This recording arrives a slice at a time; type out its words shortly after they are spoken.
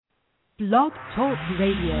Blog Talk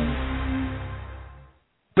Radio.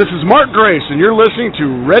 This is Mark Grace, and you're listening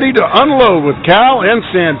to Ready to Unload with Cal and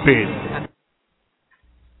Sanpete.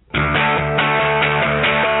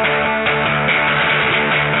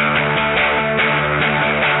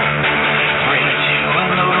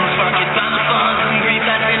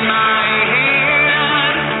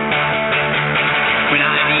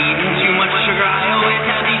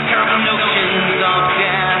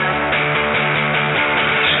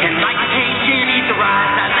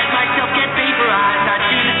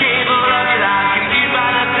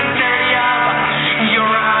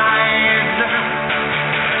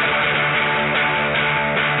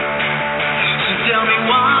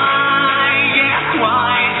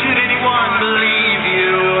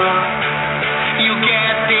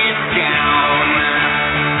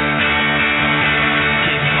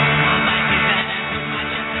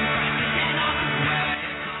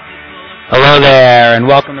 Hello there, and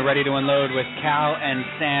welcome to Ready to Unload with Cal and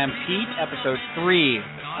Sanpete, episode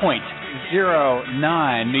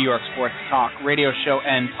 3.09, New York Sports Talk radio show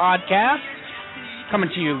and podcast, coming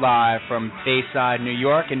to you live from Bayside, New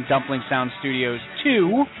York, and Dumpling Sound Studios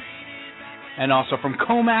 2, and also from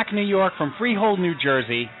Comac, New York, from Freehold, New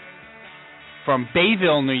Jersey, from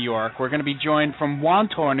Bayville, New York. We're going to be joined from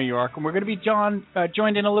Wantor, New York, and we're going to be joined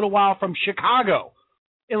in a little while from Chicago,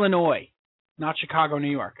 Illinois, not Chicago,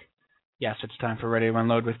 New York. Yes, it's time for Ready to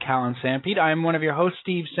Unload with Cal and Sanpete. I'm one of your hosts,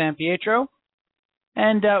 Steve Sanpietro,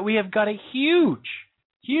 and we have got a huge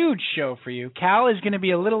show for you. Cal is going to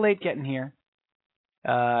be a little late getting here.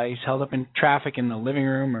 He's held up in traffic in the living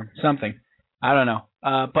room or something. I don't know.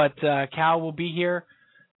 But Cal will be here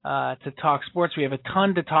to talk sports. We have a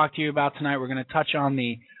ton to talk to you about tonight. We're going to touch on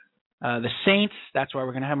the Saints. That's why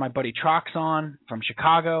we're going to have my buddy Trox on from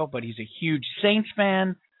Chicago, but he's a huge Saints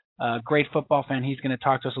fan. Great football fan. He's going to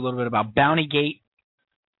talk to us a little bit about Bountygate.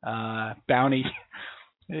 Bounty.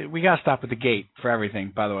 We got to stop with the gate for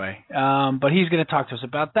everything, by the way. But he's going to talk to us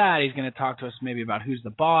about that. He's going to talk to us maybe about who's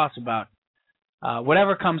the boss, about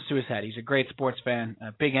whatever comes to his head. He's a great sports fan,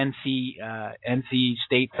 a big NC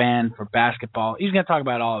State fan for basketball. He's going to talk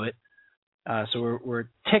about all of it. So we're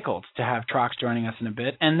tickled to have Trox joining us in a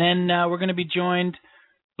bit. And then we're going to be joined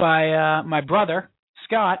by my brother,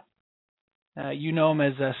 Scott. You know him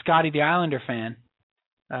as Scotty the Islander fan.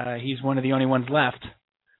 He's one of the only ones left.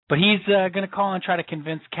 But he's going to call and try to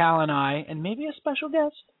convince Cal and I, and maybe a special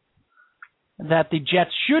guest, that the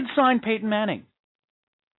Jets should sign Peyton Manning.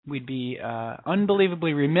 We'd be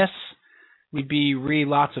unbelievably remiss. We'd be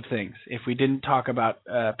lots of things if we didn't talk about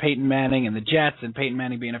Peyton Manning and the Jets and Peyton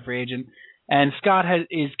Manning being a free agent. And Scott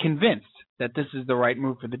is convinced that this is the right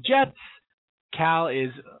move for the Jets. Cal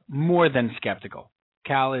is more than skeptical.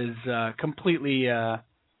 Cal is completely,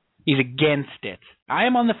 he's against it. I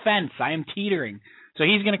am on the fence. I am teetering. So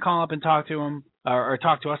he's going to call up and talk to him, or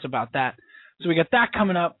talk to us about that. So we got that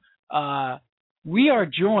coming up. We are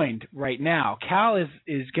joined right now. Cal is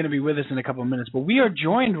going to be with us in a couple of minutes, but we are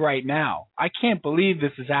joined right now. I can't believe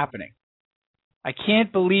this is happening. I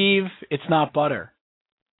can't believe it's not butter.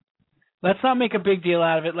 Let's not make a big deal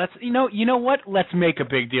out of it. You know what? Let's make a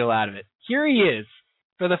big deal out of it. Here he is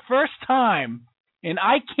for the first time. And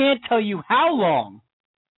I can't tell you how long.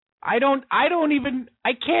 I don't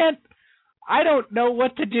know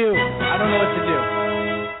what to do.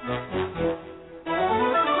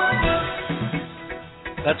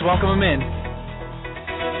 Let's welcome him in.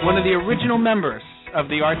 One of the original members of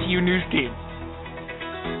the RTU news team.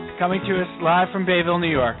 Coming to us live from Bayville,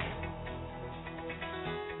 New York.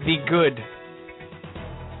 The good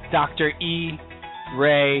Dr. E.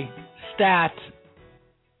 Ray Stat.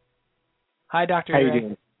 Hi, Dr.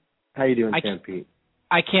 Ray. How you doing, Sanpete?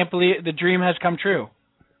 I can't believe the dream has come true.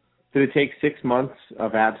 Did it take 6 months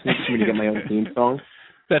of absence for me to get my own theme song?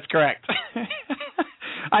 That's correct.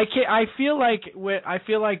 I feel like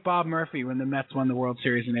Bob Murphy when the Mets won the World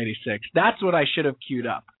Series in '86. That's what I should have queued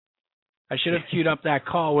up. I should have queued up that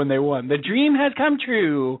call when they won. The dream has come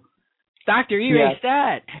true. Dr. E. Ray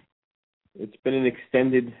Stat. It's been an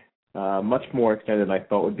extended, much more extended than I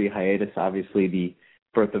thought would be hiatus. Obviously, the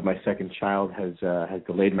birth of my second child has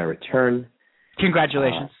delayed my return.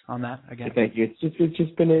 Congratulations on that again. Thank you.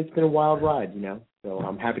 It's been a wild ride, So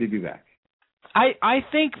I'm happy to be back. I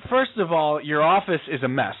think first of all, your office is a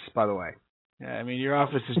mess. By the way, I mean your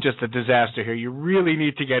office is just a disaster here. You really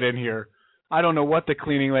need to get in here. I don't know what the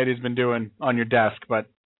cleaning lady's been doing on your desk, but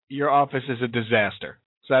your office is a disaster.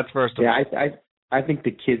 So that's first of all. Yeah, I think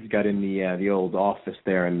the kids got in the old office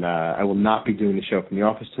there, and I will not be doing the show from the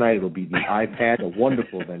office tonight. It'll be the iPad, a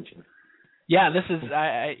wonderful invention. Yeah, this is,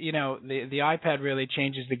 the iPad really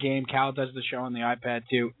changes the game. Cal does the show on the iPad,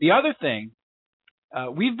 too. The other thing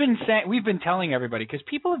we've been telling everybody because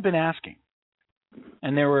people have been asking,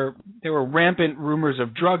 and there were rampant rumors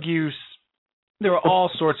of drug use. There were all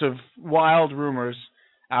sorts of wild rumors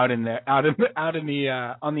out on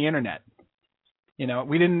the internet. You know,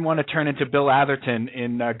 we didn't want to turn into Bill Atherton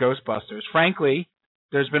in Ghostbusters. Frankly,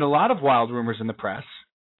 there's been a lot of wild rumors in the press.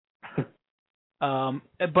 So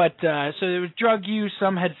there was drug use.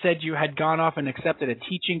 Some had said you had gone off and accepted a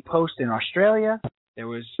teaching post in Australia. There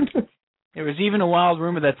was even a wild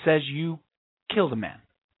rumor that says you killed a man.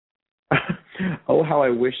 Oh, how I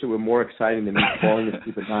wish it were more exciting than me falling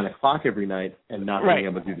asleep at 9 o'clock every night and not being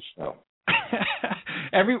able to do the show.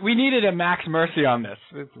 We needed a Max Mercy on this.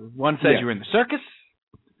 One says you were in the circus.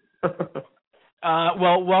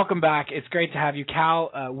 Well, welcome back. It's great to have you.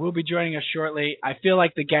 Cal will be joining us shortly. I feel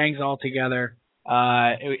like the gang's all together.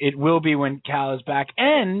 It will be when Cal is back.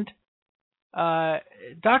 And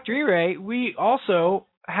Dr. E-Ray, we also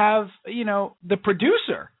have, the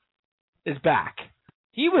producer is back.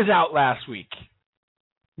 He was out last week.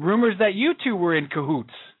 Rumors that you two were in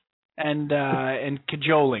cahoots and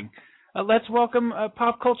cajoling. Let's welcome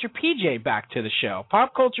Pop Culture PJ back to the show.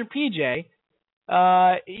 Pop Culture PJ,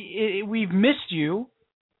 we've missed you.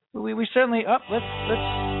 We certainly. Let's.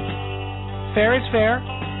 Fair is fair.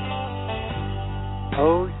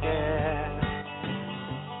 Oh yeah.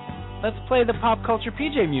 Let's play the Pop Culture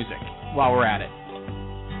PJ music while we're at it.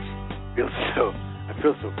 I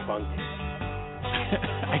feel so funky.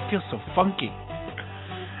 I feel so funky.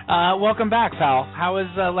 Welcome back, pal. How was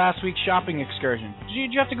last week's shopping excursion?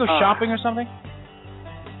 Did you have to go shopping or something?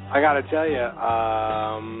 I got to tell you,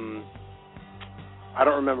 I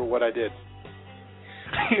don't remember what I did.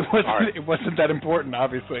 It wasn't that important,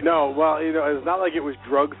 obviously. No, well, it's not like it was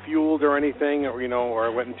drug-fueled or anything, or I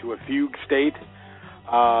went into a fugue state.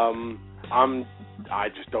 I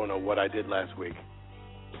just don't know what I did last week.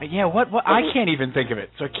 Yeah, what? I can't even think of it,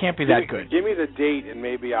 so it can't be that good. Give me the date, and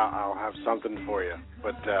maybe I'll have something for you.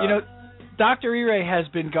 But Dr. E-Ray has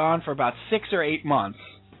been gone for about 6 or 8 months.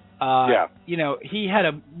 Yeah. He had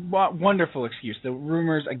a wonderful excuse. The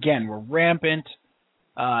rumors, again, were rampant.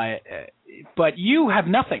 But you have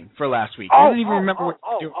nothing for last week. I didn't even remember what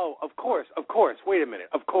you do. Of course. Wait a minute.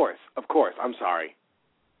 Of course. I'm sorry.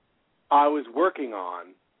 I was working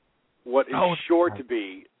on what is sure to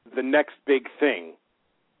be the next big thing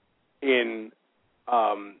in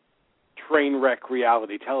train wreck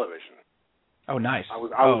reality television. Oh, nice. I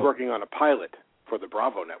was working on a pilot for the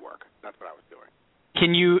Bravo network. That's what I was doing.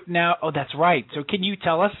 Can you now? Oh, that's right. So can you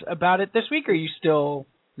tell us about it this week, or are you still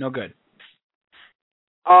no good?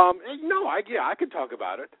 No, I could talk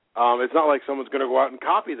about it. It's not like someone's going to go out and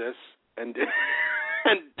copy this and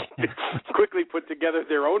quickly put together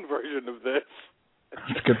their own version of this.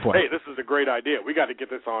 That's a good point. Hey, this is a great idea. We got to get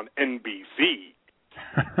this on NBC.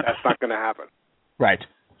 That's not going to happen. Right.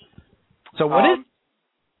 So what is?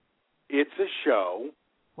 It's a show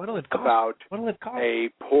about a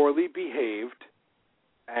poorly behaved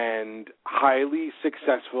and highly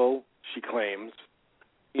successful, she claims,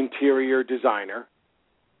 interior designer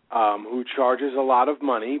who charges a lot of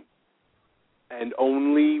money and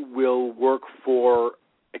only will work for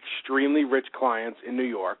extremely rich clients in New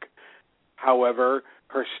York. However,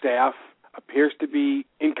 her staff appears to be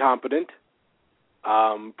incompetent.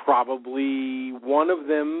 Probably one of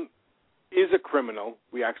them is a criminal.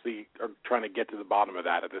 We actually are trying to get to the bottom of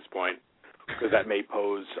that at this point because that may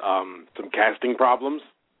pose some casting problems.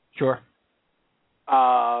 Sure.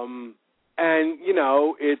 And,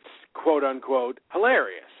 it's quote-unquote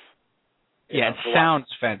hilarious. Yeah, it sounds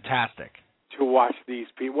fantastic. To watch these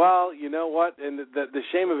people. Well, you know what? And the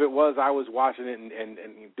shame of it was I was watching it and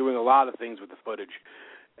doing a lot of things with the footage.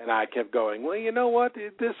 And I kept going, well, you know what?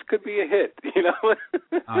 This could be a hit,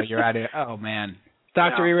 Oh, you're out of it. Oh, man.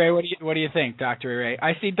 Dr. E-Ray, what do you think, Dr. E-Ray?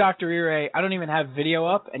 I see Dr. E-Ray. I don't even have video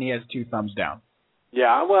up, and he has 2 thumbs down.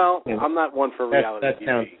 Yeah, well, I'm not one for reality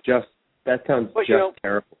TV. That sounds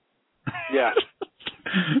terrible. Yeah.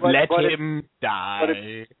 Let him die. But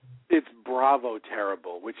it's Bravo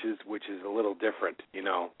terrible, which is a little different.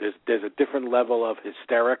 There's a different level of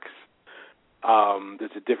hysterics.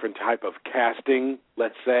 There's a different type of casting,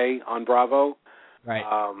 let's say, on Bravo. Right.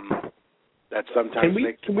 That sometimes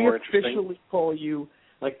makes it more interesting. Can we officially call you,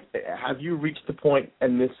 have you reached the point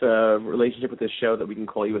in this relationship with this show that we can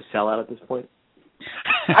call you a sellout at this point?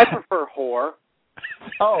 I prefer whore.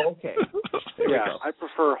 Oh, okay. Yeah, I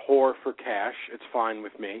prefer whore for cash. It's fine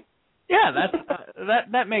with me. Yeah,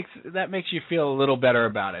 that makes you feel a little better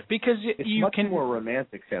about it because it's much more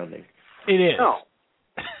romantic sounding. It is. No.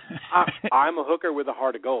 I'm a hooker with a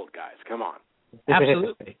heart of gold, guys. Come on.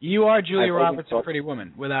 Absolutely. You are Julia Roberts' Pretty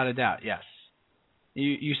Woman, without a doubt, yes.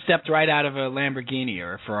 You stepped right out of a Lamborghini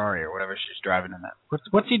or a Ferrari or whatever she's driving in that.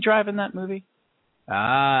 What's he driving in that movie?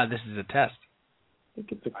 This is a test. I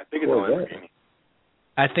think it's a Lamborghini.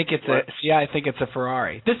 I think it's I think it's a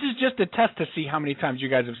Ferrari. This is just a test to see how many times you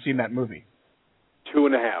guys have seen that movie.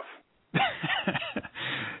 2.5.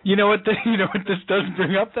 You know what this does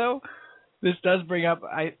bring up though? This does bring up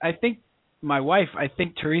I think my wife,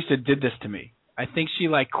 Teresa did this to me. I think she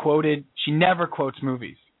she never quotes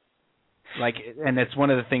movies. And it's one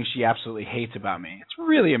of the things she absolutely hates about me. It's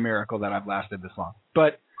really a miracle that I've lasted this long.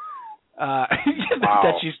 But wow.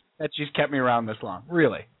 that she's kept me around this long.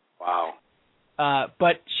 Really. Wow.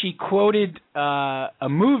 But she quoted a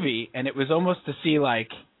movie, and it was almost to see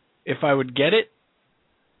if I would get it,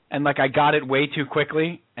 and I got it way too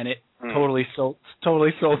quickly, and it totally sold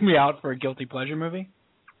me out for a guilty pleasure movie.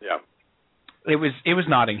 Yeah. It was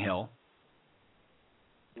Notting Hill.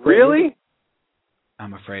 Really?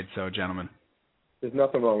 I'm afraid so, gentlemen. There's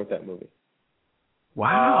nothing wrong with that movie.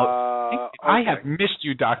 Wow. Okay. I have missed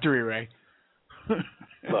you, Dr. E-Ray.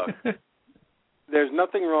 Look, there's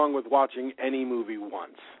nothing wrong with watching any movie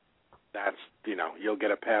once. That's, you'll get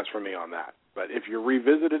a pass from me on that. But if you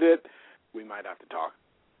revisited it, we might have to talk.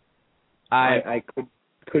 I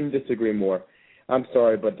couldn't disagree more. I'm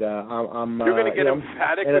sorry, but I'm. You're going to get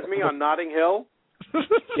emphatic with me on Notting Hill?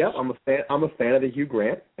 Yeah, I'm a fan of the Hugh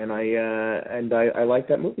Grant, and I like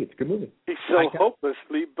that movie. It's a good movie. He's so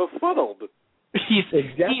hopelessly befuddled.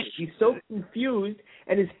 He's so confused,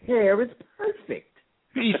 and his hair is perfect.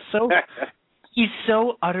 He's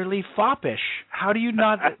so utterly foppish. How do you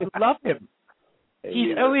not love him?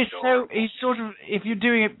 He's always he's sort of, if you're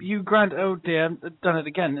doing it, Hugh Grant, oh dear, I've done it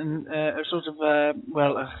again, and sort of,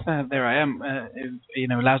 there I am,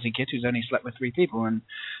 lousy kid who's only slept with 3 people, and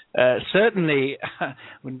certainly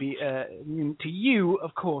wouldn't be to you,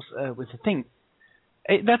 of course, with the thing.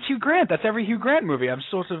 That's Hugh Grant. That's every Hugh Grant movie. I'm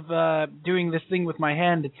sort of doing this thing with my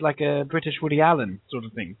hand. It's like a British Woody Allen sort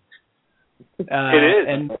of thing. It is.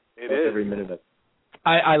 And it is. Every minute of it.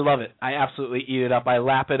 I love it. I absolutely eat it up. I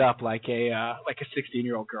lap it up like a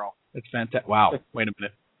 16-year-old girl. It's fantastic. Wow. Wait a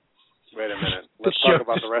minute. Let's talk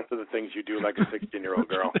about the rest of the things you do like a 16-year-old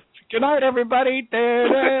girl. Good night, everybody.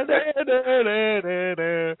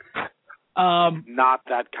 Not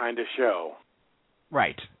that kind of show.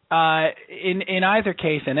 Right. In either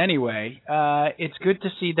case, and anyway, it's good to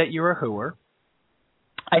see that you're a hooer.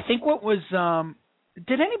 I think what was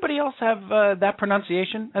did anybody else have that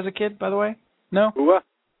pronunciation as a kid, by the way? No? Hooer?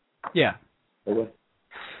 Yeah.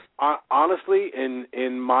 Honestly,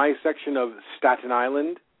 in my section of Staten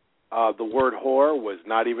Island, the word whore was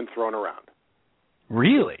not even thrown around.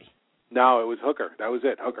 Really? No, it was hooker. That was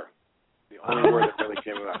it, hooker. The only word that really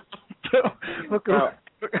came out.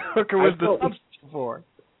 Hooker was the substitute for.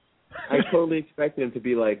 I totally expected him to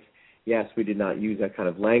be like, yes, we did not use that kind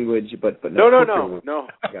of language, but no. Got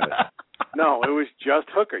it. No, it was just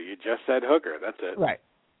hooker. You just said hooker. That's it.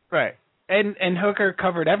 Right. And hooker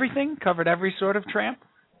covered everything? Covered every sort of tramp?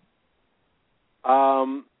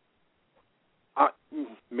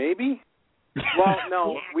 Maybe. Well,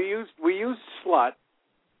 no, we used slut.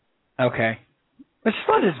 Okay. But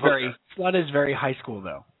slut is very high school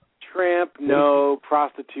though. Tramp, no.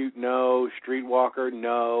 Prostitute, no. Streetwalker,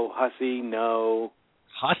 no. Hussy, no.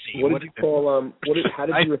 Hussy? What did you call how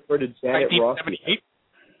did you refer to Janet Rossi?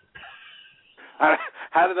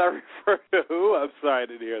 How did I refer to who? I'm sorry, I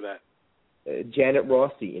didn't hear that. Janet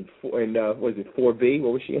Rossi in was it 4B?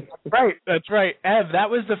 What was she in? Right, that's right. Ev, that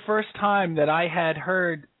was the first time that I had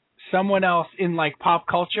heard someone else in pop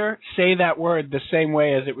culture say that word the same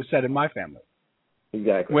way as it was said in my family.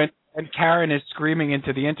 Exactly. When Karen is screaming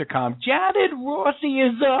into the intercom, Janet Rossi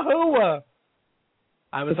is a hooah.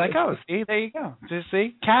 I was like, oh, see, there you go. Just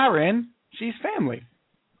see, Karen, she's family.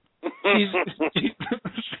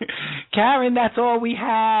 Karen, that's all we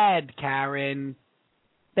had, Karen.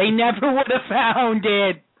 They never would have found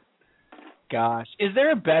it. Gosh. Is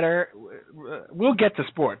there a better... We'll get to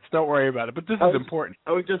sports. Don't worry about it. But this is important.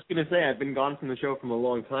 I was just going to say, I've been gone from the show for a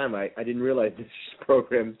long time. I didn't realize this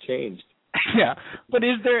program's changed. Yeah. But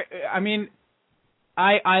is there... I mean,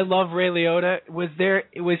 I love Ray Liotta. Was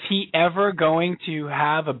he ever going to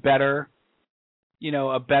have a better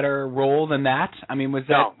role than that? I mean, was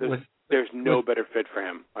that... No, there's no better fit for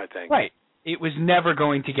him, I think. Right. It was never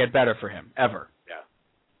going to get better for him, ever. Yeah.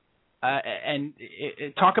 And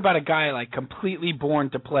talk about a guy completely born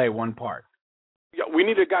to play one part. Yeah, we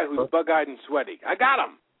need a guy who's bug-eyed and sweaty. I got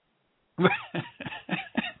him.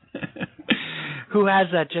 Who has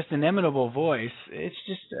that just inimitable voice? It's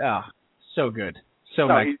just so good, so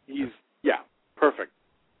nice. He's perfect.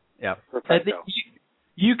 Yeah, perfect.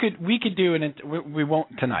 We could do we won't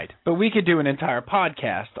tonight, but we could do an entire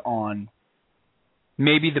podcast on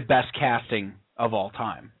maybe the best casting of all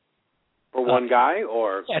time. For one guy,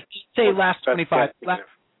 or say last 25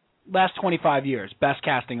 years, best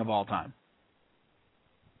casting of all time.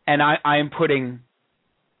 And I am putting,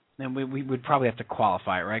 and we would probably have to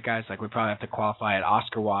qualify it, right, guys? Like, we'd probably have to qualify it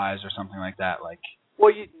Oscar-wise or something like that. Like,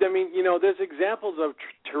 well, there's examples of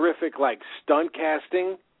terrific, like, stunt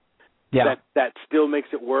casting that still makes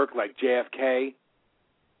it work, like JFK,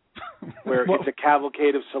 where it's a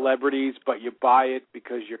cavalcade of celebrities, but you buy it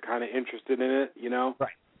because you're kind of interested in it, you know? Right.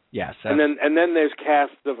 Yes. And then there's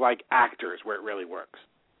casts of, like, actors where it really works.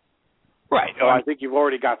 Right. So I think you've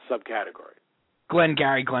already got subcategories. Glenn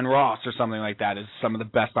Ross or something like that is some of the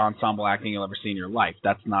best ensemble acting you'll ever see in your life.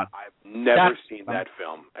 That's not. I've never seen that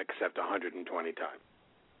film except 120 times.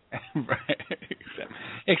 Right.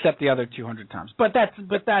 Except the other 200 times. But that's.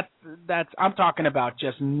 I'm talking about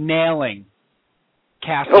just nailing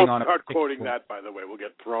casting on. Don't start quoting that, by the way. We'll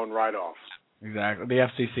get thrown right off. Exactly. The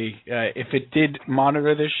FCC. If it did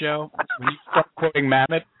monitor this show, when you start quoting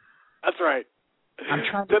Mammoth. That's right. I'm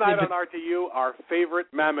trying to Tonight on RTU, our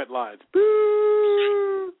favorite Mammoth lines.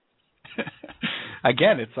 Boo!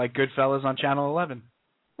 Again, it's like Goodfellas on Channel 11.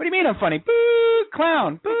 What do you mean I'm funny? Boo!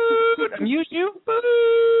 Clown! Boo! Amuse you?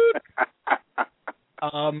 Boo!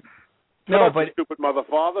 No, but stupid mother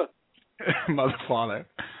father. Mother father.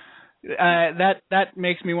 That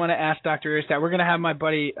makes me want to ask Dr. Erstat. We're going to have my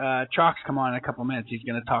buddy Trox come on in a couple minutes. He's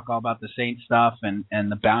going to talk all about the Saints stuff and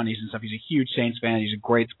the bounties and stuff. He's a huge Saints fan. He's a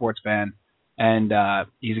great sports fan. And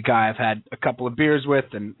he's a guy I've had a couple of beers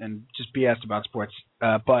with and just BS'd about sports.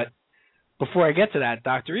 But before I get to that,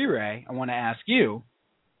 Dr. E-Ray, I want to ask you,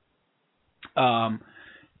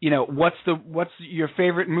 what's your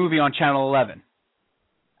favorite movie on Channel 11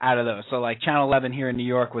 out of those? So, like, Channel 11 here in New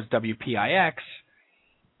York was WPIX.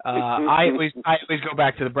 I always go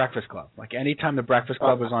back to The Breakfast Club. Like, anytime The Breakfast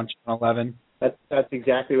Club was on Channel 11. That's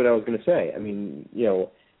exactly what I was going to say. I mean,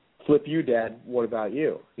 flip you, Dad. What about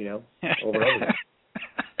you? Over everything.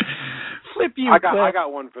 Flip you. I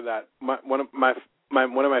got one for that. One of my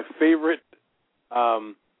favorite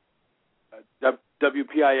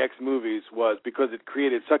WPIX movies was, because it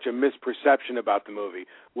created such a misperception about the movie,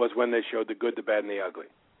 was when they showed The Good, the Bad, and the Ugly.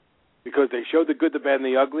 Because they showed The Good, the Bad, and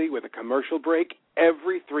the Ugly with a commercial break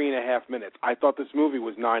every 3.5 minutes. I thought this movie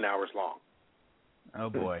was 9 hours long.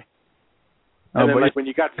 Oh boy. And then, like, when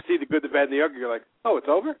you got to see The Good, the Bad, and the Ugly, you're like, oh, it's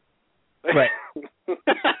over? Right.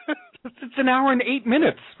 It's an hour and 8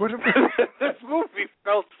 minutes. This movie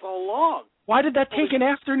felt so long. Why did that take an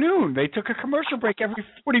afternoon? They took a commercial break every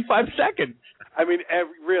 45 seconds. I mean,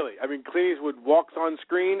 really. I mean, Clint Eastwood walks on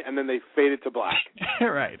screen, and then they faded to black.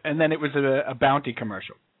 Right. And then it was a bounty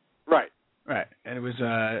commercial. Right. Right. And it was,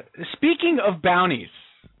 speaking of bounties.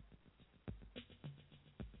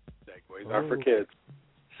 Segways are for kids.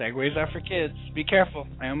 Segways are for kids. Be careful.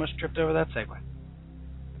 I almost tripped over that segue.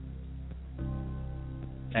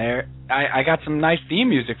 I got some nice theme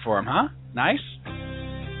music for him, huh? Nice?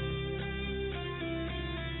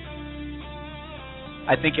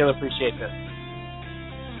 I think you'll appreciate this.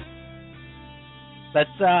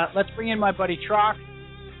 Let's bring in my buddy Trox,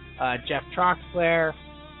 Jeff Troxclair.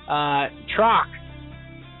 Trox,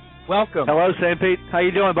 welcome. Hello, Sanpete. How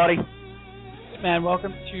you doing, buddy? Man,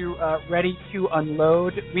 welcome to Ready to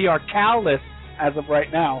Unload. We are Cal-less as of right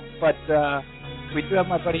now, but we do have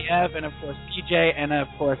my buddy Ev, and of course PJ, and of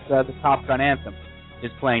course the Top Gun anthem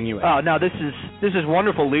is playing you. Oh no, this is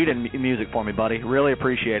wonderful lead-in music for me, buddy. Really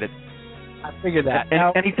appreciate it. I figured that.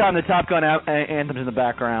 And anytime the Top Gun anthem's in the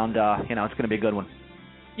background, it's going to be a good one.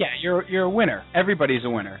 Yeah, you're a winner. Everybody's a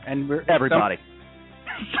winner, and everybody.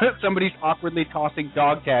 Somebody's awkwardly tossing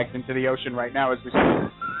dog tags into the ocean right now as we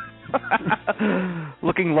speak.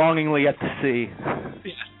 Looking longingly at the sea.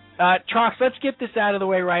 Trox, let's get this out of the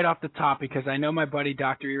way right off the top, because I know my buddy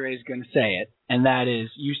Dr. E-Ray is going to say it, and that is,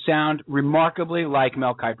 you sound remarkably like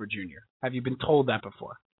Mel Kiper Jr. Have you been told that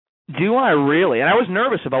before? Do I really? And I was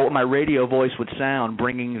nervous about what my radio voice would sound,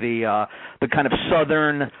 bringing the kind of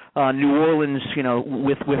southern New Orleans,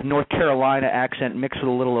 with North Carolina accent mixed with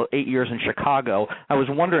a little 8 years in Chicago. I was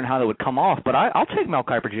wondering how that would come off, but I'll take Mel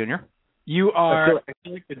Kiper Jr. You are. I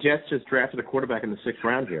feel like the Jets just drafted a quarterback in the 6th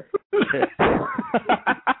round here.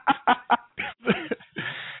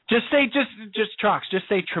 Just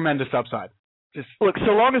say tremendous upside. Look,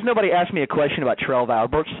 so long as nobody asks me a question about Trev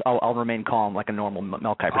Alberts, I'll remain calm like a normal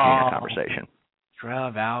Mel Kiper Jr. conversation.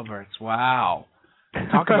 Trev Alberts, wow.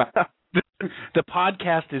 Talk about the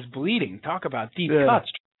podcast is bleeding. Talk about deep cuts.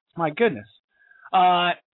 My goodness.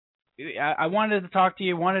 I wanted to talk to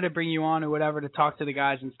you, wanted to bring you on or whatever to talk to the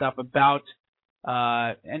guys and stuff about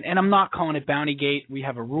and I'm not calling it Bounty Gate. We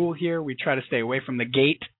have a rule here. We try to stay away from the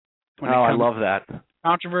gate. I love that.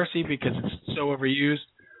 Controversy because it's so overused.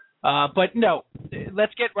 But no,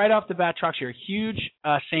 let's get right off the bat, Trox. You're a huge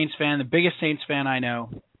Saints fan, the biggest Saints fan I know.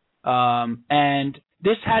 And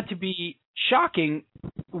this had to be shocking,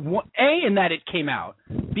 A, in that it came out,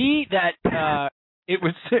 B, that it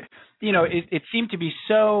was, it seemed to be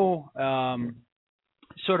so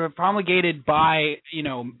sort of promulgated by,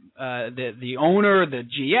 the owner, the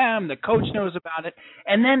GM, the coach knows about it.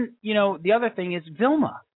 And then, the other thing is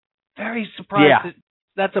Vilma. Very surprised that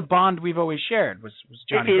that's a bond we've always shared was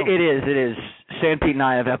Johnny Vilma. It is. Sanpete and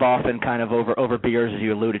I have often kind of over beers, as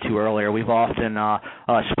you alluded to earlier, we've often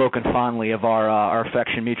spoken fondly of our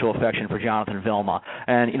mutual affection for Jonathan Vilma.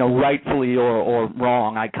 And, rightfully or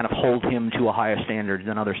wrong, I kind of hold him to a higher standard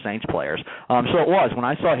than other Saints players. So it was. When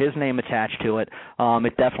I saw his name attached to it,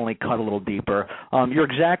 it definitely cut a little deeper. You're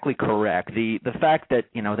exactly correct. The fact that,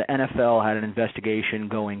 the NFL had an investigation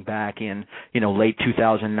going back in, late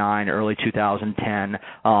 2009, early 2010,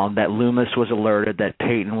 that Loomis was alerted, that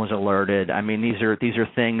Peyton was alerted. I mean, these are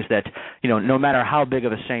things that, no matter how big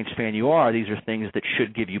of a Saints fan you are, these are things that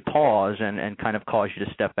should give you pause and kind of cause you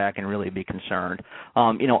to step back and really be concerned.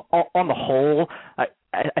 On the whole,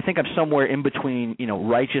 I think I'm somewhere in between,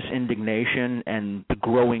 righteous indignation and the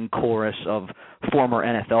growing chorus of former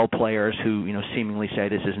NFL players who, seemingly say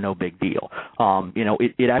this is no big deal.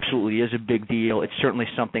 It absolutely is a big deal. It's certainly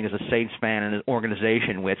something as a Saints fan and an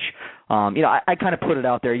organization which, I kind of put it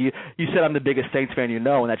out there. You said I'm the biggest Saints fan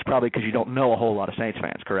and that's probably because you don't know a whole lot of Saints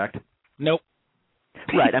fans, correct? Nope.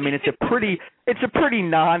 Right. I mean, it's a pretty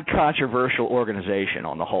non-controversial organization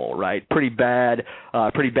on the whole, right? Pretty bad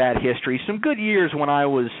history. Some good years when I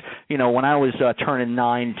was turning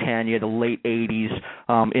 9, 10. You had the late 80s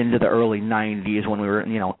into the early 90s when we were,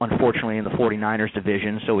 unfortunately in the 49ers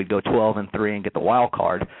division, so we'd go 12-3 and get the wild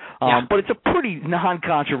card. But it's a pretty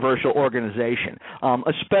non-controversial organization,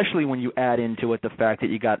 especially when you add into it the fact that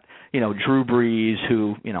you got, Drew Brees,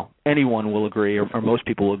 who, anyone will agree, or most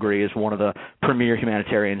people will agree, is one of the premier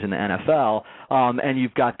humanitarians in the NFL. And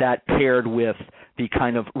you've got that paired with the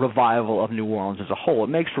kind of revival of New Orleans as a whole. It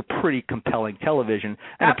makes for pretty compelling television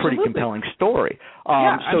and Absolutely. a pretty compelling story.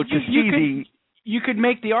 You could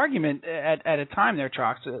make the argument at a time there,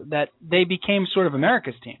 Trox, that they became sort of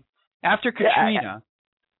America's team after Katrina,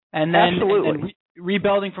 and then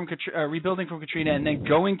rebuilding from Katrina, and then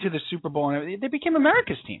going to the Super Bowl, and they became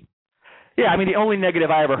America's team. Yeah, I mean, the only negative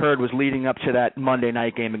I ever heard was leading up to that Monday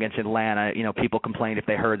night game against Atlanta. People complained if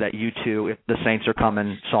they heard that U2, if the Saints are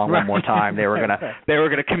coming song one more time, they were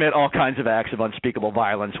gonna commit all kinds of acts of unspeakable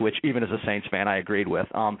violence, which even as a Saints fan I agreed with.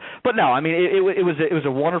 But no, I mean, it was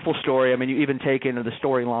a wonderful story. I mean, you even take into the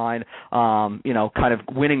storyline, kind of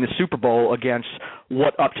winning the Super Bowl against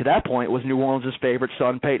what up to that point was New Orleans' favorite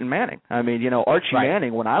son, Peyton Manning. I mean, Archie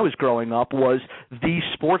Manning, when I was growing up, was the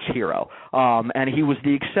sports hero, and he was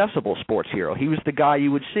the accessible sports hero. He was the guy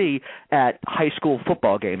you would see at high school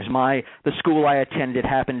football games. The school I attended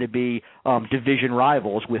happened to be division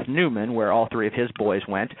rivals with Newman, where all three of his boys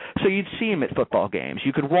went. So you'd see him at football games.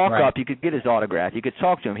 You could walk up, you could get his autograph, you could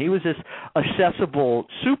talk to him. He was this accessible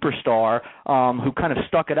superstar who kind of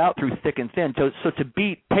stuck it out through thick and thin. So to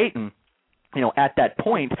beat Peyton, at that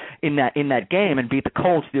point in that game and beat the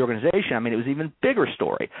Colts, the organization, I mean, it was an even bigger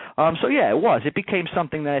story. So yeah, it was. It became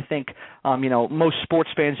something that I think, most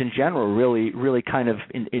sports fans in general really kind of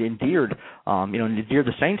endeared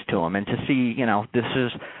the Saints to them. And to see, this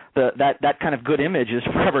is that kind of good image is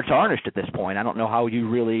forever tarnished at this point. I don't know how you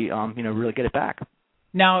really get it back.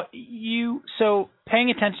 Now, so paying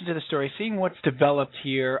attention to the story, seeing what's developed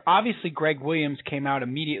here, obviously Greg Williams came out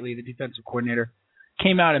immediately, the defensive coordinator,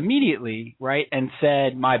 right, and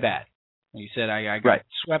said, my bad. He said, I got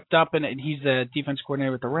swept up, and he's the defense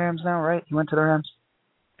coordinator with the Rams now, right? He went to the Rams?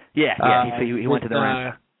 Yeah, he went to the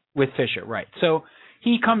Rams. With Fisher, right. So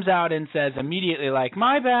he comes out and says immediately, like,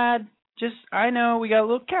 my bad, I know, we got a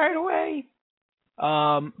little carried away.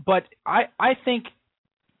 But I think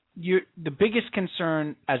the biggest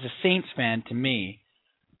concern as a Saints fan to me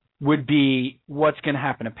would be what's going to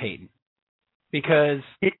happen to Peyton. Because...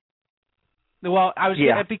 because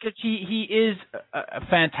he is a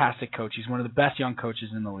fantastic coach. He's one of the best young coaches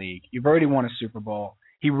in the league. You've already won a Super Bowl.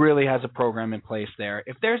 He really has a program in place there.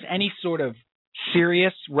 If there's any sort of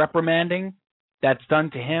serious reprimanding that's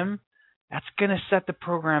done to him, that's going to set the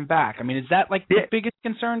program back. I mean, is that the biggest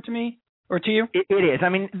concern to me? Or to you? It is. I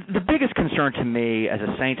mean, the biggest concern to me as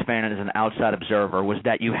a Saints fan and as an outside observer was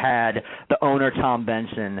that you had the owner, Tom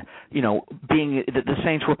Benson, being the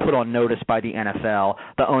Saints were put on notice by the NFL.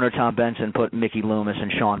 The owner, Tom Benson, put Mickey Loomis and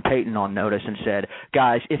Sean Payton on notice and said,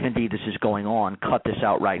 guys, if indeed this is going on, cut this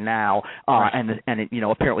out right now. And it,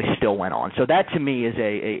 apparently still went on. So that to me is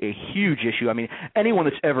a huge issue. I mean, anyone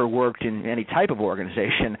that's ever worked in any type of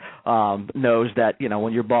organization knows that,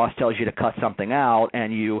 when your boss tells you to cut something out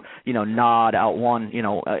and you nod out one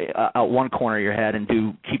corner of your head and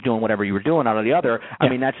keep doing whatever you were doing out of the other. I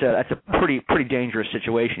mean, that's a pretty dangerous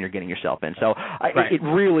situation you're getting yourself in. So it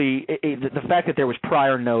really the fact that there was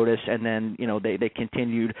prior notice and then they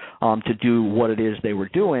continued to do what it is they were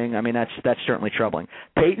doing. I mean, that's certainly troubling.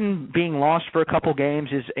 Peyton being lost for a couple games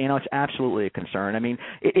is it's absolutely a concern. I mean,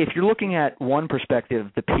 if you're looking at one perspective,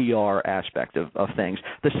 the PR aspect of things,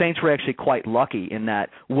 the Saints were actually quite lucky in that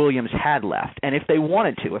Williams had left, and if they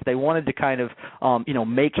wanted to kind of,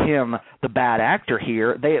 make him the bad actor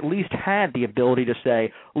here, they at least had the ability to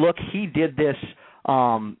say, look, he did this.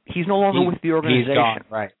 He's no longer with the organization. He's gone.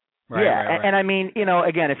 Right. Right. And I mean,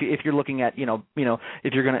 again, if you're looking at,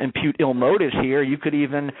 if you're going to impute ill motives here, you could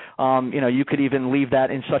even leave that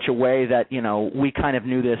in such a way that, we kind of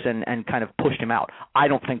knew this and kind of pushed him out. I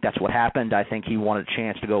don't think that's what happened. I think he wanted a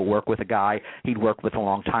chance to go work with a guy he'd worked with a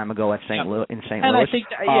long time ago at St. Louis. And I think,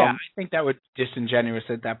 I think that would be disingenuous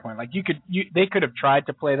at that point. Like they could have tried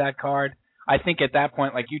to play that card. I think at that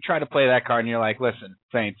point, like you try to play that card and you're like, listen,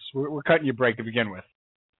 Saints, we're cutting your break to begin with.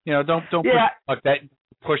 Don't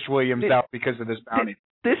push Williams out because of this bounty.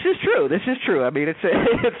 This is true. I mean, it's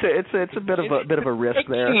a bit of a risk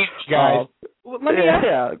there, guys. Let me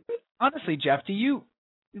ask. Honestly, Jeff, do you?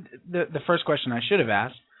 The first question I should have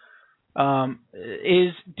asked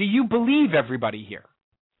is: do you believe everybody here?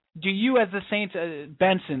 Do you, as the Saints,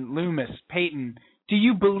 Benson, Loomis, Peyton? Do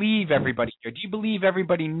you believe everybody here? Do you believe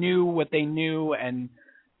everybody knew what they knew and?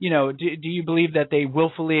 Do you believe that they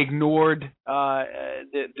willfully ignored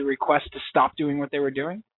the request to stop doing what they were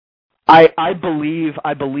doing? I believe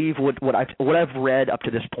what I've read up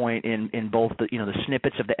to this point in both the the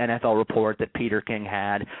snippets of the NFL report that Peter King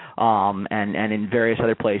had and in various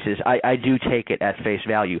other places. I do take it at face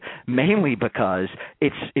value, mainly because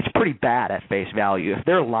it's pretty bad at face value. If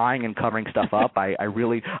they're lying and covering stuff up, I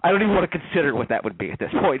don't even want to consider what that would be at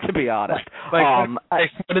this point, to be honest.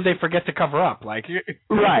 What did they forget to cover up? Right.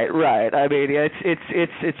 I mean,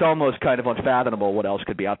 it's almost kind of unfathomable what else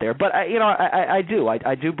could be out there. But I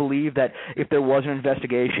do believe that if there was an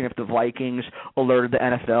investigation, if the Vikings alerted the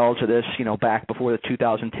NFL to this, back before the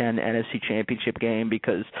 2010 NFC Championship game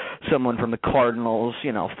because someone from the Cardinals,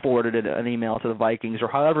 forwarded an email to the Vikings, or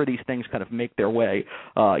however these things kind of make their way,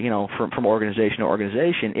 from organization to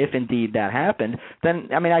organization, if indeed that happened, then,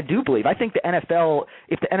 I do believe. I think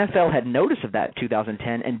if the NFL had notice of that in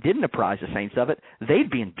 2010 and didn't apprise the Saints of it, they'd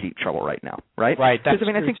be in deep trouble right now, right? Right. Because,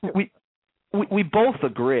 I think we both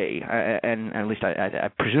agree, and at least I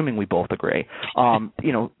presuming we both agree.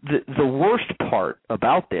 The worst part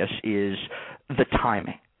about this is the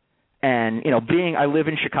timing, and I live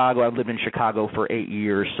in Chicago. I've lived in Chicago for 8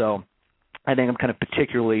 years, so I think I'm kind of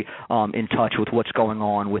particularly in touch with what's going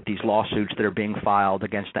on with these lawsuits that are being filed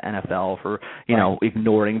against the NFL for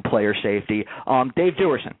ignoring player safety. Dave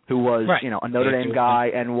Duerson, who was a Notre Dame guy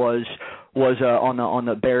and was on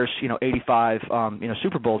the Bears 85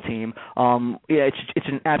 Super Bowl team. It's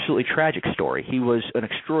an absolutely tragic story. He was an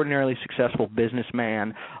extraordinarily successful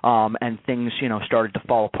businessman, and things started to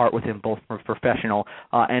fall apart with him both from a professional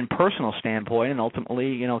and personal standpoint, and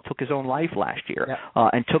ultimately took his own life last year,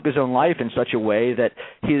 and took his own life in such a way that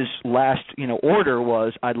his last order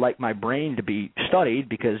was, I'd like my brain to be studied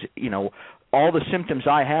because all the symptoms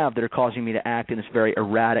I have that are causing me to act in this very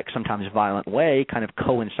erratic, sometimes violent way kind of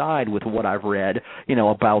coincide with what I've read,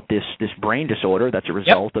 about this brain disorder that's a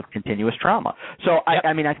result of continuous trauma. So I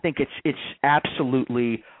think it's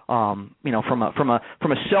absolutely from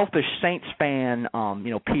a selfish Saints fan,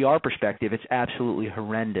 PR perspective, it's absolutely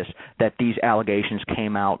horrendous that these allegations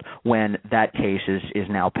came out when that case is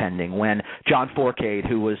now pending. When John Fourcade,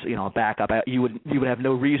 who was a backup, you would have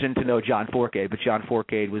no reason to know John Fourcade, but John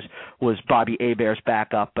Fourcade was Bobby Hebert's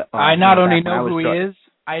backup. I not only know who he is,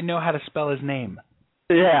 I know how to spell his name.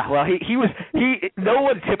 Yeah, well, no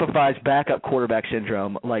one typifies backup quarterback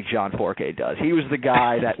syndrome like John Fourcade does. He was the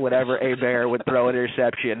guy that whenever Hebert would throw an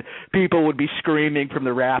interception, people would be screaming from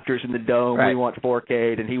the rafters in the dome, we want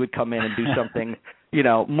Fourcade, and he would come in and do something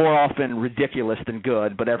more often ridiculous than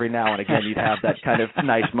good, but every now and again you'd have that kind of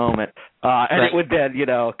nice moment. And it would then,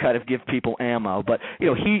 kind of give people ammo. But,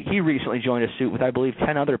 he recently joined a suit with, I believe,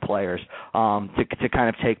 10 other players to kind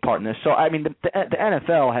of take part in this. So, I mean, the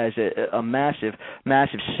NFL has a massive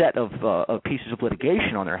set of pieces of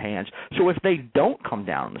litigation on their hands. So if they don't come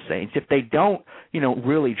down on the Saints, if they don't,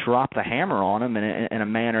 really drop the hammer on them in a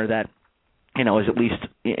manner that, is at least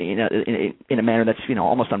in a manner that's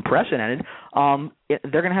almost unprecedented.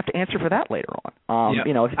 They're going to have to answer for that later on.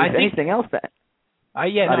 If anything else, that. I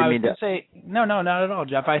was going to say no, not at all,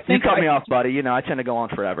 Jeff. I think you cut me off, buddy. I tend to go on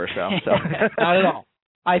forever, so. Not at all.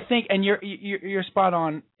 I think, and you're spot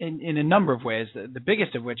on in a number of ways. The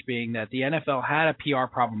biggest of which being that the NFL had a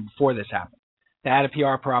PR problem before this happened. They had a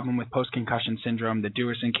PR problem with post-concussion syndrome, the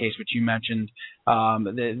Dewerson case, which you mentioned.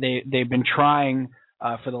 They've been trying.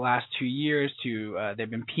 For the last 2 years, they've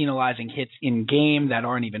been penalizing hits in game that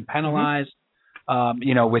aren't even penalized,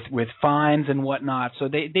 with fines and whatnot. So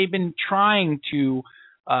they've been trying to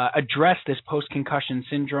address this post-concussion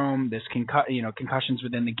syndrome, this concussions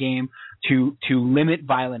within the game, to limit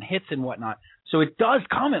violent hits and whatnot. So it does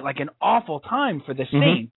come at like an awful time for the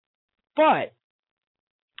Saints. But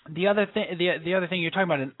the other thing you're talking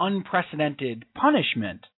about, an unprecedented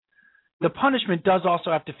punishment. The punishment does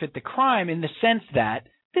also have to fit the crime in the sense that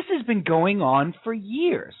this has been going on for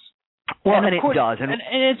years. Well, and it does. And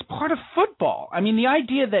it's part of football. I mean, the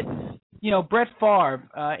idea that, Brett Favre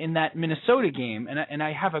in that Minnesota game, and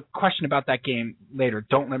I have a question about that game later.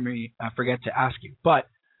 Don't let me forget to ask you. But,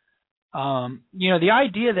 the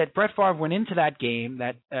idea that Brett Favre went into that game,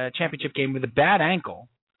 that championship game, with a bad ankle,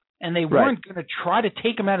 and they weren't going to try to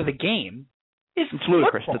take him out of the game, it's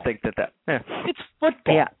ludicrous football. To think that. Yeah. It's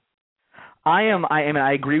football. Yeah.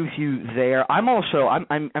 I agree with you there. I'm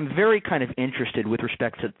very kind of interested with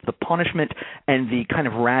respect to the punishment and the kind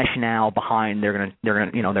of rationale behind they're gonna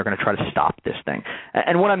try to stop this thing.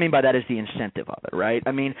 And what I mean by that is the incentive of it, right?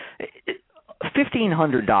 I mean,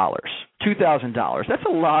 $1,500, $2,000. That's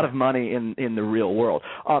a lot of money in the real world.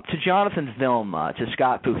 To Jonathan Vilma, to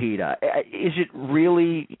Scott Sanpete, is it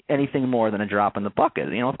really anything more than a drop in the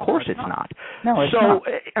bucket? Of course it's not. No, it's not.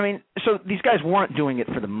 I mean, so these guys weren't doing it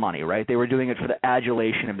for the money, right? They were doing it for the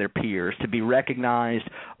adulation of their peers, to be recognized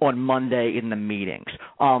on Monday in the meetings.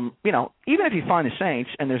 Even if you find the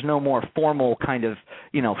Saints and there's no more formal kind of,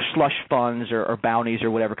 slush funds or bounties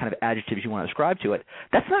or whatever kind of adjectives you want to ascribe to it,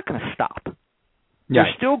 that's not going to stop. They're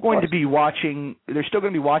still going to be watching. They're still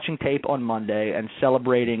going to be watching tape on Monday and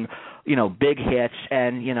celebrating, big hits.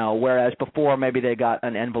 And whereas before maybe they got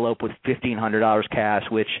an envelope with $1,500 cash,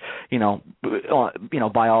 which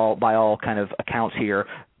by all kind of accounts here,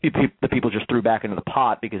 the people just threw back into the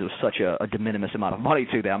pot because it was such a de minimis amount of money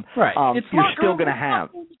to them. Right. You're still going to have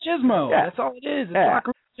gizmo. Yeah. That's all it is. It's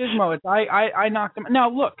locker room gizmo. It's I knocked them. Now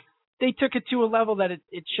look, they took it to a level that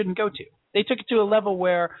it shouldn't go to. They took it to a level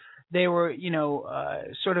where they were,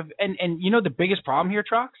 sort of, and the biggest problem here,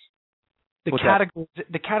 Trox? The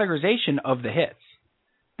categorization of the hits.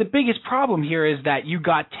 The biggest problem here is that you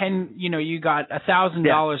got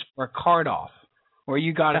 $1,000 for a card off, or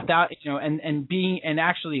you got and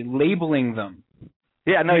actually labeling them.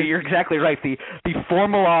 Yeah, no, you're exactly right. The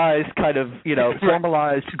formalized kind of,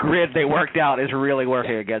 formalized grid they worked out is really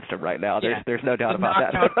working against them right now. There's no doubt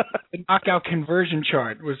about that. The knockout conversion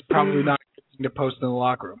chart was probably not to post in the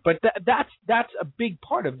locker room, but that's a big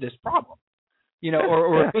part of this problem,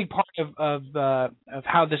 or a big part of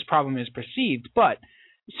how this problem is perceived. But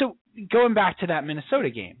so going back to that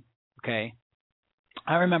Minnesota game, okay,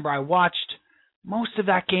 I remember I watched most of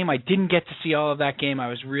that game. I didn't get to see all of that game. I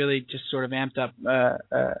was really just sort of amped up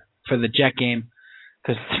for the Jet game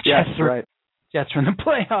because the Jets were in the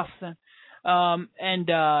playoffs then,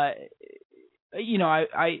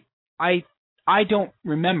 I don't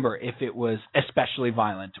remember if it was especially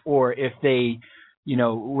violent or if they,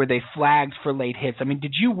 were they flagged for late hits. I mean,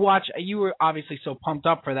 did you watch? You were obviously so pumped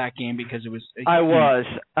up for that game because it was. I was.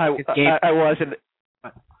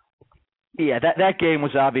 Yeah, that game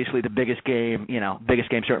was obviously the biggest game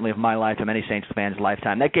certainly of my lifetime, any Saints fan's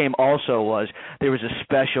lifetime. That game also there was a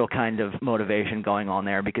special kind of motivation going on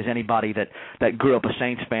there because anybody that grew up a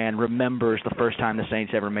Saints fan remembers the first time the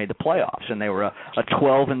Saints ever made the playoffs, and they were a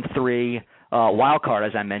 12-3 wild card,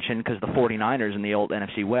 as I mentioned, because the 49ers in the old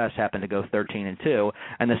NFC West happened to go 13-2,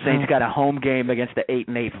 and the Saints got a home game against the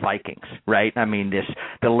 8-8 Vikings, right? I mean,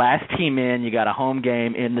 the last team in, you got a home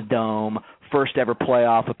game in the Dome, first ever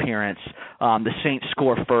playoff appearance. The Saints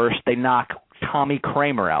score first. They knock Tommy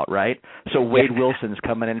Kramer out, right? So Wade Wilson's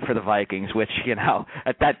coming in for the Vikings, which,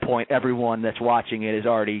 at that point, everyone that's watching it is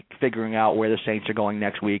already figuring out where the Saints are going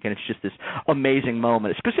next week, and it's just this amazing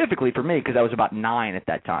moment, specifically for me because I was about 9 at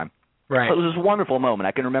that time. Right. It was this wonderful moment.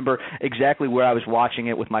 I can remember exactly where I was watching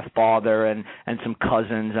it with my father and some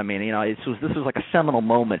cousins. I mean, this was like a seminal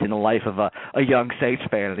moment in the life of a young Saints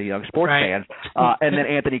fan and a young sports fan. And then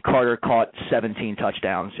Anthony Carter caught 17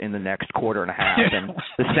 touchdowns in the next quarter and a half, and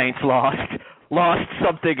the Saints lost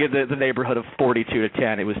something in the neighborhood of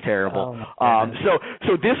 42-10. It was terrible.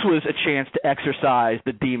 So this was a chance to exercise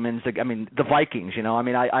the demons. I mean, the Vikings.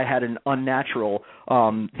 I had an unnatural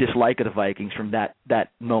dislike of the Vikings from that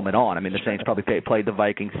moment on. I mean, the Saints probably played the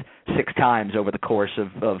Vikings 6 times over the course of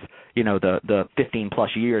the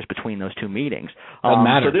 15+ years between those two meetings.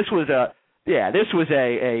 So this was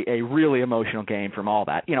a really emotional game from all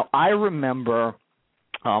that. I remember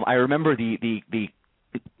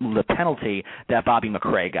the penalty that Bobby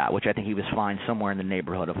McRae got, which I think he was fined somewhere in the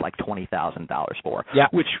neighborhood of like $20,000 for,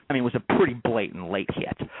 which, was a pretty blatant late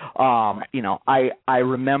hit. I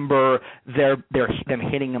remember them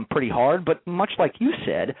hitting him pretty hard, but much like you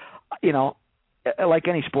said, like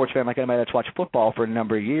any sports fan, like anybody that's watched football for a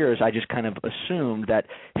number of years, I just kind of assumed that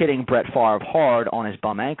hitting Brett Favre hard on his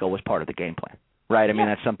bum ankle was part of the game plan. Right, I mean,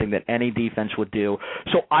 that's something that any defense would do.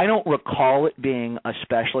 So I don't recall it being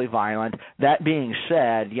especially violent. That being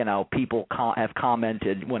said, people have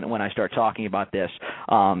commented when I start talking about this,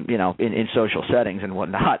 in social settings and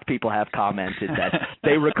whatnot, people have commented that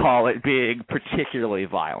they recall it being particularly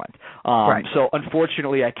violent. So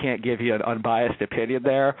unfortunately, I can't give you an unbiased opinion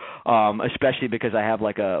there, especially because I have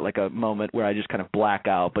like a moment where I just kind of black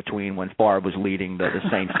out between when Favre was leading the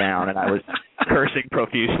Saints down and I was cursing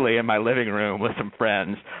profusely in my living room with some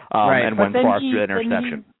friends, and when Favre threw an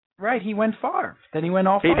interception. He went far. Then he went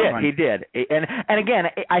all far. He did. And again,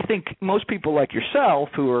 I think most people like yourself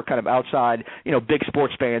who are kind of outside, big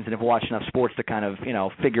sports fans and have watched enough sports to kind of,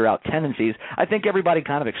 figure out tendencies, I think everybody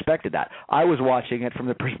kind of expected that. I was watching it from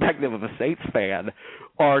the perspective of a Saints fan,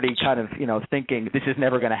 already kind of, thinking this is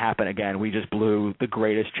never going to happen again. We just blew the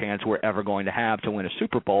greatest chance we're ever going to have to win a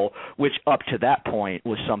Super Bowl, which up to that point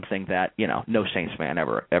was something that, no Saints fan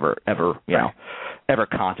ever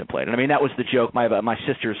contemplated. I mean, that was the joke. My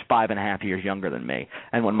sister's 5.5 years younger than me,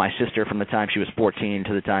 and when my sister, from the time she was 14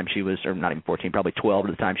 to the time she was, or not even 14, probably 12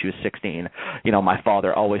 to the time she was 16, my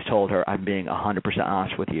father always told her, I'm being 100%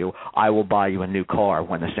 honest with you, I will buy you a new car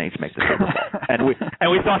when the Saints make the Super Bowl. and we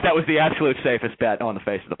thought that was the absolute safest bet on the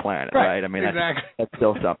face of the planet, right? I mean, that's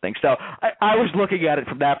still something. So I was looking at it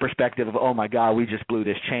from that perspective of, oh my God, we just blew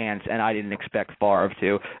this chance, and I didn't expect Favre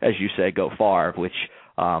to, as you say, go Favre, which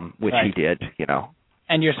he did,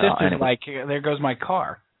 And your sister's like, there goes my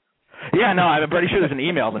car. Yeah, no, I'm pretty sure there's an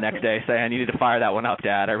email the next day saying you need to fire that one up,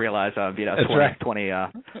 Dad. I realize I'm 20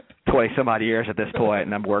 some odd years at this point,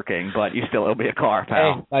 and I'm working, but you still owe me a car,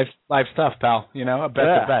 pal. Hey, life's tough, pal. A bet's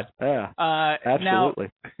a bet. Yeah, absolutely.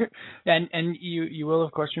 Now, and you will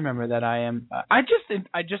of course remember that I am. I just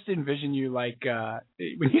envision you like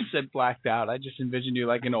when you said blacked out. I just envision you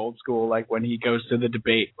like an old school, like when he goes to the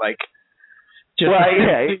debate, like. He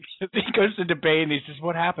goes to debate and he says,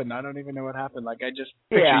 "What happened? I don't even know what happened." Like I just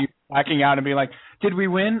picture you backing out and being like, "Did we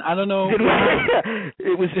win? I don't know."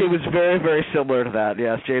 It was very, very similar to that.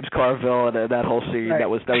 Yes, James Carville and that whole scene. Right. That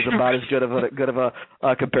was about as good of a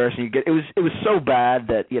comparison you get. It was so bad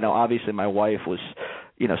that obviously my wife was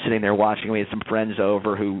sitting there watching. We had some friends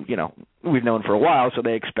over who we've known for a while, so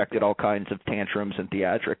they expected all kinds of tantrums and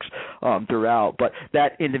theatrics throughout. But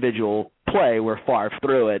that individual play where Favre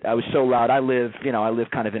threw it, I was so loud. I live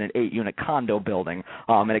kind of in an 8-unit condo building,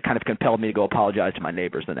 and it kind of compelled me to go apologize to my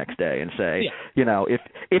neighbors the next day and say,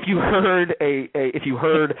 if you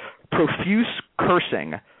heard profuse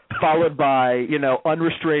cursing followed by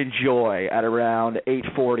unrestrained joy at around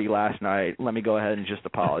 8:40 last night, let me go ahead and just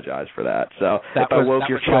apologize for that. So if I woke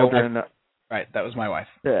your children, right, that was my wife.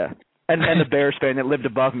 Yeah. And the Bears fan that lived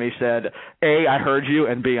above me said, A, I heard you,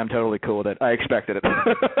 and B, I'm totally cool with it. I expected it.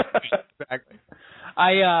 Exactly.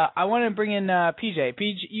 I want to bring in PJ.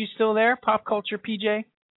 PJ, you still there? Pop culture PJ?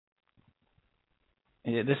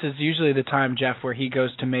 Yeah, this is usually the time, Jeff, where he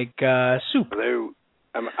goes to make soup. Hello.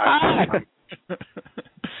 I'm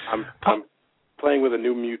playing with a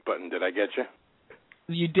new mute button. Did I get you?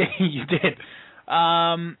 You did. You did.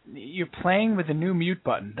 You're playing with a new mute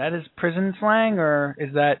button. That is prison slang, or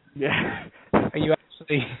is that? Yeah. Are you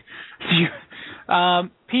actually?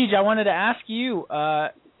 Paige, I wanted to ask you,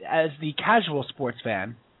 as the casual sports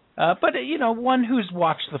fan, but one who's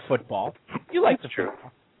watched the football. You like the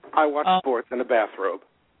football. I watch sports in a bathrobe.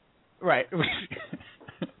 Right.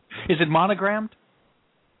 Is it monogrammed?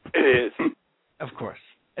 It is. Of course.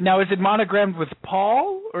 Now, is it monogrammed with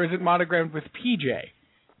Paul or is it monogrammed with PJ?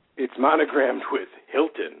 It's monogrammed with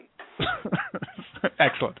Hilton.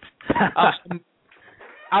 Excellent.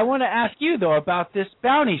 I want to ask you, though, about this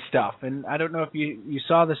bounty stuff. And I don't know if you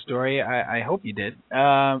saw the story. I hope you did.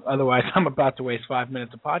 Otherwise, I'm about to waste 5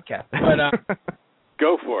 minutes of podcast. But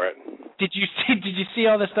go for it. Did you see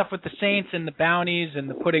all the stuff with the Saints and the bounties and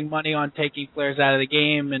the putting money on taking players out of the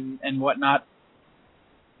game and whatnot?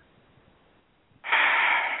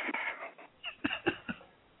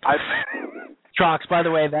 Trox, by the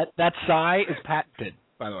way, that sigh is patented,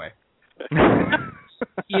 by the way.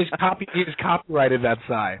 He has copyrighted that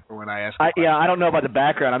sigh for when I asked. I don't know about the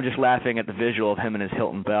background. I'm just laughing at the visual of him in his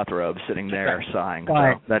Hilton bathrobe sitting there sighing. So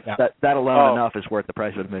that alone enough is worth the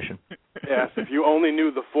price of admission. Yes, if you only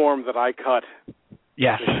knew the form that I cut,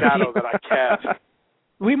 yes, the shadow that I cast.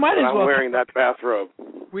 We might as well. I'm wearing that bathrobe.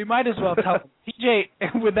 We might as well tell PJ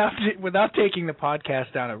without taking the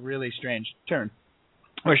podcast down a really strange turn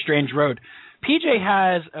or strange road. PJ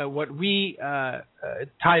has what we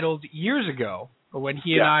titled years ago when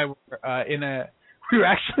he and I were we were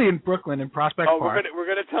actually in Brooklyn in Prospect Park. We're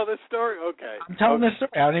gonna tell this story. Okay, I'm telling this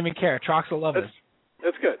story. I don't even care. Trox will love this.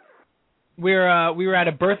 That's good. We were at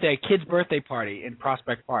a kid's birthday party in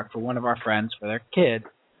Prospect Park for one of our friends for their kid,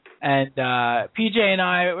 and PJ and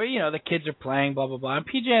I, the kids are playing, blah blah blah, and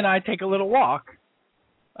PJ and I take a little walk.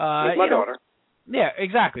 With my daughter. Yeah,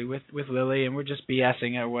 exactly. With Lily, and we're just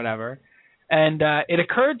BSing or whatever. And it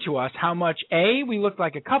occurred to us how much we looked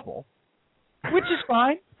like a couple, which is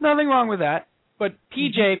fine, nothing wrong with that. But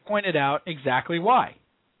PJ pointed out exactly why.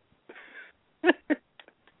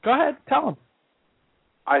 Go ahead, tell him.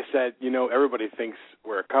 I said, everybody thinks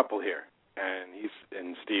we're a couple here, and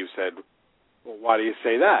Steve said, well, why do you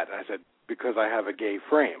say that? I said, because I have a gay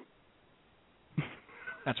frame.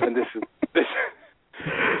 That's right. And this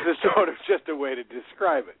is sort of just a way to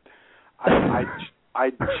describe it. I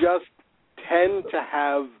just tend to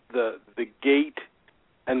have the gait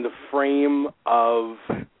and the frame of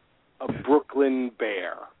a Brooklyn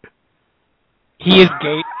bear. He is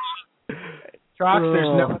gay. Trox,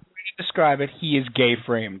 there's no way to describe it. He is gay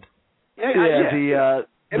framed. The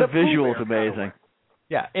visual is amazing.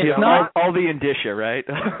 Yeah, it's not all the indicia, right?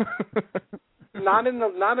 not in a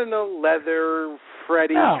leather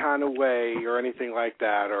Freddie kind of way or anything like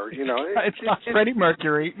that, or it's not Freddie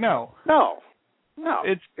Mercury. No.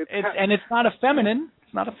 It's not a feminine.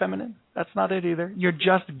 It's not a feminine. That's not it either. You're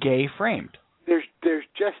just gay framed. There's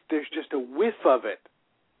just a whiff of it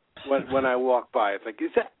when I walk by. It's like,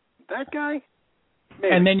 is that guy?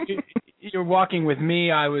 Maybe. And then you're walking with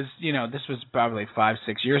me. I was, this was probably 5-6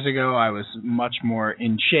 years ago. I was much more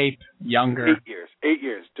in shape, younger. 8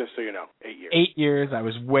 years, just so you know. 8 years. 8 years. I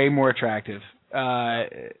was way more attractive.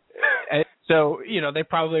 So, they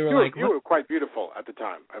probably were you were quite beautiful at the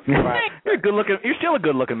time. You're good looking. You're still a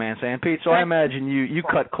good looking man, Sanpete. So I imagine you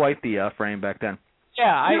cut quite the frame back then.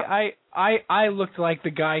 Yeah, I looked like the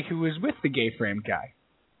guy who was with the gay frame guy.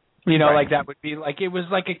 Like that would be like, it was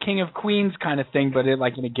like a King of Queens kind of thing, but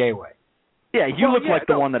like in a gay way. Yeah, you look like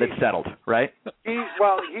the one that had settled, right? He's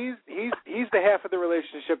the half of the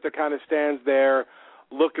relationship that kind of stands there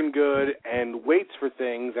looking good and waits for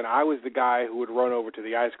things, and I was the guy who would run over to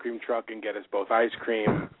the ice cream truck and get us both ice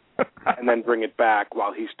cream and then bring it back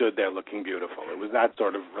while he stood there looking beautiful. It was that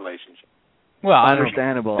sort of relationship. Well,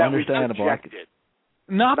 understandable. Not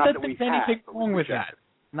that there's anything wrong with that.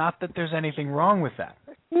 Not that there's anything wrong with that.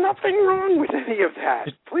 Nothing wrong with any of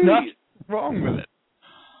that. Please. Nothing wrong with it.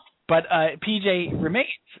 But PJ remains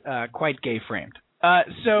quite gay framed. Now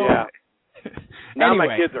anyway.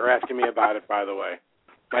 My kids are asking me about it, by the way.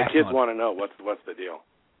 My kids want to know what's the deal.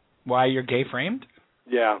 Why you're gay framed?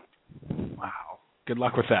 Yeah. Wow. Good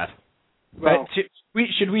luck with that. Well,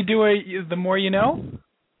 should we do the more you know?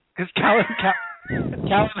 Because Cal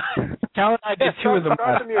and I did two of them.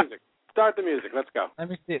 Start the music. Let's go. Let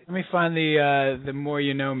me see. Let me find the more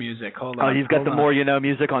you know music. Hold on. Oh, you've got the more you know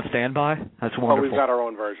music on standby? That's wonderful. Oh, we've got our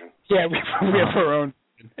own version. Yeah, we have our own.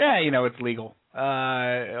 Yeah, it's legal.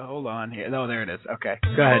 Hold on here. Oh, there it is. Okay.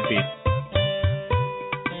 Go ahead, Pete.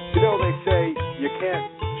 They say you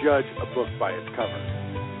can't judge a book by its cover.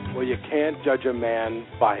 Well, you can't judge a man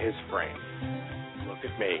by his frame. Look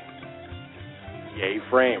at me. Yay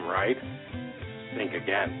frame, right? Think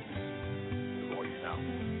again. The more you know.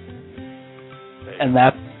 And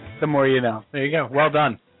that's the more you know. There you go. Well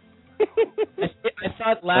done. I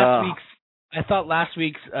thought last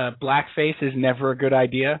week's blackface is never a good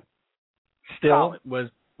idea. Still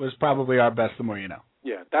was probably our best. The more you know.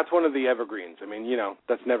 Yeah, that's one of the evergreens. I mean,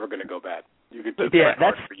 that's never going to go bad. You could keep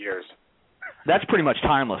that for years. That's pretty much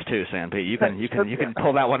timeless too, Sanpete. You can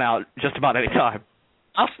pull that one out just about any time.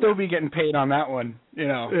 I'll still be getting paid on that one,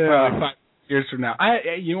 probably 5 years from now.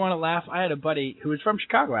 You want to laugh? I had a buddy who was from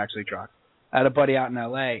Chicago, actually, Trox. I had a buddy out in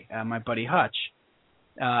L.A., my buddy Hutch,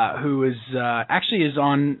 who was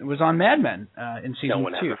was on Mad Men in season 2. No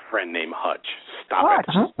one has a friend named Hutch. Stop it.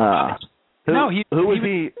 Who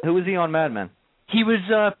was he on Mad Men? He was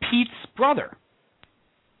Pete's brother.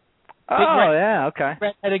 Yeah, okay.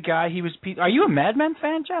 Red-headed guy. He was Pete. Are you a Mad Men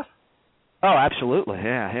fan, Jeff? Oh, absolutely.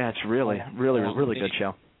 Yeah. It's really good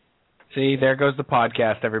show. See, there goes the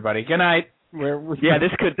podcast, everybody. Good night.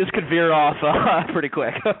 This could veer off pretty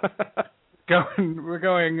quick. We're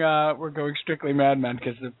going strictly Mad Men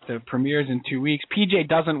because the premiere's in 2 weeks. PJ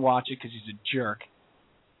doesn't watch it because he's a jerk.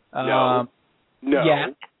 No. Yeah.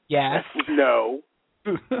 Yes. No.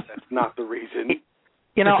 That's not the reason.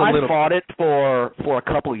 I fought it for a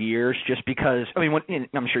couple of years just because,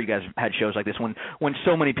 I'm sure you guys have had shows like this when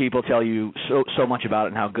so many people tell you so much about it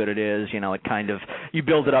and how good it is, it kind of, you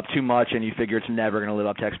build it up too much and you figure it's never going to live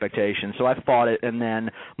up to expectations. So I fought it, and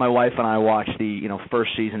then my wife and I watched the,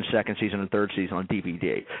 first season, second season, and third season on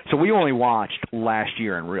DVD. So we only watched last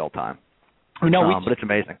year in real time. No, but it's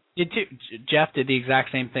amazing. Jeff did the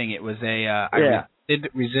exact same thing. It was I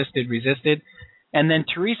resisted, and then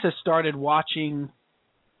Teresa started watching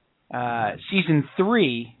season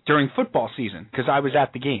 3 during football season because I was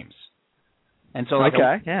at the games, and so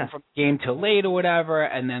from game till late or whatever,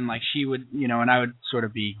 and then she would and I would sort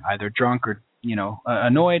of be either drunk or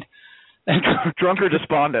annoyed, drunk or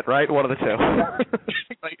despondent, right? One of the two,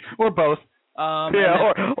 or both.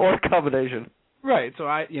 Or a combination. Right, so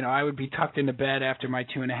I would be tucked into bed after my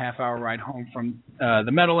 2.5-hour ride home from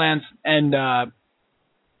the Meadowlands, and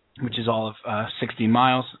which is all of 16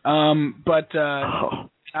 miles.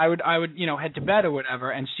 I would head to bed or whatever,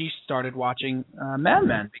 and she started watching Mad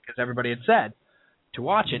Men because everybody had said to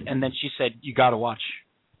watch it, and then she said, you got to watch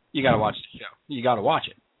the show. You got to watch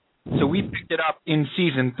it. So we picked it up in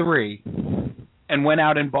season 3 and went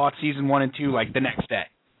out and bought season 1 and 2 the next day.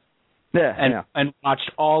 And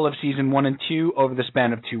watched all of season 1 and 2 over the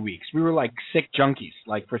span of 2 weeks. We were like sick junkies,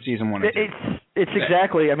 for season 1 and 2. It's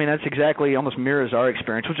exactly. That's exactly almost mirrors our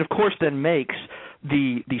experience, which of course then makes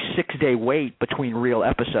the 6-day wait between real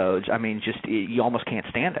episodes. You almost can't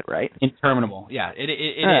stand it, right? Interminable. Yeah, it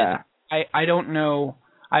is. I don't know.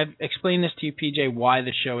 I've explained this to you, PJ, why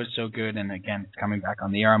the show is so good, and again, it's coming back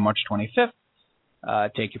on the air on March 25th.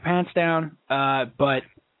 Take your pants down.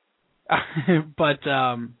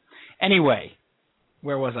 Anyway,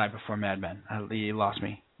 where was I before Mad Men? You lost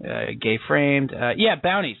me. Gay framed.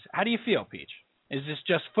 Bounties. How do you feel, Peach? Is this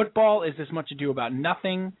just football? Is this much ado about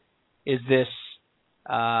nothing? Is this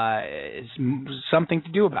something to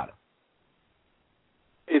do about it?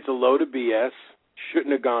 It's a load of BS.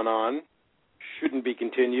 Shouldn't have gone on. Shouldn't be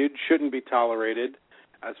continued. Shouldn't be tolerated.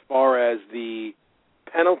 As far as the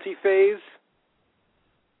penalty phase,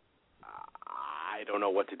 I don't know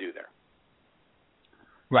what to do there.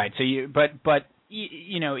 Right. So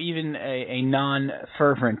even a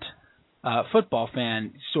non-fervent football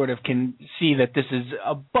fan sort of can see that this is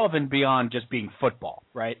above and beyond just being football,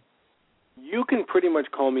 right? You can pretty much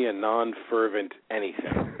call me a non-fervent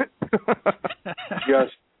anything.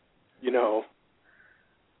 Just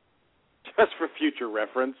for future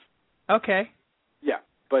reference. Okay. Yeah,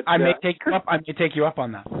 but I may take you up. I may take you up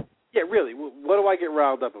on that. Yeah, really. What do I get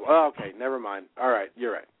riled up about? Oh, okay, never mind. All right,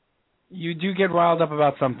 you're right. You do get riled up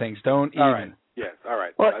about some things. Don't even. All right. Yes. All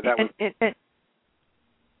right. Well, I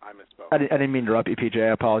misspoke. I didn't mean to interrupt you, PJ.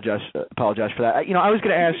 I apologize for that. I was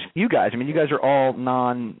going to ask you guys. You guys are all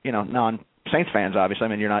non-Saints fans,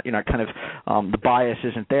 obviously. You're not kind of the bias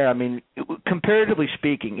isn't there. Comparatively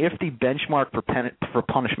speaking, if the benchmark for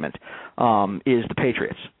punishment is the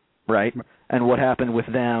Patriots, right? And what happened with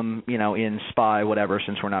them, in Spy, whatever,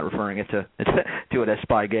 since we're not referring it to it as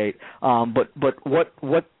Spygate. But what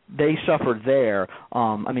they suffered there,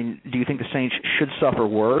 do you think the Saints should suffer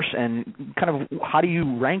worse? And kind of how do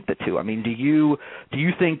you rank the two? Do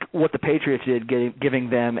you think what the Patriots did, giving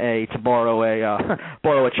them to borrow a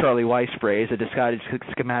Charlie Weiss phrase, a disguised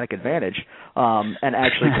schematic advantage, and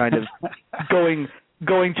actually kind of going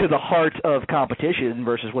to the heart of competition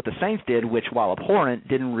versus what the Saints did, which while abhorrent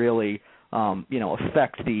didn't really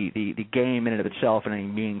affect the game in and of itself in any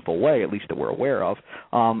meaningful way, at least that we're aware of.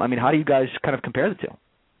 How do you guys kind of compare the two?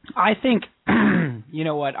 I think,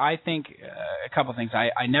 I think a couple things.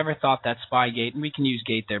 I never thought that Spygate, and we can use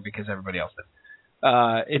gate there because everybody else did.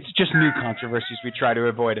 It's just new controversies. We try to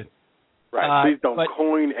avoid it. Right. Please don't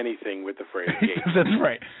coin anything with the phrase gate. That's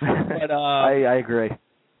right. But, I agree.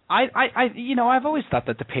 I've always thought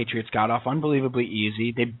that the Patriots got off unbelievably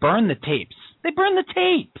easy. They burned the tapes.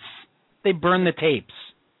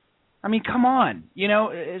 I mean, come on.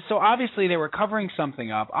 So obviously they were covering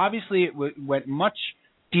something up. Obviously it went much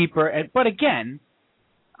deeper. But again,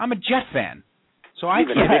 I'm a Jet fan, so I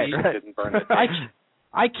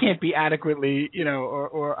can't be adequately,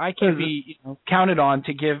 or I can't be counted on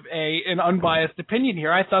to give an unbiased opinion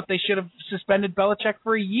here. I thought they should have suspended Belichick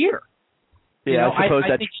for a year. Yeah, I suppose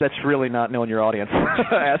that's really not knowing your audience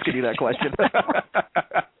asking you that question.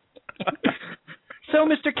 So,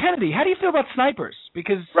 Mr. Kennedy, how do you feel about snipers?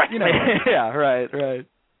 Because, yeah, right.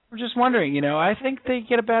 I'm just wondering, I think they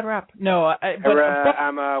get a bad rap. No,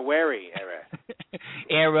 I'm wary.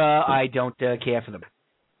 Era, I don't care for them.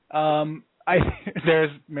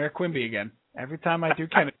 There's Mayor Quimby again. Every time I do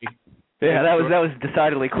Kennedy. Yeah, that was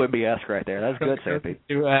decidedly Quimby-esque right there. That was good, Sanpete.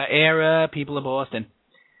 Era, people of Boston.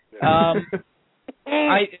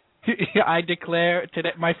 I declare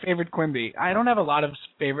today my favorite Quimby. I don't have a lot of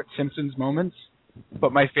favorite Simpsons moments,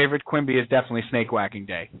 but my favorite Quimby is definitely Snake Whacking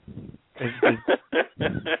Day. And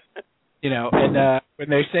when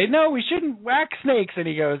they say, no, we shouldn't whack snakes, and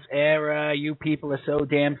he goes, Era, you people are so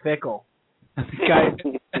damn fickle. And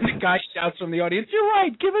the guy shouts from the audience, you're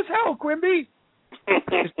right, give us hell, Quimby.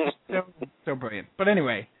 It's just so brilliant. But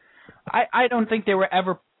anyway, I don't think they were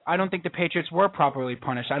ever. I don't think the Patriots were properly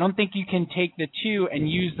punished. I don't think you can take the two and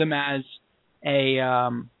use them as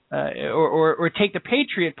or take the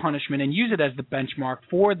Patriot punishment and use it as the benchmark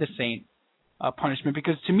for the Saint punishment,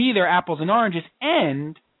 because to me they're apples and oranges.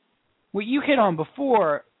 And what you hit on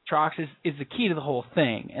before, Trox, is the key to the whole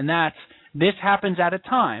thing, and that's this happens at a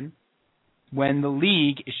time when the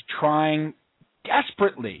league is trying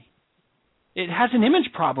desperately. It has an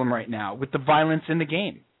image problem right now with the violence in the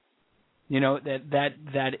game.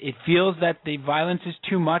 That it feels that the violence is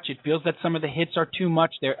too much. It feels that some of the hits are too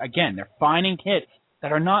much. They're finding hits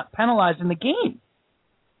that are not penalized in the game.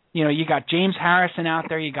 You got James Harrison out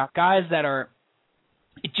there. You got guys that are.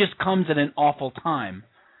 It just comes at an awful time.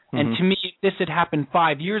 Mm-hmm. And to me, if this had happened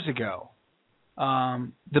 5 years ago,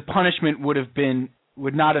 the punishment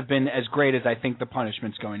would not have been as great as I think the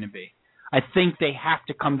punishment's going to be. I think they have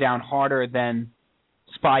to come down harder than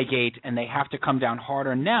Spygate, and they have to come down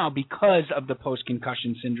harder now because of the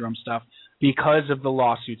post-concussion syndrome stuff, because of the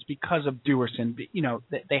lawsuits, because of Dewerson.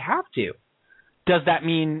 They have to. Does that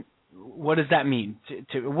mean? What does that mean?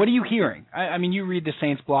 What are you hearing? I mean, you read the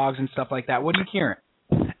Saints blogs and stuff like that. What are you hearing?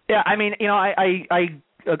 Yeah, I mean,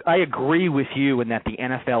 I agree with you in that the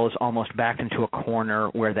NFL is almost backed into a corner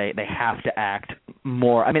where they have to act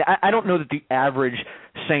more. I mean, I don't know that the average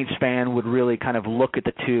Saints fan would really kind of look at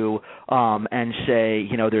the two and say,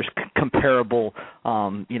 there's comparable,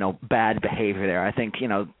 bad behavior there. I think,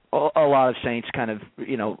 a lot of Saints kind of,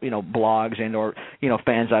 blogs and or,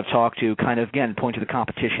 fans I've talked to kind of, again, point to the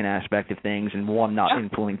competition aspect of things and one not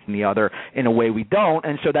influencing the other in a way we don't.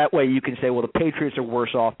 And so that way you can say, well, the Patriots are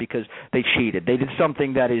worse off because they cheated. They did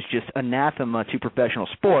something that is just anathema to professional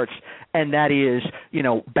sports, and that is,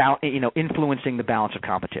 influencing the balance of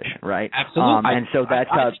competition, right? Absolutely. And so that's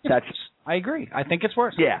I agree. I think it's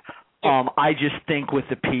worse. Yeah. I just think with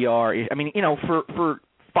the PR, for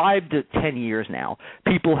 5 to 10 years now,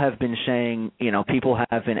 people have been saying, as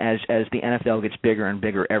the NFL gets bigger and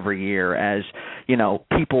bigger every year, as,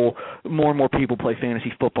 more and more people play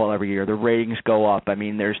fantasy football every year, the ratings go up. I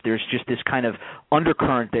mean, there's just this kind of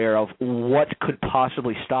undercurrent there of what could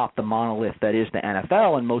possibly stop the monolith that is the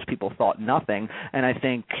NFL, and most people thought nothing. And I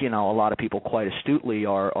think, a lot of people quite astutely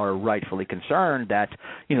are rightfully concerned that,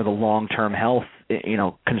 the long-term health,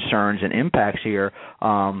 concerns and impacts here,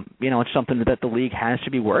 it's something that the league has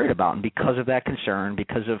to be worried about. And because of that concern,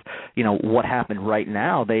 because of, what happened right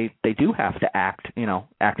now, they do have to act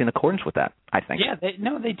in accordance with that, I think. Yeah,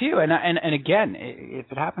 they do. And again,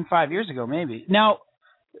 if it happened 5 years ago, maybe. Now,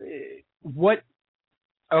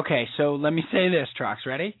 okay, so let me say this, Trox,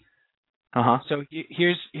 ready? Uh-huh. So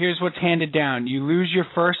here's what's handed down. You lose your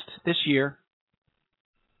first this year.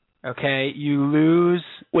 Okay, you lose.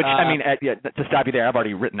 Which to stop you there, I've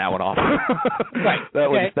already written that one off. Right.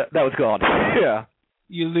 That was gone. Yeah.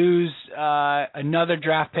 You lose another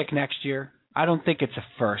draft pick next year. I don't think it's a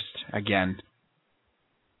first again,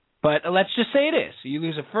 but let's just say it is. You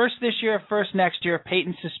lose a first this year, a first next year.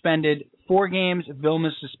 Peyton suspended 4 games.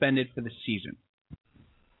 Vilma's suspended for the season.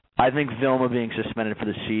 I think Vilma being suspended for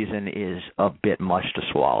the season is a bit much to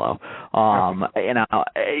swallow.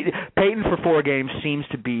 Peyton for 4 games seems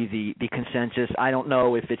to be the consensus. I don't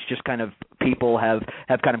know if it's just kind of people have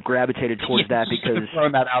kind of gravitated towards that because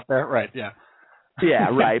throwing that out there, right? Yeah. Yeah,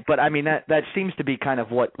 right. But I mean that seems to be kind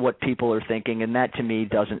of what people are thinking, and that to me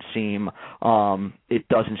doesn't seem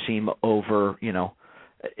over,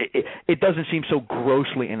 it doesn't seem so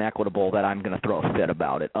grossly inequitable that I'm going to throw a fit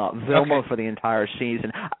about it. Vilma for the entire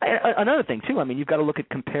season. Another thing too, I mean, you've got to look at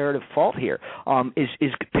comparative fault here.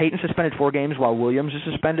 Is Peyton suspended 4 games while Williams is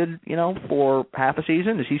suspended, for half a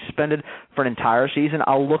season? Is he suspended for an entire season?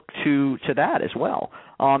 I'll look to that as well.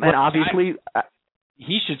 And obviously,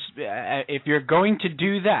 he should. If you're going to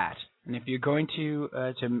do that, and if you're going to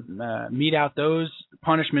mete out those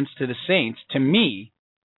punishments to the Saints, to me,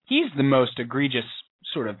 he's the most egregious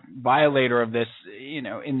sort of violator of this,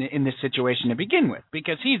 in this situation to begin with,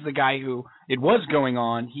 because he's the guy who it was going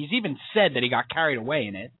on. He's even said that he got carried away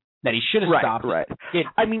in it, that he should have stopped. Right.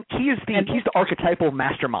 I mean, he's the archetypal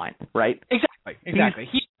mastermind, right? Exactly.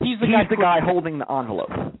 He's the guy holding the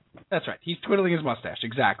envelope. That's right. He's twiddling his mustache.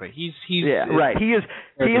 Exactly. He's right. He is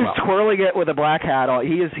twirling it with a black hat on.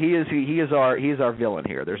 He is our villain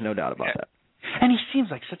here. There's no doubt about that. And he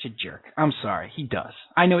seems like such a jerk. I'm sorry, he does.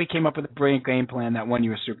 I know he came up with a brilliant game plan that won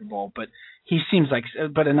you a Super Bowl, but he seems like.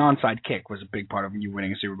 But an onside kick was a big part of you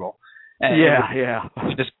winning a Super Bowl. Yeah.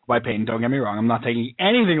 Just by Peyton. Don't get me wrong. I'm not taking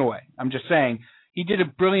anything away. I'm just saying he did a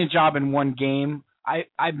brilliant job in one game.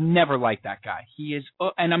 I've never liked that guy. He is,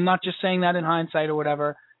 and I'm not just saying that in hindsight or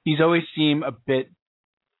whatever. He's always seemed a bit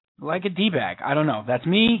like a D-bag. I don't know. That's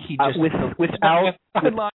me. He just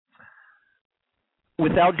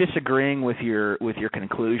without disagreeing with your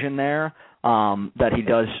conclusion there, that he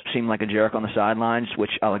does seem like a jerk on the sidelines,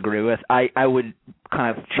 which I'll agree with. I would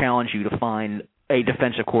kind of challenge you to find a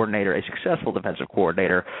defensive coordinator, a successful defensive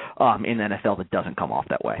coordinator in the NFL that doesn't come off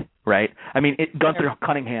that way, right? I mean, Gunther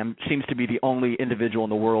Cunningham seems to be the only individual in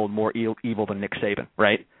the world more evil than Nick Saban,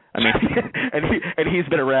 right? I mean, and he's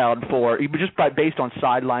been around based on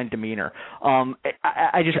sideline demeanor.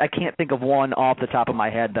 I can't think of one off the top of my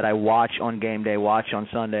head that I watch on game day, watch on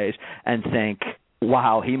Sundays, and think,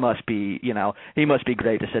 wow, he must be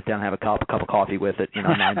great to sit down and have a cup of coffee with at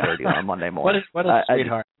 9:30 on Monday morning. What a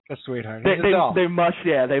sweetheart. A sweetheart.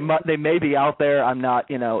 They may be out there. I'm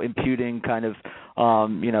not imputing kind of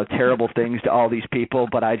terrible things to all these people,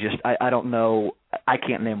 but I don't know. I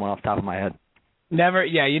can't name one off the top of my head. Never,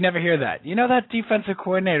 you never hear that. That defensive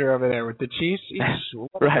coordinator over there with the Chiefs?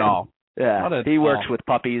 Right. All. Yeah, he works with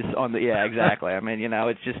puppies on the. Yeah, exactly. I mean,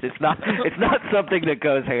 it's not something that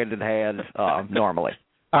goes hand in hand normally.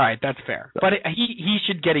 All right, that's fair. But he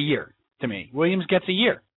should get a year to me. Williams gets a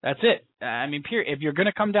year. That's it. I mean, if you're going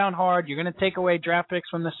to come down hard, you're going to take away draft picks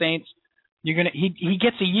from the Saints. He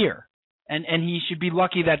gets a year, and he should be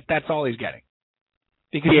lucky that that's all he's getting.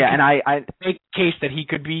 Because and I make a case that he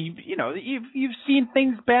could be, you've seen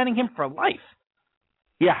things banning him for life.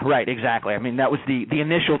 Yeah, right, exactly. I mean, that was the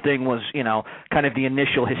initial thing was, kind of the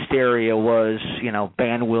initial hysteria was,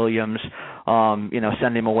 ban Williams,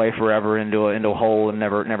 send him away forever into a hole and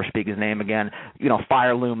never speak his name again.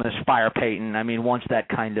 Fire Loomis, fire Peyton. I mean, once that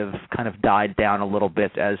kind of died down a little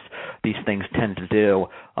bit, as these things tend to do,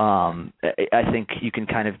 I think you can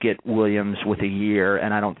kind of get Williams with a year,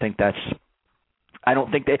 and I don't think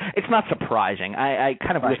it's not surprising. I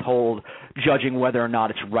kind of withhold judging whether or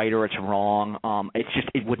not it's right or it's wrong.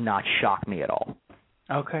 It would not shock me at all.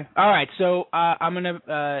 Okay. All right. So I'm gonna.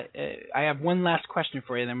 I have one last question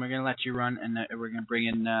for you. Then we're gonna let you run, and we're gonna bring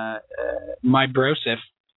in my brosif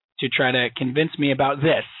to try to convince me about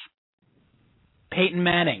this. Peyton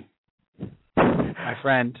Manning, my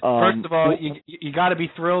friend. First of all, you got to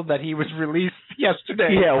be thrilled that he was released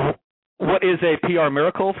yesterday. Yeah. What is a PR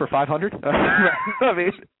miracle for 500? I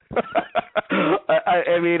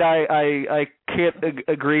can't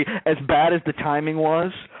agree. As bad as the timing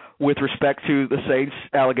was with respect to the Saints'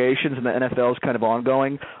 allegations and the NFL's kind of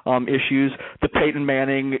ongoing issues, the Peyton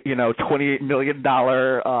Manning, $28 million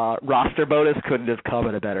roster bonus couldn't have come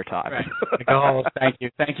at a better time. Right. Thank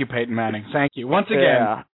you, Peyton Manning. Thank you once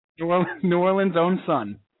again. Yeah. New Orleans' own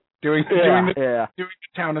son doing the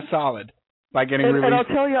town a solid by getting released. And I'll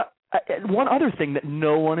tell you. One other thing that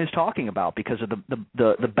no one is talking about because of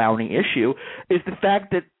the bounty issue is the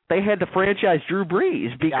fact that they had to franchise Drew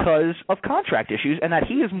Brees because of contract issues, and that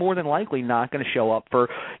he is more than likely not going to show up for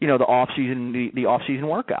the offseason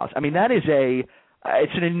workouts. I mean, that is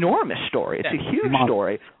it's an enormous story. It's a huge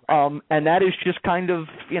story, and that is just kind of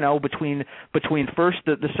between first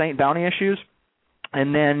the Saint bounty issues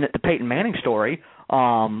and then the Peyton Manning story.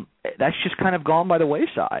 That's just kind of gone by the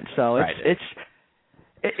wayside. So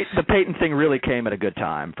the Peyton thing really came at a good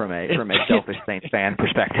time from a selfish Saints fan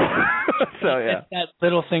perspective. So it's that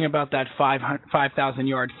little thing about that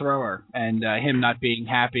 5,000-yard thrower and him not being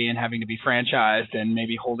happy and having to be franchised and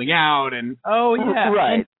maybe holding out and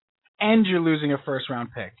right. and you're losing a first-round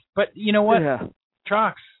pick. But you know what? Yeah.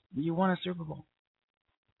 Trox, you won a Super Bowl.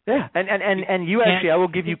 Yeah, and you actually, I will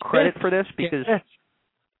give you credit for this because.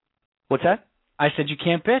 What's that? I said you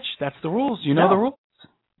can't pitch. That's the rules. You know the rules.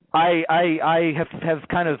 I have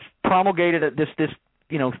kind of promulgated this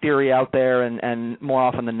theory out there, and more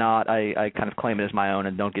often than not, I kind of claim it as my own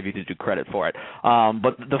and don't give you due credit for it.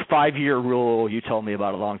 But the 5-year rule you told me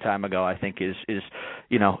about a long time ago, I think is it's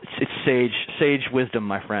sage wisdom,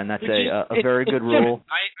 my friend. That's a very good rule.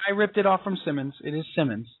 I ripped it off from Simmons. It is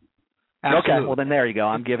Simmons. Absolutely. Okay, well then there you go.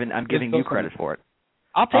 I'm giving you credit for it.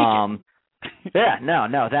 I'll take it. Yeah, no,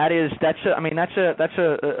 that's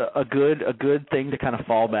a good thing to kind of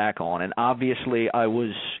fall back on. And obviously, I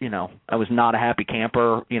was not a happy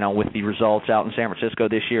camper, with the results out in San Francisco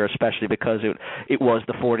this year, especially because it was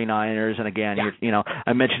the 49ers. And again,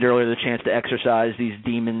 I mentioned earlier the chance to exercise these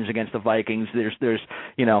demons against the Vikings. There's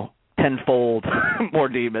tenfold more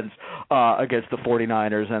demons against the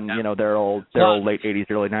 49ers and their old late 80s,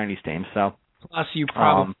 early 90s teams. So plus, you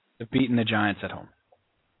probably have beaten the Giants at home.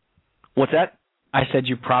 What's that? I said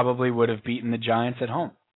you probably would have beaten the Giants at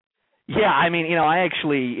home. Yeah, I mean, I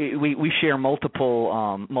actually we share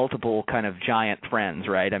multiple kind of Giant friends,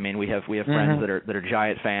 right? I mean, we have friends that are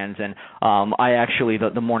Giant fans, and I actually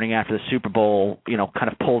the morning after the Super Bowl,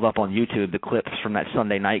 kind of pulled up on YouTube the clips from that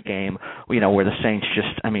Sunday night game, where the Saints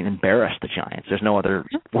just, embarrassed the Giants. There's no other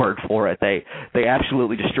word for it. They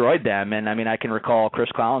absolutely destroyed them, and I can recall Chris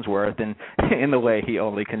Collinsworth in the way he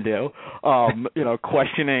only can do,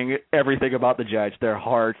 questioning everything about the Giants, their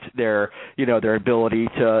heart, their ability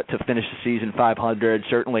to finish the season 500.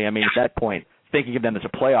 Certainly, at that point, thinking of them as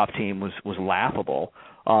a playoff team was laughable.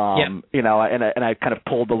 And I kind of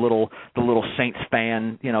pulled the little Saints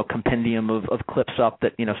fan, compendium of clips up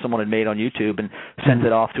that, someone had made on YouTube and sent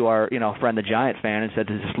it off to our, friend the Giant fan and said,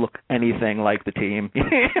 does this look anything like the team,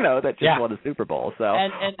 that just won the Super Bowl? So,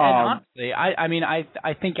 and honestly,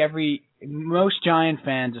 I think most Giant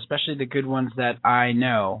fans, especially the good ones that I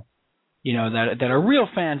know, that are real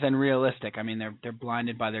fans and realistic. They're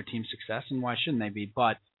blinded by their team's success, and why shouldn't they be?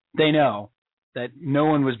 But they know that no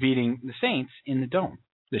one was beating the Saints in the Dome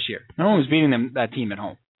this year. No one was beating that team at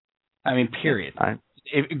home. Period.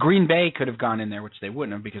 If Green Bay could have gone in there, which they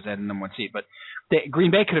wouldn't have because they had the number 1 seed, but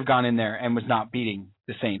Green Bay could have gone in there and was not beating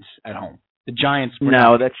the Saints at home. The Giants were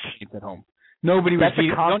not beating the Saints at home. Nobody was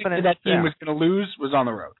beating. The only way that team was going to lose was on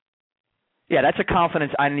the road. Yeah, that's a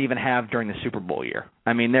confidence I didn't even have during the Super Bowl year.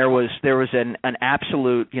 There was an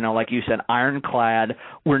absolute, like you said, ironclad,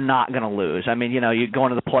 we're not going to lose. You go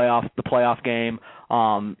into the playoff game,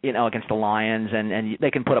 against the Lions, and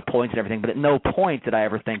they can put up points and everything, but at no point did I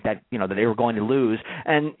ever think that, that they were going to lose.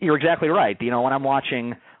 And you're exactly right. When I'm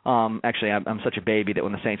watching, actually, I'm such a baby that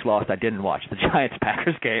when the Saints lost, I didn't watch the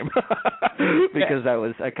Giants-Packers game because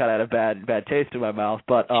I kind of had a bad taste in my mouth.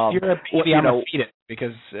 But you're a baby, I'm a feed it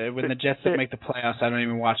because when the Jets don't make the playoffs, I don't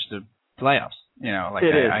even watch the playoffs.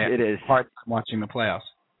 It is hard watching the playoffs.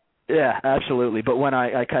 Yeah, absolutely. But when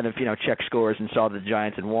I kind of, checked scores and saw the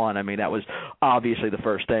Giants had won, that was obviously the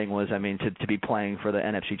first thing was, to be playing for the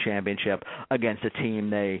NFC Championship against a team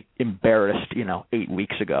they embarrassed, 8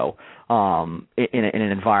 weeks ago, in an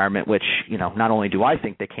environment which, not only do I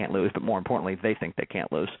think they can't lose, but more importantly, they think they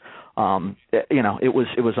can't lose. It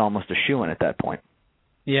was almost a shoo-in at that point.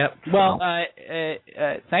 Yep. Well,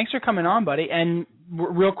 thanks for coming on, buddy. And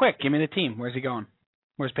real quick, give me the team. Where's he going?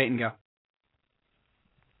 Where's Peyton go?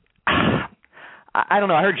 I don't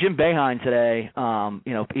know. I heard Jim Boeheim today.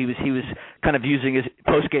 He was kind of using his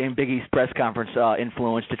post-game Big East press conference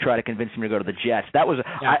influence to try to convince him to go to the Jets. That was.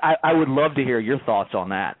 Yeah. I would love to hear your thoughts on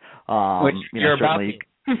that. Which you're about to.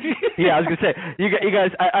 Yeah, I was going to say, you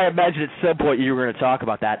guys. I imagine at some point you were going to talk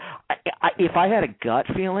about that. If I had a gut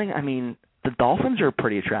feeling, the Dolphins are a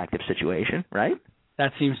pretty attractive situation, right?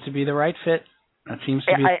 That seems to be the right fit. That seems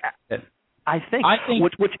to be the right fit. I think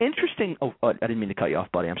what's interesting. Oh, I didn't mean to cut you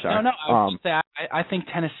off, buddy. I'm sorry. No. I think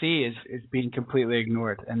Tennessee is being completely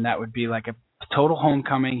ignored, and that would be like a total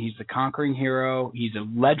homecoming. He's the conquering hero. He's a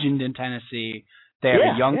legend in Tennessee. They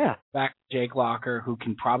have a young back, Jake Locker, who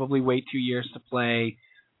can probably wait 2 years to play.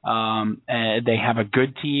 They have a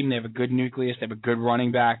good team. They have a good nucleus. They have a good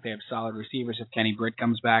running back. They have solid receivers if Kenny Britt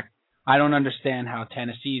comes back. I don't understand how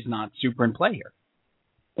Tennessee's not super in play here.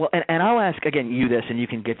 Well, and I'll ask again you this, and you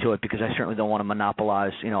can get to it because I certainly don't want to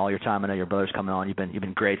monopolize all your time. I know your brother's coming on. You've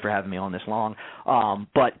been great for having me on this long.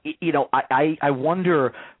 But I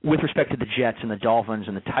wonder with respect to the Jets and the Dolphins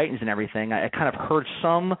and the Titans and everything. I kind of heard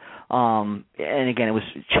some And again, it was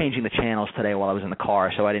changing the channels today while I was in the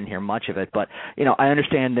car, so I didn't hear much of it. But I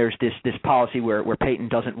understand there's this policy where Peyton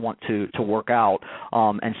doesn't want to work out,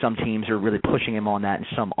 and some teams are really pushing him on that, and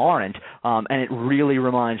some aren't. And it really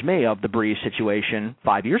reminds me of the Breeze situation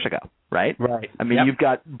 5 years ago, right? Right. I mean, you've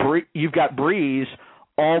got Breeze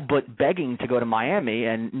all but begging to go to Miami,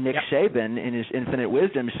 and Nick Saban, in his infinite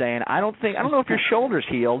wisdom, saying, I don't know if your shoulder's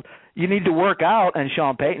healed. You need to work out. And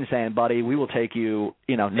Sean Payton saying, buddy, we will take you,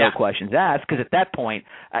 no questions asked, because at that point,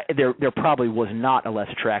 there probably was not a less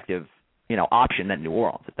attractive option than New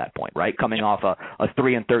Orleans at that point, right? Coming off a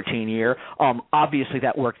 3-13 year. Obviously,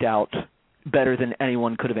 that worked out better than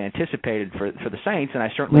anyone could have anticipated for the Saints, and I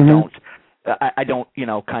certainly don't. I don't,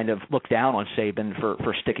 kind of look down on Saban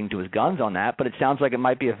for sticking to his guns on that, but it sounds like it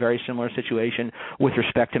might be a very similar situation with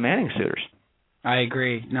respect to Manning suitors. I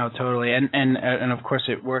agree. No, totally. And of course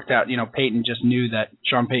it worked out. Sean Payton just knew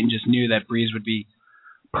that Breeze would be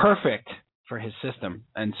perfect for his system.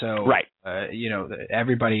 And so,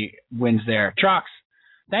 everybody wins there. Trox,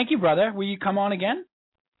 thank you, brother. Will you come on again?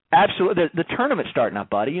 Absolutely. The tournament's starting up,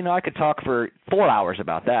 buddy. I could talk for 4 hours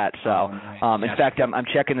about that. So, in fact, I'm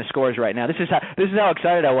checking the scores right now. This is how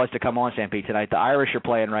excited I was to come on, Sanpete, tonight. The Irish are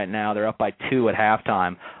playing right now. They're up by 2 at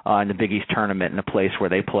halftime in the Big East tournament in a place where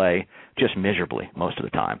they play just miserably most of the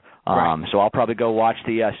time. So I'll probably go watch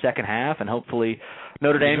the second half, and hopefully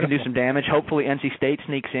Notre Dame can do some damage. Hopefully NC State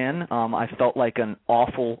sneaks in. I felt like an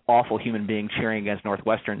awful, awful human being cheering against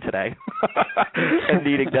Northwestern today and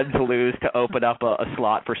needing them to lose to open up a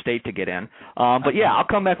slot for State to get in. But yeah, I'll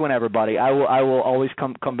come back whenever, buddy. I will always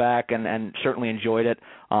come back and certainly enjoyed it.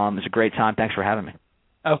 It was a great time. Thanks for having me.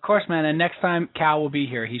 Of course, man. And next time Cal will be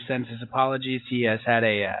here. He sends his apologies. He has had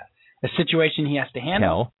a situation he has to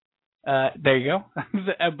handle. There you go.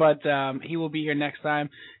 But he will be here next time.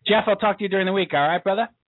 Jeff, I'll talk to you during the week. All right, brother?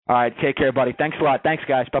 All right. Take care, buddy. Thanks a lot. Thanks,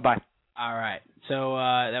 guys. Bye-bye. All right. So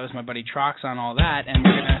that was my buddy Trox on all that, and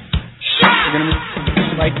we're gonna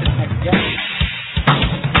move right to the next guest.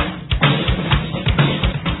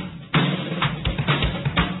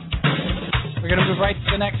 We're gonna move right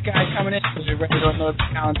to the next guy coming in because we're ready to unload the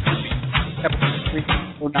talent. Episode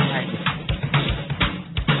 309.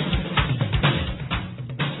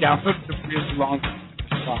 Download the really long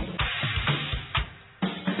song.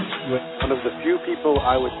 One of the few people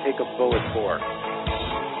I would take a bullet for.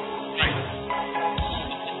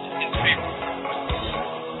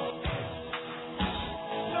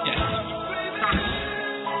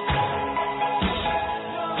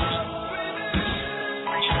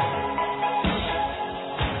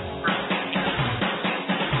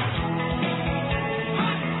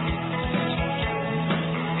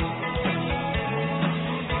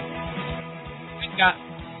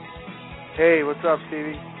 Hey, what's up,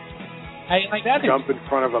 Stevie? How you like that? Jump in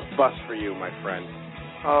front of a bus for you, my friend.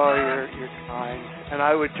 Oh, you're kind. And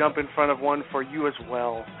I would jump in front of one for you as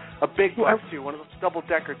well. A big bus, too. One of those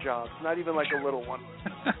double-decker jobs. Not even like a little one.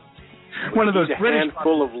 One of those British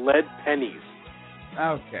handful of lead pennies.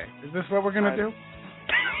 Okay. Is this what we're going to do?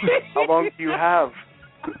 How long do you have?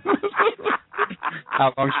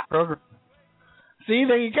 How long's your program? See,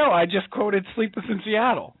 there you go. I just quoted "Sleepless in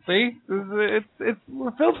Seattle." See,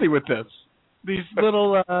 we're filthy with this. These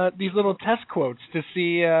little test quotes to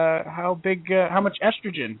see how much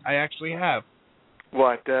estrogen I actually have.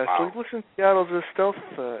 What? Sleepless in Seattle is a stealth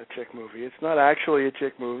chick movie. It's not actually a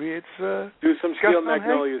chick movie. It's do some Steel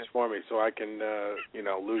Magnolias for me so I can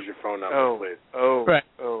lose your phone number, please. Right.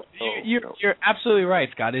 You're absolutely right,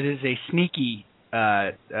 Scott. It is a sneaky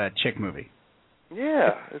chick movie.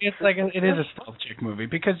 Yeah, it is a stealth chick movie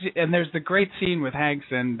and there's the great scene with Hanks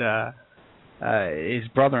and his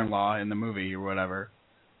brother-in-law in the movie or whatever.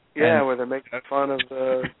 Yeah, where they're making fun of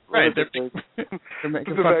the right. They're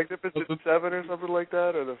making the Magnificent Seven or something like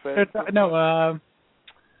that, or the Fantastic.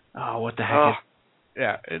 What the heck is?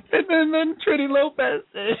 Yeah, and then Trinity Lopez.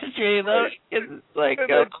 Trinity Lopez is like and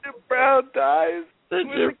then Jim Brown dies. The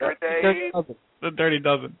Dirty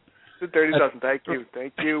Dozen. The Dirty Dozen. Thank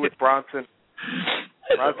you with Bronson.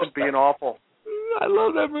 Bronson being awful. I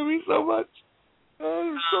love that movie so much.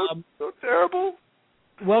 Oh, so terrible.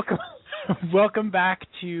 Welcome back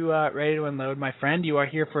to Ready to Unload, my friend. You are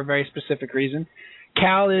here for a very specific reason.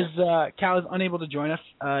 Cal is unable to join us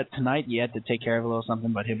tonight. He had to take care of a little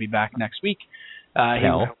something, but he'll be back next week. He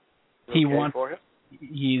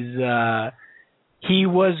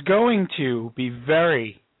was going to be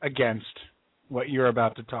very against what you're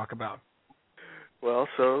about to talk about. Well,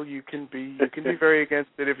 so you can be very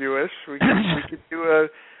against it if you wish.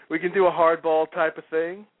 We can do a hardball type of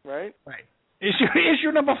thing, right? Right.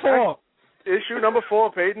 Issue number 4. Issue number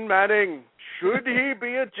 4, Peyton Manning. Should he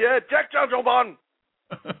be a Jet? Jack Johnson.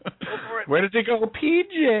 Where does it go,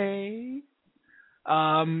 PJ?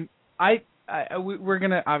 We're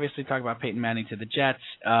gonna obviously talk about Peyton Manning to the Jets,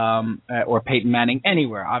 or Peyton Manning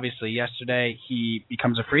anywhere. Obviously, yesterday he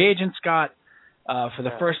becomes a free agent, Scott. For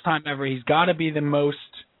the first time ever, he's got to be the most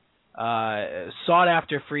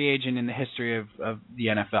sought-after free agent in the history of the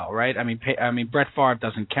NFL, right? I mean, Brett Favre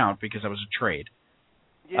doesn't count because that was a trade.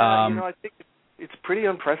 Yeah, I think it's pretty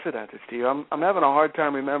unprecedented, Steve. I'm having a hard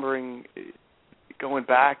time remembering, going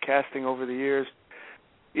back, casting over the years.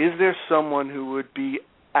 Is there someone who would be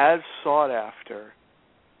as sought after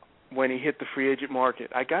when he hit the free agent market?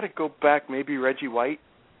 I got to go back, maybe Reggie White.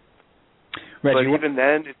 Even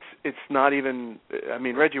then, it's not even. I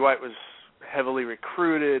mean, Reggie White was heavily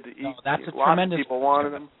recruited. That's a lot tremendous. of people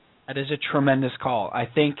wanted him. That is a tremendous call. I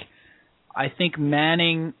think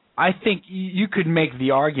Manning. I think you could make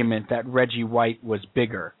the argument that Reggie White was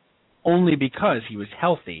bigger, only because he was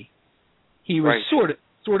healthy. He was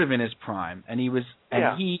sort of in his prime, and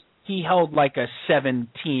he held like a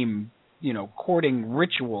 7-team, courting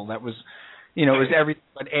ritual that was, it was everything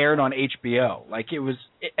but aired on HBO. Like it was,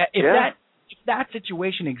 if that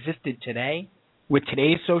situation existed today, with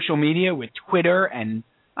today's social media, with Twitter, and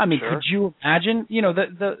could you imagine?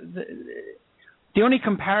 The only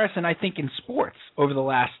comparison I think in sports over the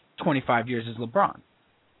last 25 years is LeBron.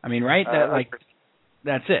 I mean, right?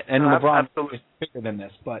 That's it. And LeBron is bigger than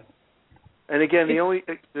this, but. And again,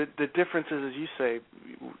 the difference is, as you say,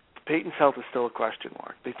 Peyton's health is still a question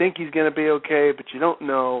mark. They think he's going to be okay, but you don't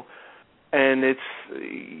know. And it's,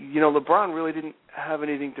 LeBron really didn't have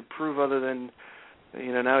anything to prove other than,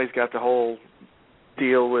 now he's got the whole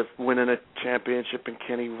deal with winning a championship and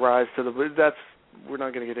can he rise to the, we're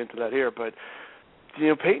not going to get into that here, but,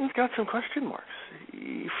 Peyton's got some question marks.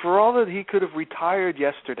 For all that he could have retired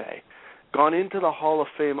yesterday, gone into the Hall of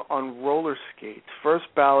Fame on roller skates, first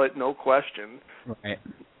ballot, no question. Right.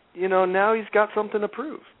 Now he's got something to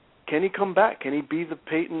prove. Can he come back? Can he be the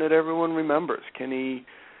Peyton that everyone remembers? Can he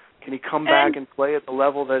come back and play at the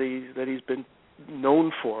level that he's been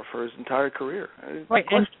known for his entire career? Right.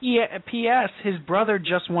 And P.S. his brother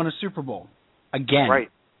just won a Super Bowl again. Right.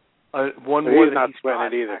 One so more. He's not sweating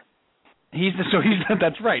it either.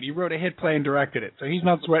 That's right. He wrote a hit play and directed it, so he's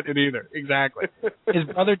not sweating it either. Exactly. His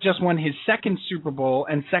brother just won his second Super Bowl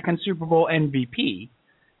and second Super Bowl MVP,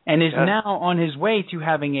 and is now on his way to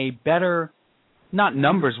having a better, not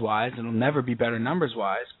numbers-wise, it'll never be better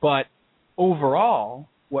numbers-wise, but overall,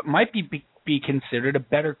 what might be considered a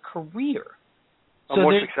better career. A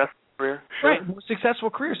more successful career. Sure. Right, more successful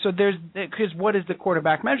career. So because what is the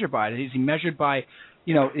quarterback measured by? Is he measured by,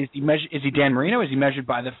 is he Dan Marino? Is he measured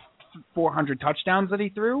by the 400 touchdowns that he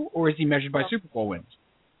threw, or is he measured by Super Bowl wins?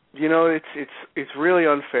 It's really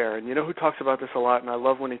unfair, and who talks about this a lot, and I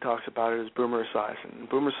love when he talks about it, is Boomer Esiason.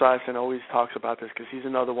 Boomer Esiason always talks about this because he's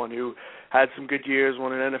another one who had some good years,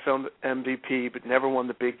 won an NFL MVP, but never won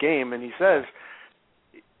the big game, and he says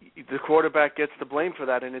the quarterback gets the blame for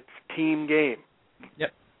that, and it's team game.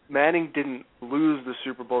 Yep. Manning didn't lose the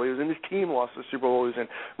Super Bowl. He was in his team lost the Super Bowl he was in.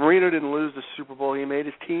 Marino didn't lose the Super Bowl. He made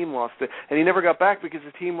his team lost it, and he never got back because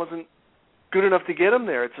the team wasn't good enough to get him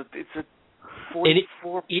there. It's a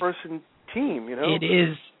 44-person team, It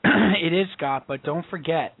is, it is, Scott. But don't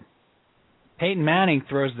forget, Peyton Manning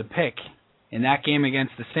throws the pick in that game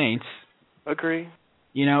against the Saints. Agree.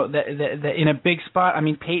 In a big spot. I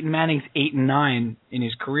mean, Peyton Manning's 8-9 in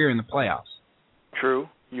his career in the playoffs. True.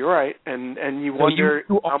 You're right, and you wonder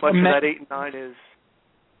how much of that 8-9 is.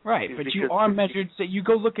 Right, but you are measured. So you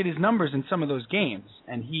go look at his numbers in some of those games,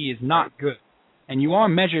 and he is not good. And you are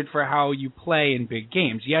measured for how you play in big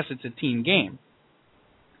games. Yes, it's a team game,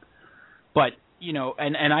 but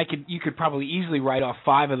you could probably easily write off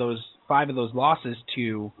five of those losses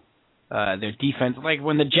to their defense, like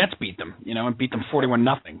when the Jets beat them, and beat them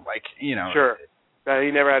 41-0. Sure,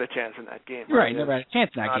 he never had a chance in that game. Right, never had a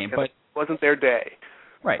chance in that game, but it wasn't their day.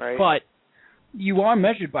 Right, but you are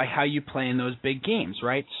measured by how you play in those big games,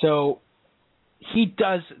 right? So he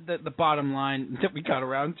does, the bottom line that we got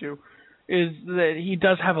around to is that he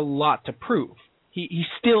does have a lot to prove. He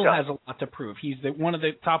still has a lot to prove. He's one of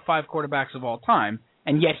the top 5 quarterbacks of all time,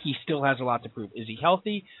 and yet he still has a lot to prove. Is he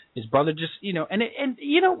healthy? His brother just,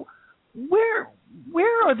 where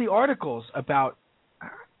are the articles about,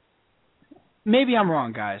 maybe I'm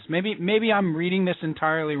wrong, guys. Maybe I'm reading this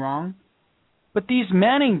entirely wrong. But these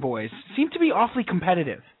Manning boys seem to be awfully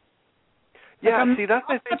competitive. Yeah, I think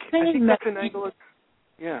that's an angle.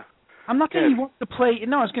 Yeah. I'm not saying he wants to play.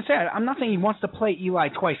 No, I was going to say, I'm not saying he wants to play Eli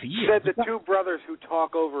twice a year. Said the two brothers who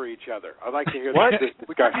talk over each other. I'd like to hear this discussion.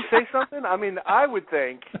 Did you say something? I mean, I would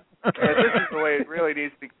think, and this is the way it really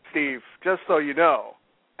needs to be, Steve, just so you know.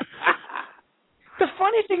 The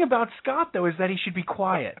funny thing about Scott, though, is that he should be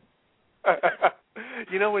quiet. When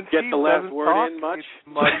Get Steve the last doesn't word talk, in much? it's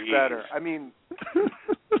much better. I mean,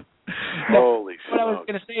 holy what I was smokes.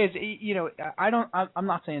 going to say is, I'm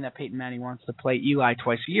not saying that Peyton Manning wants to play Eli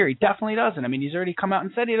twice a year. He definitely doesn't. I mean, he's already come out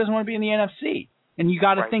and said he doesn't want to be in the NFC, and you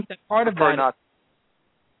got to think that part of that. Not.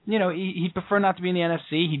 He'd prefer not to be in the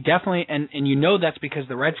NFC. He definitely, and that's because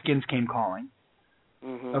the Redskins came calling.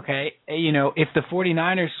 Mm-hmm. Okay, if the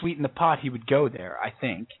 49ers sweeten the pot, he would go there, I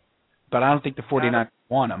think. But I don't think the 49ers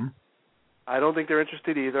want him. I don't think they're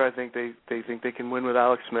interested either. I think they think they can win with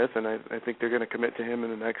Alex Smith, and I think they're going to commit to him in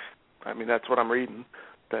the next. I mean, that's what I'm reading.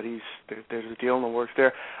 That there's a deal in the works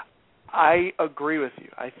there. I agree with you.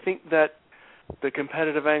 I think that the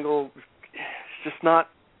competitive angle is just not.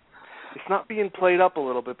 It's not being played up a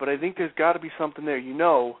little bit, but I think there's got to be something there.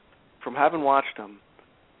 From having watched him,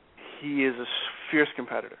 he is a fierce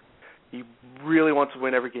competitor. He really wants to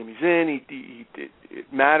win every game he's in.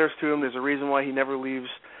 It matters to him. There's a reason why he never leaves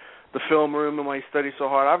the film room and why he studies so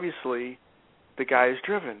hard. Obviously, the guy is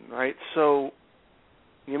driven, right? So,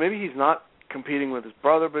 maybe he's not competing with his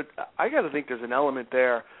brother, but I got to think there's an element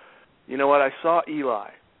there. You know what? I saw Eli,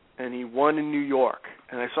 and he won in New York,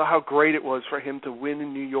 and I saw how great it was for him to win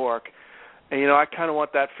in New York. And, I kind of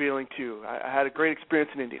want that feeling, too. I had a great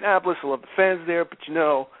experience in Indianapolis. I love the fans there, but,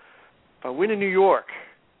 if I win in New York,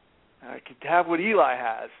 I could have what Eli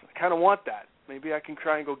has. I kind of want that. Maybe I can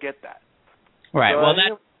try and go get that. Right. Well,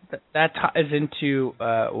 that ties into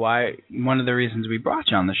why one of the reasons we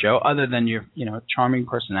brought you on the show, other than your charming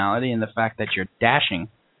personality and the fact that you're dashing,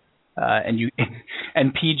 and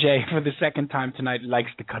PJ for the second time tonight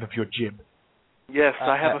likes the cut of your jib. Yes,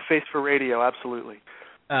 I have a face for radio. Absolutely.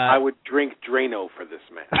 I would drink Drano for this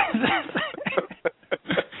man.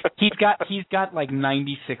 He's got like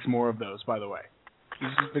 96 more of those, by the way.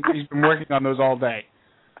 He's been working on those all day.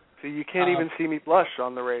 See, you can't even see me blush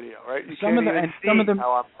on the radio, right? You can't even see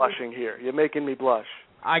how I'm blushing here. You're making me blush.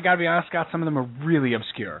 I got to be honest, Scott, some of them are really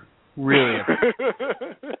obscure. Really obscure.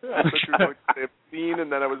 I thought you were going to say obscene,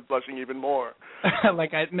 and then I was blushing even more.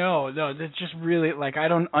 No, that's just really, I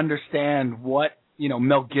don't understand what,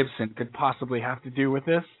 Mel Gibson could possibly have to do with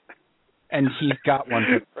this, and he's got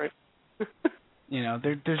one. Right.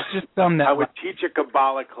 There's just some that... I would teach a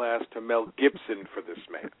Kabbalah class to Mel Gibson for this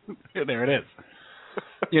man. There it is.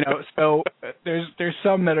 So there's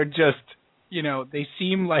some that are just, they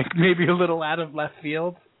seem like maybe a little out of left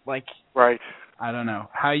field. Right. I don't know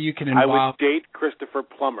how you can involve... I would date Christopher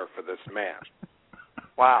Plummer for this man.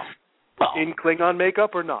 Wow. In Klingon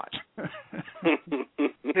makeup or not?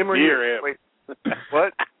 Him or you? Him. Wait.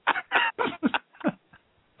 What?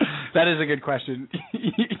 That is a good question.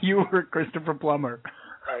 You were Christopher Plummer.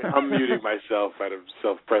 Right. I'm muting myself out of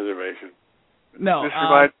self-preservation. No. This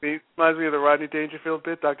reminds me of the Rodney Dangerfield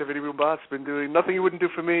bit. Dr. Vinny Boombat's been doing nothing he wouldn't do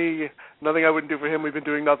for me, nothing I wouldn't do for him. We've been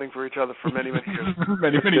doing nothing for each other for many, many years.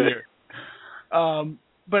 many years.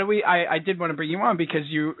 But I did want to bring you on because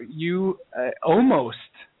you almost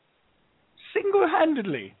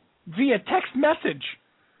single-handedly, via text message,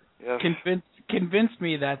 convinced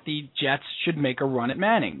me that the Jets should make a run at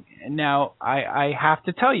Manning. Now, I have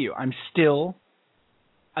to tell you, I'm still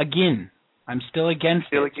against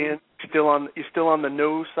it. You're still on the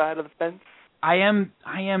no side of the fence? I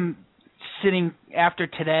am sitting, after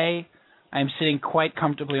today, I am sitting quite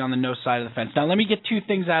comfortably on the no side of the fence. Now, let me get two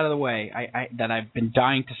things out of the way that I've been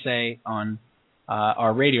dying to say on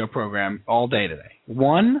our radio program all day today.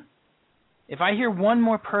 One, if I hear one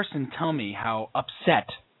more person tell me how upset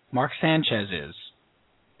Mark Sanchez is,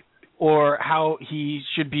 or how he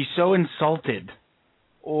should be so insulted,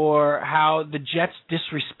 or how the Jets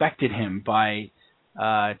disrespected him by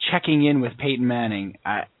checking in with Peyton Manning,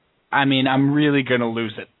 I mean, I'm really going to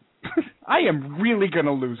lose it. I am really going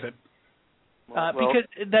to lose it. Because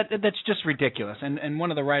that's just ridiculous. And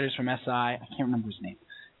one of the writers from SI, I can't remember his name,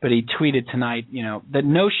 but he tweeted tonight, the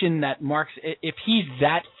notion that Mark's, if he's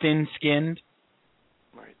that thin-skinned,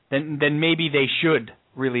 right, then maybe they should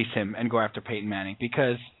release him and go after Peyton Manning,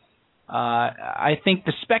 because I think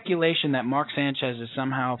the speculation that Mark Sanchez is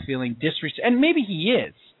somehow feeling disrespect, and maybe he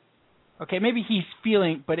is, okay, maybe he's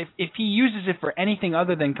feeling, but if he uses it for anything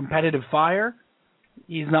other than competitive fire,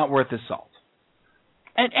 he's not worth his salt.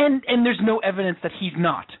 And there's no evidence that he's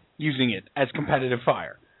not using it as competitive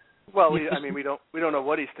fire. Well, we don't know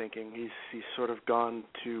what he's thinking. He's sort of gone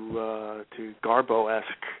to Garbo-esque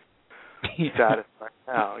status right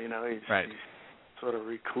now. He's sort of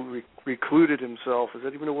recluded himself. Is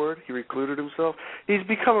that even a word? He recluded himself. He's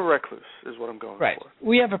become a recluse, is what I'm going for.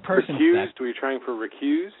 We have a person. Recused? Were you trying for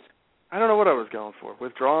recused? I don't know what I was going for.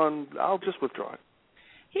 Withdrawn. I'll just withdraw it.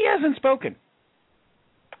 He hasn't spoken.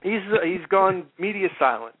 He's gone media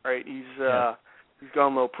silent, right? He's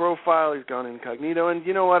gone low profile. He's gone incognito, and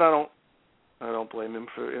you know what? I don't blame him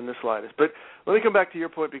for in the slightest. But let me come back to your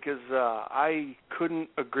point because I couldn't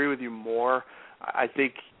agree with you more. I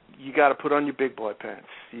think you got to put on your big boy pants.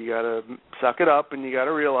 You got to suck it up, and you got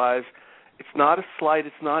to realize it's not a slight.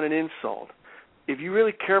 It's not an insult. If you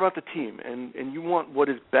really care about the team and you want what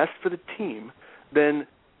is best for the team, then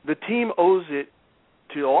the team owes it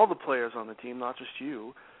to all the players on the team, not just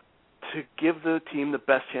you, to give the team the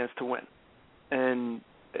best chance to win. And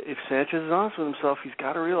if Sanchez is honest with himself, he's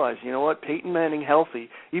got to realize, you know what, Peyton Manning healthy,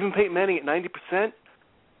 even Peyton Manning at 90%,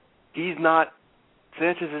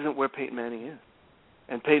 Sanchez isn't where Peyton Manning is.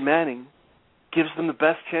 And Peyton Manning gives them the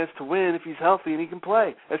best chance to win if he's healthy and he can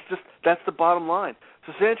play. That's the bottom line.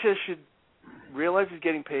 So Sanchez should realize he's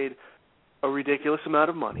getting paid a ridiculous amount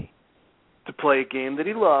of money to play a game that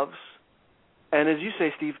he loves. And as you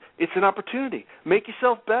say, Steve, it's an opportunity. Make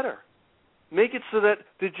yourself better. Make it so that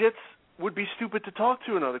the Jets would be stupid to talk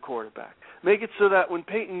to another quarterback. Make it so that when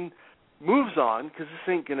Peyton moves on, because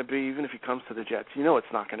this ain't going to be, even if he comes to the Jets, you know it's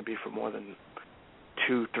not going to be for more than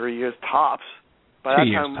 2-3 years tops. By that 2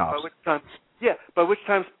 years time, tops. By which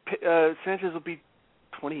time Sanchez will be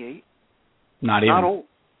 28. Not even. Not old.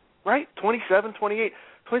 Right? 27, 28.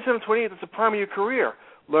 27, 28, that's the prime of your career.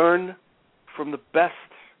 Learn from the best.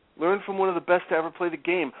 Learn from one of the best to ever play the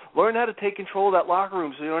game. Learn how to take control of that locker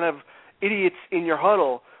room so you don't have idiots in your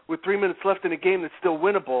huddle with 3 minutes left in a game that's still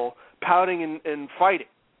winnable, pouting and fighting.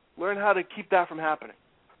 Learn how to keep that from happening.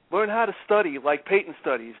 Learn how to study like Peyton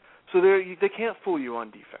studies so they can't fool you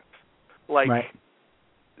on defense. Right.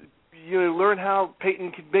 You learn how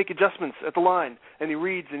Peyton can make adjustments at the line, and he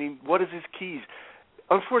reads, what is his keys.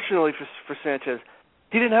 Unfortunately for Sanchez,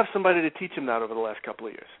 he didn't have somebody to teach him that over the last couple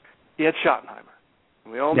of years. He had Schottenheimer.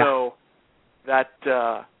 And we all know that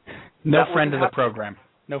no friend of the program.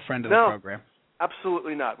 No friend of the program.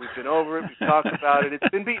 Absolutely not. We've been over it. We've talked about it. It's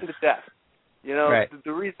been beaten to death. You know, right.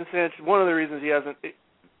 the reason Sanchez, one of the reasons he hasn't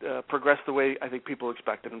progressed the way I think people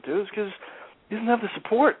expected him to is because he doesn't have the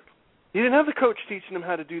support. He didn't have the coach teaching him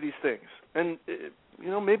how to do these things. And,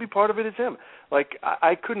 maybe part of it is him. Like,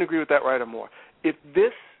 I couldn't agree with that right or more. If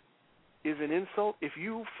this is an insult, if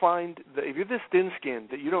you're this thin-skinned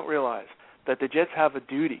that you don't realize that the Jets have a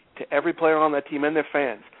duty to every player on that team and their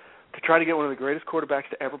fans to try to get one of the greatest quarterbacks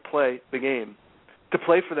to ever play the game, to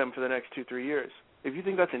play for them for the next 2-3 years. If you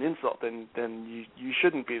think that's an insult, then you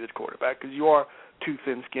shouldn't be the quarterback because you are too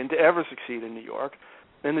thin-skinned to ever succeed in New York.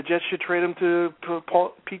 And the Jets should trade him to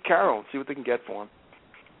Pete Carroll and see what they can get for him.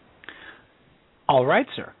 All right,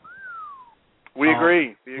 sir. We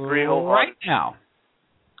agree. We agree wholeheartedly. Right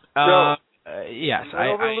now. Yes.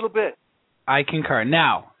 Over a little bit. I concur.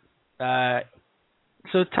 Now,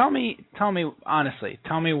 so tell me honestly,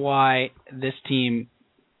 why this team,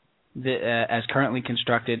 as currently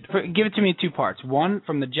constructed, give it to me in two parts. One,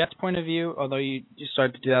 from the Jets' point of view, although you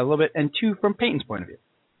started to do that a little bit, and two, from Peyton's point of view.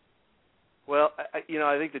 Well,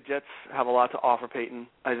 I think the Jets have a lot to offer Peyton.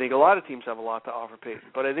 I think a lot of teams have a lot to offer Peyton,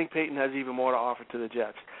 but I think Peyton has even more to offer to the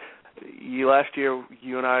Jets. Last year,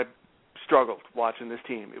 you and I struggled watching this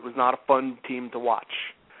team. It was not a fun team to watch.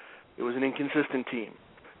 It was an inconsistent team.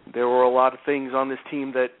 There were a lot of things on this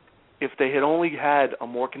team that if they had only had a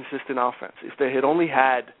more consistent offense, if they had only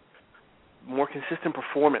had more consistent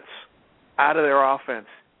performance out of their offense,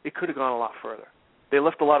 it could have gone a lot further. They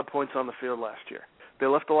left a lot of points on the field last year. They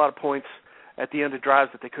left a lot of points at the end of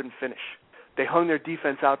drives that they couldn't finish. They hung their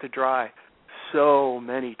defense out to dry so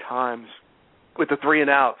many times with the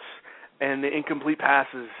 3-and-outs and the incomplete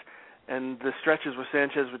passes and the stretches where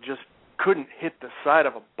Sanchez couldn't hit the side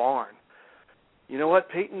of a barn. You know what?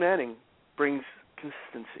 Peyton Manning brings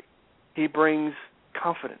consistency. He brings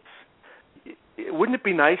confidence. Wouldn't it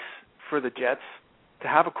be nice for the Jets to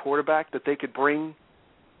have a quarterback that they could bring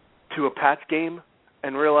to a Pats game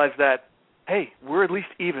and realize that, hey, we're at least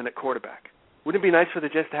even at quarterback? Wouldn't it be nice for the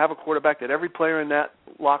Jets to have a quarterback that every player in that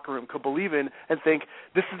locker room could believe in and think,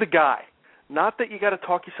 this is the guy? Not that you got to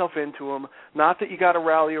talk yourself into him, not that you got to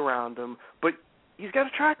rally around him, but he's got a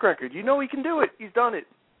track record. You know he can do it. He's done it.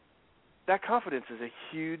 That confidence is a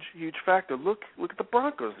huge, huge factor. Look at the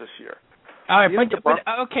Broncos this year. All right,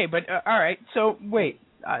 but all right. So wait,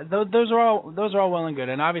 those are all well and good,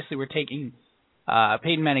 and obviously we're taking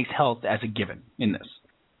Peyton Manning's health as a given in this.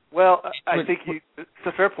 Well, I think it's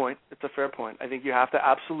a fair point. It's a fair point. I think you have to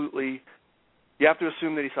assume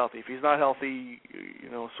that he's healthy. If he's not healthy,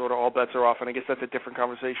 sort of all bets are off. And I guess that's a different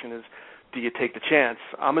conversation. Is do you take the chance?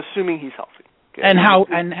 I'm assuming he's healthy. Okay? And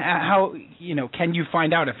how can you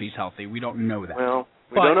find out if he's healthy? We don't know that. Well,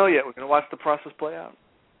 we don't know yet. We're going to watch the process play out.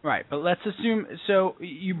 Right, but let's assume, so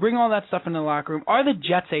you bring all that stuff in the locker room. Are the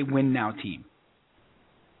Jets a win-now team?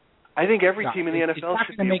 I think every team in the NFL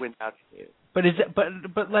should be a win-now team.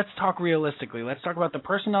 But let's talk realistically. Let's talk about the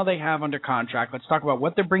personnel they have under contract. Let's talk about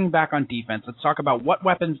what they're bringing back on defense. Let's talk about what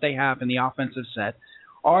weapons they have in the offensive set.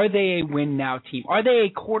 Are they a win-now team? Are they a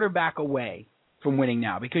quarterback away from winning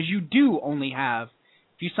now? Because you do only have,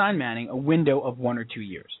 if you sign Manning, a window of 1 or 2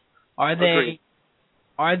 years. Are they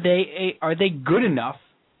good enough?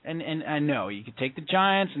 And I know you could take the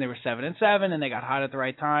Giants, and they were 7-7, and they got hot at the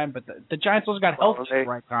right time. But the Giants also got healthy at the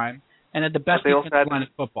right time and had the best defensive line in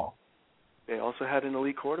football. They also had an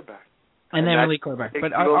elite quarterback. And they have an elite quarterback.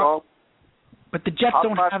 But the Jets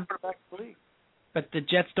don't have. But the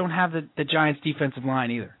Jets don't have the Giants' defensive line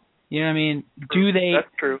either. You know what I mean? Do they? That's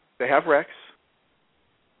true. They have Rex.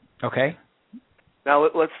 Okay. Now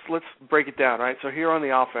let's break it down, right? So here on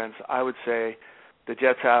the offense, I would say the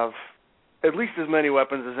Jets have at least as many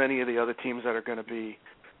weapons as any of the other teams that are going to be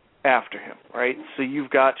after him, right? So you've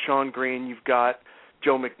got Sean Green, you've got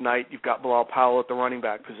Joe McKnight, you've got Bilal Powell at the running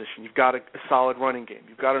back position, you've got a solid running game,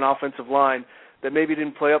 you've got an offensive line that maybe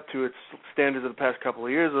didn't play up to its standards of the past couple of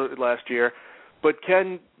years last year, but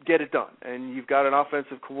can get it done. And you've got an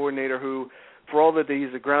offensive coordinator who, for all that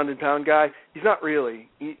he's a ground and pound guy, he's not really.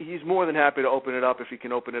 He's more than happy to open it up if he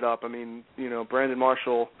can open it up. I mean, Brandon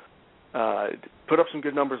Marshall put up some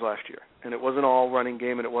good numbers last year, and it wasn't all running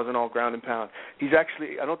game and it wasn't all ground and pound. He's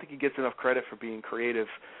actually, I don't think he gets enough credit for being creative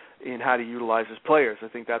in how to utilize his players. I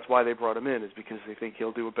think that's why they brought him in, is because they think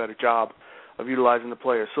he'll do a better job of utilizing the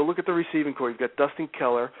players. So look at the receiving core. You've got Dustin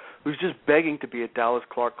Keller, who's just begging to be a Dallas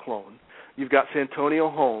Clark clone. You've got Santonio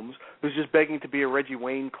Holmes, who's just begging to be a Reggie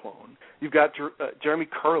Wayne clone. You've got Jeremy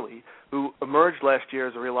Curley, who emerged last year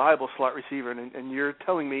as a reliable slot receiver, and you're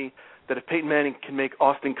telling me that if Peyton Manning can make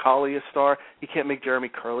Austin Collie a star, he can't make Jeremy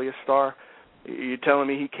Curley a star? You're telling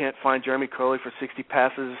me he can't find Jeremy Curley for 60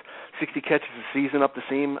 passes, 60 catches a season up the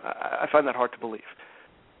seam? I find that hard to believe.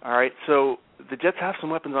 All right, so the Jets have some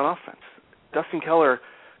weapons on offense. Dustin Keller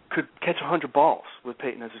could catch 100 balls with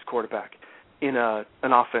Peyton as his quarterback in an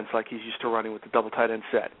offense like he's used to running with the double tight end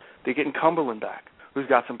set. They're getting Cumberland back, who's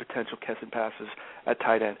got some potential catching passes at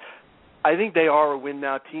tight end. I think they are a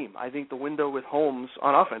win-now team. I think the window with Holmes,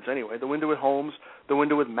 on offense anyway, the window with Holmes, the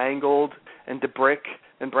window with Mangold and DeBrick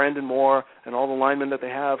and Brandon Moore and all the linemen that they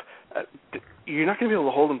have, you're not going to be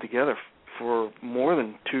able to hold them together for more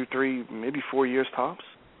than 2, 3, maybe 4 years tops.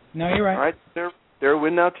 No, you're right. All right? They're a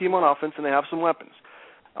win-now team on offense, and they have some weapons.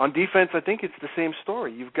 On defense, I think it's the same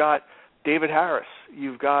story. You've got David Harris.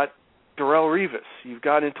 You've got Darrelle Revis. You've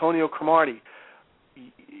got Antonio Cromartie.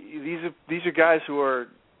 These are guys who are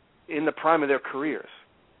in the prime of their careers.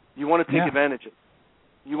 You want to take advantage of it.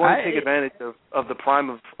 You want to take advantage of the prime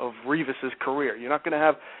of Revis's career. You're not going to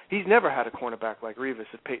have – he's never had a cornerback like Revis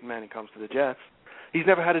if Peyton Manning comes to the Jets. He's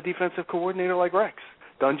never had a defensive coordinator like Rex.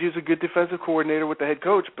 Dungy's a good defensive coordinator with the head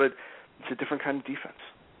coach, but it's a different kind of defense.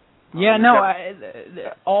 Yeah,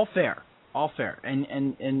 all fair. All fair. And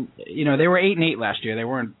they were 8-8 last year. They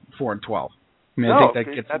weren't 4-12. I mean, I think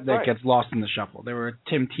that gets lost in the shuffle. They were a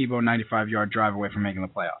Tim Tebow 95-yard drive away from making the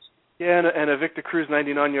playoffs. Yeah, and a Victor Cruz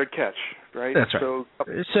 99-yard catch, right? That's right.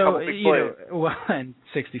 And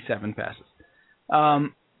 67 passes.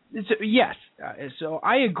 Yes. So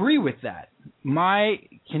I agree with that. My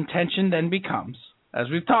contention then becomes, as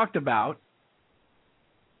we've talked about,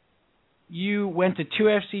 you went to 2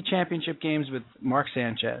 AFC championship games with Mark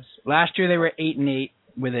Sanchez. Last year they were 8-8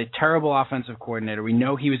 with a terrible offensive coordinator. We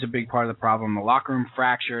know he was a big part of the problem. The locker room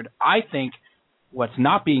fractured. I think what's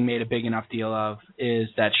not being made a big enough deal of is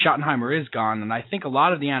that Schottenheimer is gone, and I think a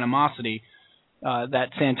lot of the animosity that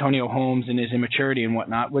Santonio Holmes and his immaturity and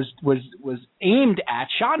whatnot was aimed at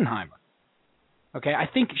Schottenheimer. Okay, I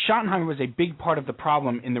think Schottenheimer was a big part of the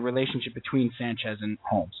problem in the relationship between Sanchez and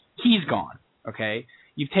Holmes. He's gone, okay?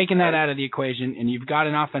 You've taken that out of the equation, and you've got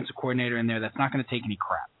an offensive coordinator in there that's not going to take any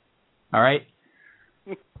crap, all right?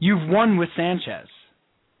 You've won with Sanchez.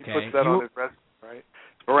 Okay? He puts that on his resume, right?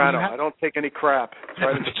 Morano, I don't take any crap. It's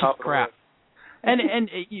right at the top of the list. And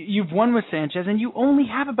you've won with Sanchez, and you only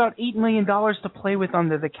have about $8 million to play with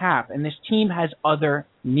under the cap, and this team has other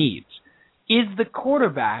needs. Is the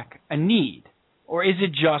quarterback a need, or is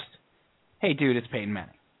it just, hey, dude, it's Peyton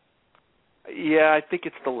Manning? Yeah, I think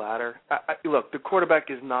it's the latter. Look, the quarterback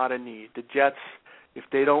is not a need. The Jets, if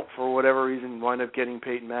they don't, for whatever reason, wind up getting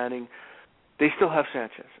Peyton Manning, they still have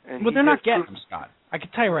Sanchez. And they're not getting him, Scott. I can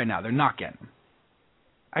tell you right now, they're not getting him.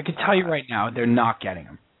 I can tell you right now, they're not getting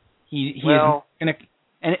him. He is going to,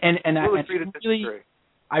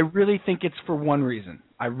 I really think it's for one reason.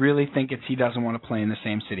 I really think it's he doesn't want to play in the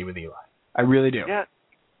same city with Eli. I really do. Yeah,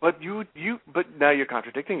 But but now you're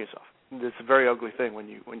contradicting yourself. It's a very ugly thing when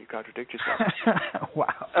you contradict yourself.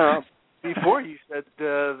 Wow. Before you said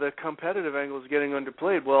the competitive angle is getting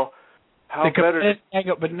underplayed. Well, how the better?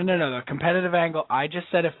 Angle, but no. The competitive angle. I just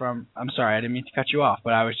said it from. I'm sorry, I didn't mean to cut you off,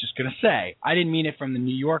 but I was just going to say I didn't mean it from the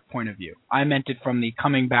New York point of view. I meant it from the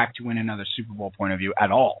coming back to win another Super Bowl point of view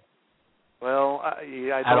at all. Well,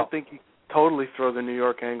 I don't think you totally throw the New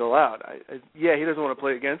York angle out. He doesn't want to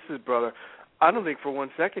play against his brother. I don't think for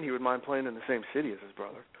 1 second he would mind playing in the same city as his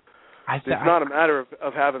brother. It's not a matter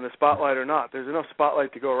of having the spotlight or not. There's enough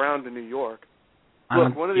spotlight to go around in New York.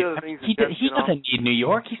 Look, one of the other things he doesn't need New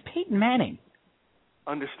York. He's Peyton Manning.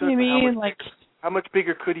 Understood. You know what I mean? How much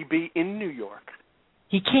bigger could he be in New York?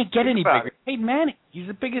 He can't get any bigger. Peyton Manning. He's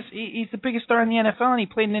the biggest. He's the biggest star in the NFL, and he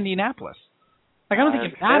played in Indianapolis. I don't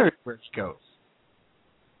think it matters where he goes.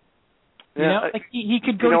 Yeah, you know, he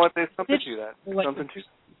could go. You know what? There's something to that. Something to.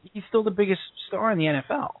 He's still the biggest star in the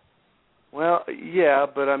NFL. Well, yeah,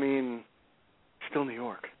 but I mean, still New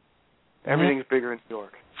York. Everything's bigger in New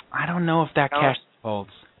York. I don't know if that cash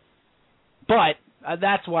holds, but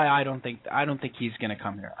that's why I don't think he's going to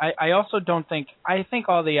come here. I also don't think. I think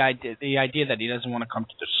all the idea that he doesn't want to come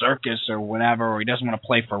to the circus or whatever, or he doesn't want to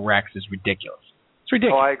play for Rex is ridiculous. It's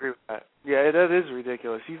ridiculous. Oh, I agree with that. Yeah, that is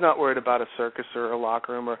ridiculous. He's not worried about a circus or a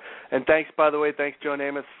locker room. And thanks, by the way, Joe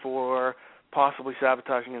Namath, for possibly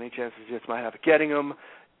sabotaging any chances the Jets might have of getting him.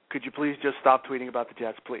 Could you please just stop tweeting about the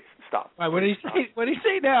Jets, please? Stop. Why, what did he say? What did he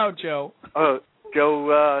say now, Joe?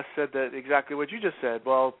 Joe said that exactly what you just said.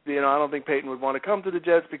 Well, I don't think Peyton would want to come to the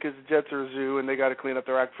Jets because the Jets are a zoo and they got to clean up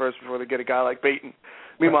their act first before they get a guy like Peyton.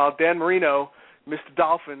 Meanwhile, Dan Marino, Mr.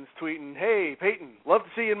 Dolphins, tweeting, "Hey, Peyton, love to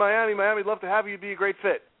see you in Miami. Miami'd love to have you. You'd be a great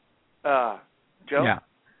fit." Joe,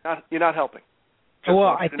 you're not helping.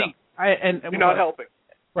 Well, I think you're not helping.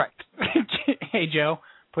 Right. Hey, Joe,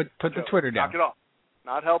 put the Twitter down. Knock it off.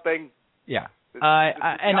 Not helping. Yeah.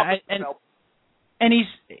 And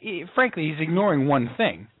frankly, he's ignoring one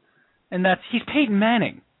thing, and that's he's Peyton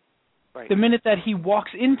Manning. Right. The minute that he walks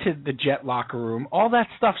into the Jet locker room, all that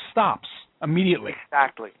stuff stops immediately.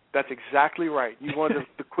 Exactly. That's exactly right. You want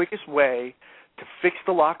the quickest way to fix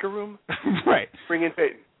the locker room? Right. Bring in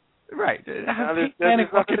Peyton. Right. There's nothing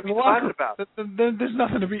to be talking about. There's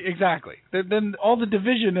nothing to be exactly. Then all the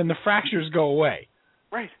division and the fractures go away.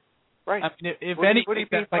 Right. I mean, if anything, what are you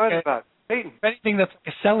being about? Peyton. If anything, that's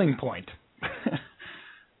like a selling point.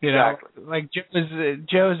 Exactly. Like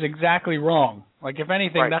Joe's exactly wrong. Like if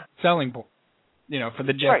anything, that's a selling point. For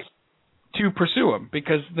the Jets to pursue him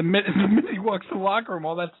because the minute he walks to the locker room,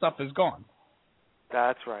 all that stuff is gone.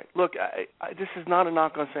 That's right. Look, this is not a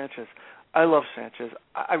knock on Sanchez. I love Sanchez.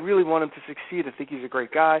 I really want him to succeed. I think he's a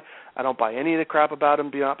great guy. I don't buy any of the crap about him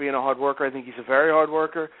not being a hard worker. I think he's a very hard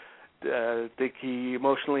worker. I think he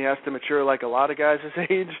emotionally has to mature like a lot of guys his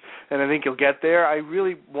age, and I think he'll get there. I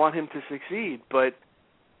really want him to succeed, but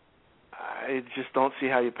I just don't see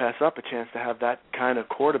how you pass up a chance to have that kind of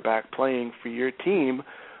quarterback playing for your team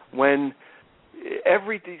when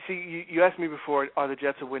you asked me before, are the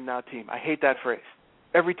Jets a win-now team? I hate that phrase.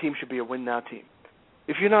 Every team should be a win-now team.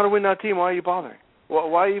 If you're not a win-now team, why are you bothering?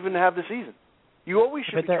 Why even have the season? You always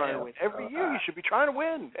should be trying to win. Every year you should be trying to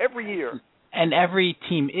win. Every year. And every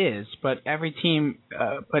team is, but every team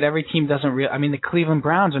doesn't really. I mean, the Cleveland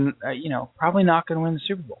Browns are, probably not going to win the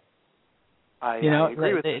Super Bowl. I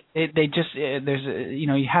agree with they just there's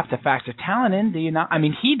you have to factor talent in, do you not? I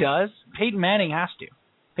mean, he does. Peyton Manning has to.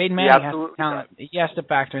 Peyton Manning has talent. Does. He has to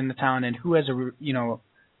factor in the talent and who has a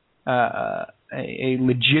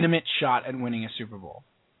legitimate shot at winning a Super Bowl.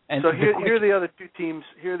 And so here are the other two teams.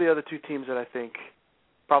 Here are the other two teams that I think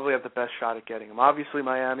probably have the best shot at getting them. Obviously,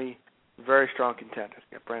 Miami, very strong contenders.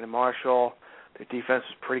 You got Brandon Marshall. Their defense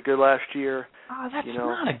was pretty good last year. Oh, that's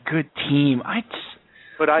not a good team.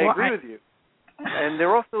 But I agree with you. And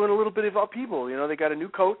they're also in a little bit of upheaval. They got a new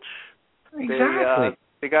coach. Exactly.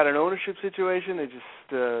 They got an ownership situation. They just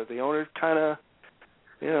the owner's kind of,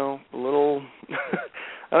 a little.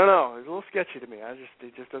 I don't know. It's a little sketchy to me.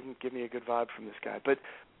 It just doesn't give me a good vibe from this guy. But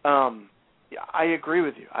I agree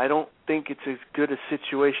with you. I don't think it's as good a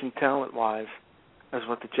situation talent-wise as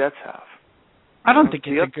what the Jets have. I don't think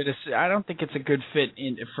it's a good fit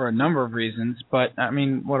for a number of reasons. But I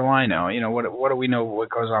mean, what do I know? What do we know? What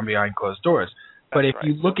goes on behind closed doors? But if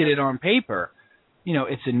you look at it on paper,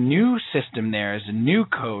 it's a new system. There is a new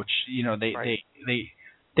coach. They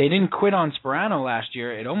didn't quit on Sperano last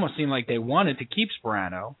year. It almost seemed like they wanted to keep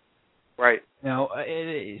Sperano. Right.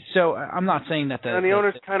 So I'm not saying that the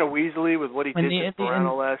owner's kind of weaselly with what he did to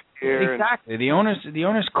Sperano last year. Exactly. The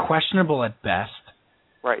owner's questionable at best.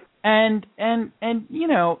 Right. And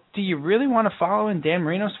do you really want to follow in Dan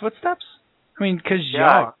Marino's footsteps? I mean, because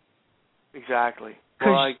yeah, exactly.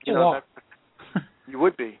 Well, Because you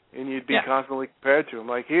would be, and you'd be constantly compared to him.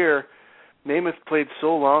 Like here, Namath played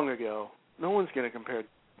so long ago, no one's going to compare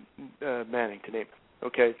Manning to Namath.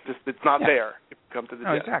 Okay, it's not there if you come to the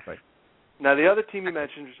Jets. Exactly. Now, the other team you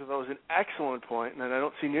mentioned, which I thought was an excellent point, and I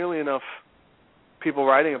don't see nearly enough people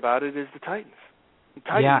writing about it, is the Titans. The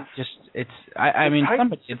Titans. Yeah, I mean,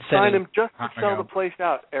 somebody had said sign him just to sell the place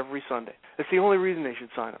out every Sunday. That's the only reason they should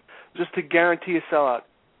sign him, just to guarantee a sellout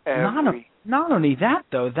every. Not only that,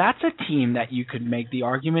 though, that's a team that you could make the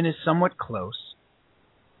argument is somewhat close.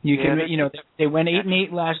 You can, they went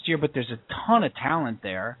 8-8 last year, but there's a ton of talent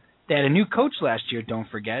there. They had a new coach last year, don't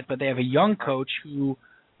forget, but they have a young coach who,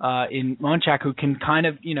 in Monchak, who can kind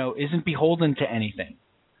of, isn't beholden to anything.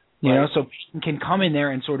 You know, so Peyton can come in there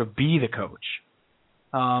and sort of be the coach,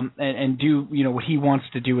 and do, what he wants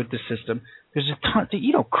to do with the system. There's a ton,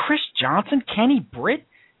 Chris Johnson, Kenny Britt.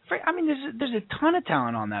 I mean, there's a ton of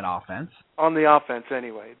talent on that offense. On the offense,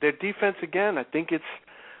 anyway. Their defense, again, I think it's.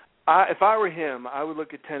 If I were him, I would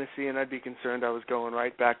look at Tennessee, and I'd be concerned I was going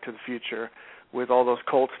right back to the future with all those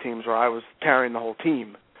Colts teams where I was carrying the whole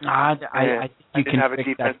team. I think you can have a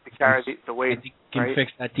defense to carry the weight. I think you can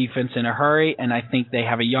fix that defense in a hurry, and I think they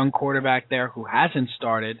have a young quarterback there who hasn't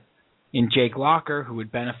started in Jake Locker, who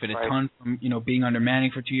would benefit a ton from being under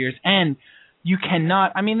Manning for 2 years. And you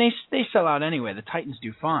cannot. I mean, they sell out anyway. The Titans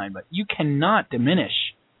do fine, but you cannot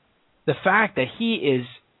diminish the fact that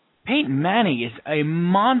Peyton Manning is a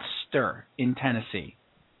monster in Tennessee.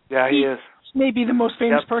 Yeah, he is. He may be the most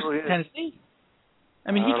famous person in Tennessee.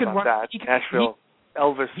 I mean, he could run. That. Nashville.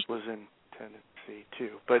 Elvis was in Tennessee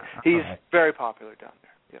too, but he's very popular down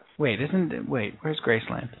there. Yes. Where's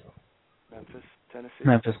Graceland?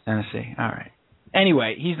 Memphis, Tennessee. All right.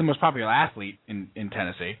 Anyway, he's the most popular athlete in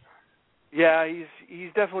Tennessee. Yeah,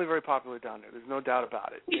 he's definitely very popular down there. There's no doubt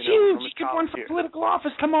about it. He's huge. He could run for political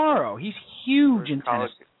office tomorrow. He's huge in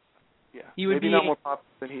Tennessee. Yeah, he would maybe not more popular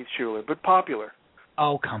than Heath Schuler, but popular.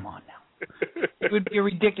 Oh, come on now. He would be a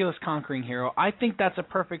ridiculous conquering hero. I think that's a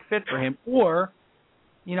perfect fit for him. Or,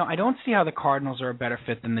 I don't see how the Cardinals are a better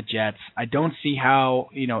fit than the Jets. I don't see how,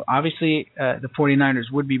 obviously the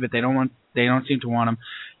 49ers would be, but they don't seem to want him.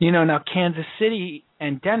 Now Kansas City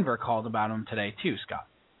and Denver called about him today too, Scott.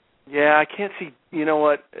 Yeah, I can't see. You know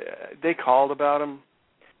what? They called about him.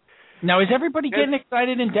 Now, is everybody getting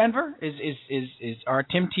excited in Denver? Are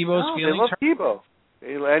Tim Tebow's feelings hurt? They love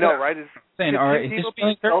Tebow. I know, right? Is Tim Tebow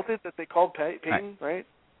being insulted that they called Peyton, right?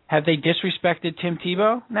 Have they disrespected Tim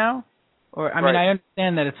Tebow now? Or I mean, I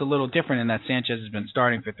understand that it's a little different in that Sanchez has been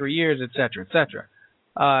starting for 3 years, et cetera, et cetera.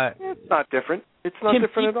 It's not different. It's not Tim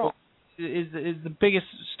different Tebow at all. Is the biggest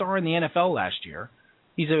star in the NFL last year.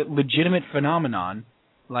 He's a legitimate phenomenon,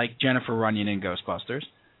 like Jennifer Runyon in Ghostbusters.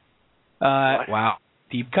 Wow.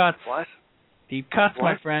 Deep cuts. What? Deep cuts,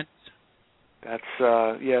 my friends. That's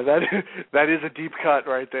that is a deep cut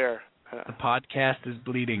right there. The podcast is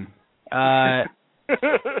bleeding. But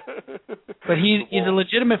he's a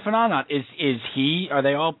legitimate phenomenon. Is he? Are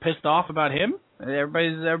they all pissed off about him?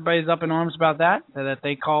 Everybody's up in arms about that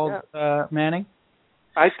they called Manning.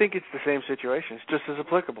 I think it's the same situation. It's just as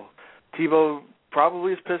applicable. Tebow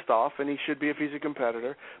probably is pissed off, and he should be if he's a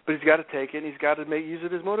competitor. But he's got to take it, and he's got to use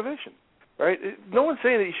it as motivation. Right? No one's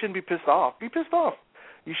saying that you shouldn't be pissed off. Be pissed off.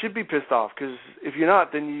 You should be pissed off because if you're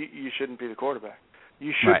not, then you shouldn't be the quarterback.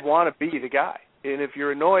 You should want to be the guy. And if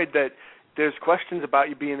you're annoyed that there's questions about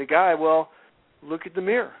you being the guy, well, look at the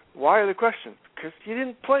mirror. Why are the questions? Because you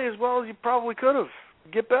didn't play as well as you probably could have.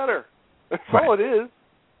 Get better. That's all it is.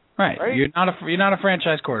 Right. You're not a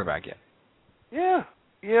franchise quarterback yet. Yeah.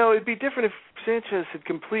 It'd be different if Sanchez had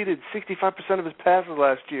completed 65% of his passes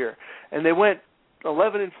last year, and they went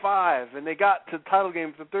 11-5, and they got to the title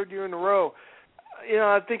game for the third year in a row.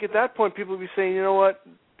 I think at that point people would be saying, you know what,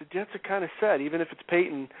 the Jets are kind of set. Even if it's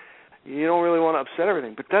Peyton, you don't really want to upset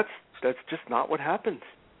everything. But that's just not what happens.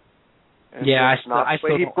 And I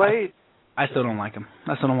still don't like him.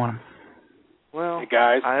 I still don't want him. Well, hey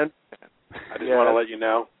guys, I just want to let you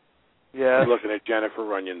know. Yeah. You're looking at Jennifer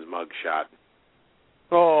Runyon's mugshot.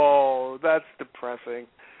 Oh, that's depressing.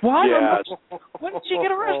 What? Yeah. What did she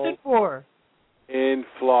get arrested for? In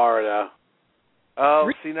Florida. Oh,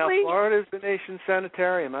 really? See, now Florida's the nation's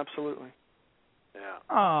sanitarium, absolutely. Yeah.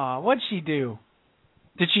 Oh, what'd she do?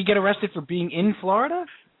 Did she get arrested for being in Florida?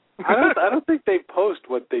 I don't think they post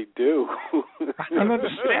what they do. I don't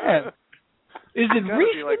understand. Is it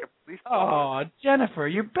recent? Like a police oh, Jennifer,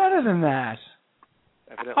 you're better than that.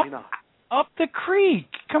 Evidently not. Up the creek.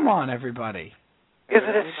 Come on, everybody. Is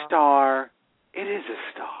it a star? It is a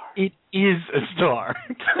star. It is a star.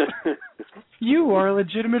 You are a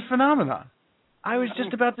legitimate phenomenon. I was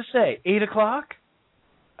just about to say 8 o'clock.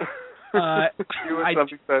 You were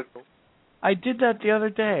something special. I did that the other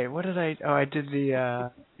day. What did I? Oh, I did the.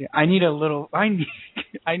 I need a little. I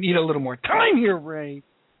need a little more time here, Ray.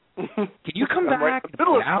 Can you come back? Right in the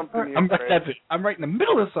middle of something here, That's it. I'm right in the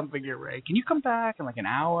middle of something here, Ray. Can you come back in like an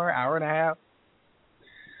hour and a half?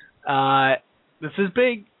 This is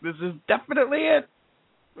big. This is definitely it.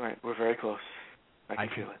 Right, we're very close. I can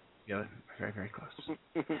feel it. Yeah, very, very close.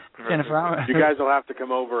 Jennifer, you guys will have to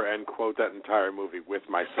come over and quote that entire movie with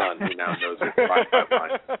my son, who now knows it line by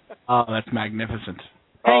line. Oh, that's magnificent.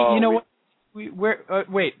 Hey, you know what?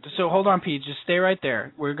 Wait. So hold on, Pete. Just stay right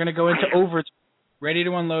there. We're going to go into overtime. Ready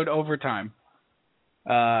to unload overtime.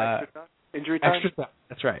 Injury time? Extra time.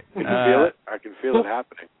 That's right. You can feel it? I can feel it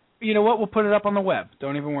happening. You know what? We'll put it up on the web.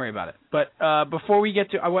 Don't even worry about it. But before we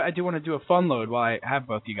get to, I do want to do a fun load while I have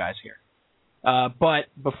both you guys here. But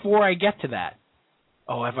before I get to that,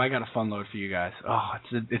 have I got a fun load for you guys? Oh,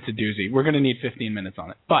 it's a doozy. We're going to need 15 minutes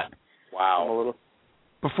on it. But wow.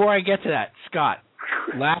 Before I get to that, Scott,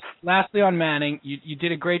 lastly on Manning, you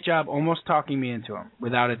did a great job almost talking me into him,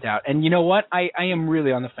 without a doubt. And you know what? I am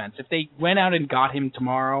really on the fence. If they went out and got him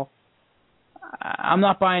tomorrow, I'm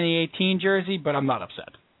not buying the 18 jersey, but I'm not upset.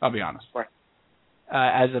 I'll be honest. Right.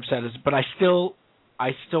 As upset as, but I still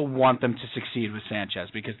want them to succeed with Sanchez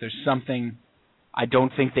because there's something. I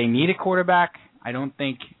don't think they need a quarterback. I don't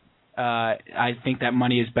think. I think that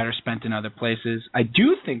money is better spent in other places. I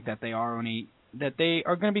do think that they are going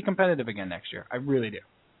to be competitive again next year. I really do.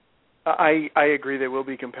 I agree they will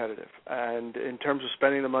be competitive. And in terms of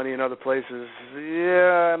spending the money in other places,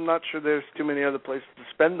 I'm not sure there's too many other places to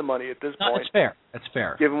spend the money at this point. That's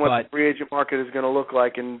fair. Given what the free agent market is going to look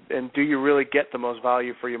like, and do you really get the most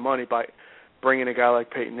value for your money by bringing a guy like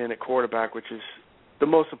Peyton in at quarterback, which is the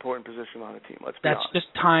most important position on a team, let's be honest. That's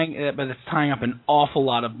just tying up an awful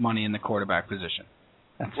lot of money in the quarterback position.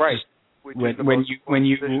 That's right. When you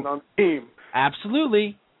position on the team.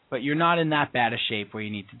 Absolutely. But you're not in that bad a shape where you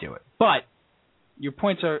need to do it. But your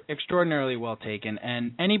points are extraordinarily well taken,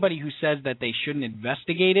 and anybody who says that they shouldn't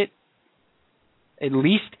investigate it, at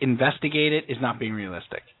least investigate it, is not being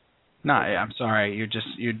realistic. No, I'm sorry, you're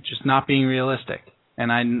just not being realistic.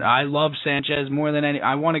 And I love Sanchez more than any.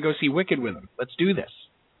 I want to go see Wicked with him. Let's do this.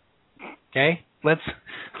 Okay? Let's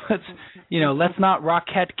not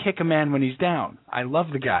Rockette kick a man when he's down. I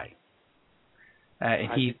love the guy.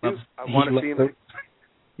 He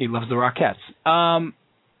loves the Rockettes.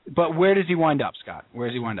 But where does he wind up, Scott? Where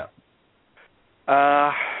does he wind up?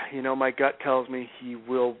 My gut tells me he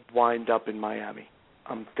will wind up in Miami.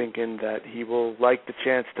 I'm thinking that he will like the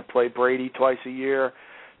chance to play Brady twice a year.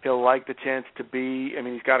 He'll like the chance to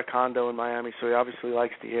he's got a condo in Miami, so he obviously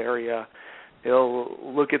likes the area. He'll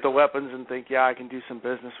look at the weapons and think, I can do some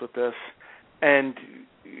business with this. And,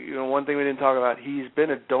 one thing we didn't talk about, he's been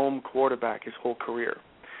a dome quarterback his whole career.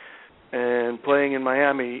 And playing in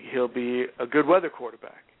Miami, he'll be a good weather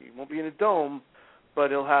quarterback. He won't be in a dome,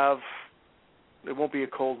 but it won't be a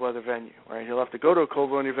cold weather venue, right? He'll have to go to a cold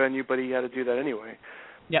weather venue, but he had to do that anyway,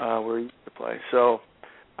 where he used to play. So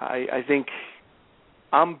I think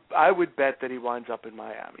I would bet that he winds up in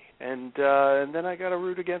Miami, and then I got to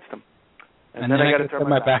root against him, and then I got to turn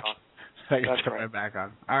my back on. I got to turn my back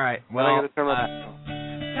on. All right. Well, I got to turn my back on.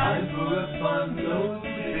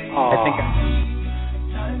 I think.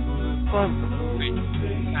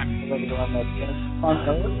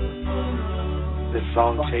 This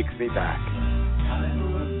song takes me back.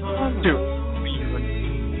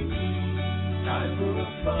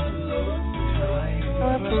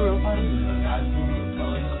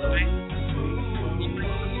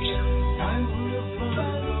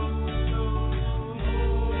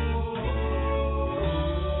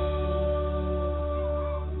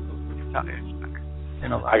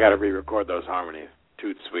 I got to re-record those harmonies.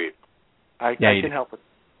 Too sweet. I can help with.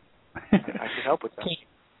 I can help with that.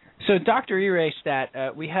 So, Dr. E-Ray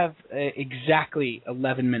Stat, we have exactly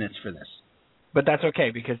 11 minutes for this, but that's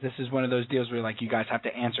okay because this is one of those deals where you guys have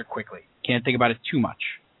to answer quickly. Can't think about it too much.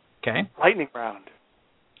 Okay. Lightning round.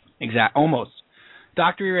 Almost.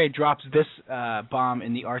 Dr. E-Ray drops this bomb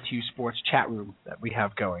in the RTU Sports chat room that we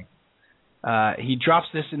have going. He drops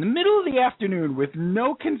this in the middle of the afternoon with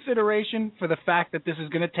no consideration for the fact that this is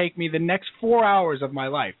going to take me the next 4 hours of my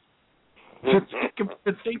life to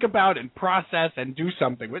think about and process and do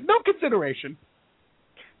something with no consideration.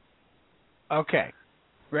 Okay.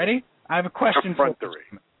 Ready? I have a question for you.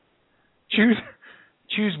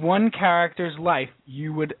 Choose one character's life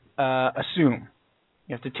you would assume.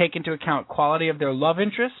 You have to take into account quality of their love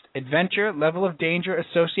interest, adventure, level of danger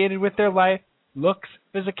associated with their life, looks,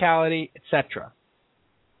 physicality, etc.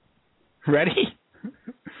 Ready?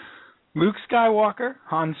 Luke Skywalker,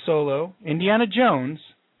 Han Solo, Indiana Jones,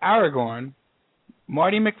 Aragorn,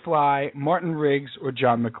 Marty McFly, Martin Riggs, or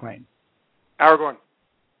John McClane? Aragorn.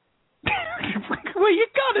 Well, you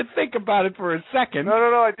got to think about it for a second. No,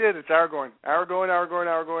 I did. It's Aragorn. Aragorn.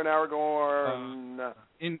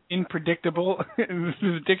 In predictable, in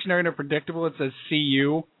the dictionary in predictable, it says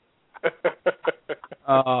CU.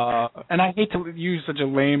 And I hate to use such a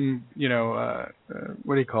lame,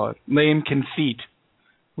 what do you call it? Lame conceit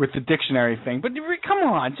with the dictionary thing. But come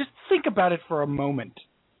on, just think about it for a moment.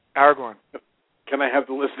 Aragorn. Can I have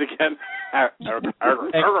the list again?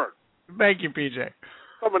 Aragorn. Thank you, PJ.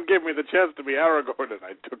 Someone gave me the chance to be Aragorn, and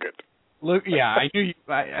I took it. Look, yeah,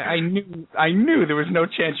 I knew there was no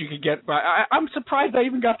chance you could get. I'm surprised I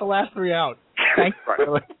even got the last three out. Thank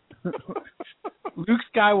you. Luke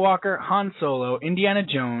Skywalker, Han Solo, Indiana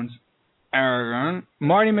Jones, Aragorn,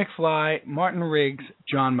 Marty McFly, Martin Riggs,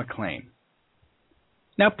 John McClane.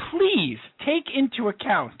 Now, please take into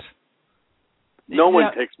account. No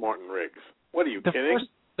one takes Martin Riggs. What are you kidding?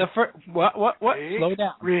 What? Riggs, Slow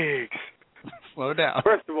down. Riggs. Slow down.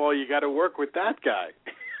 First of all, you got to work with that guy.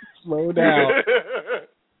 Slow down.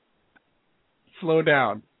 Slow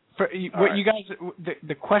down. You guys,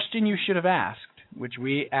 the question you should have asked, which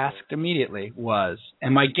we asked immediately, was,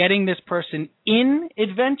 am I getting this person in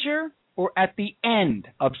adventure or at the end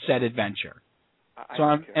of said adventure? So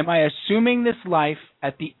am I assuming this life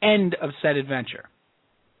at the end of said adventure?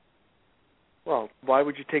 Well, why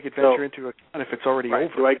would you take adventure into account if it's already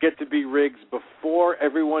over? Do I get to be Riggs before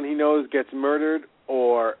everyone he knows gets murdered,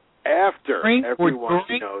 or after everyone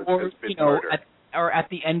he knows has been murdered? Or at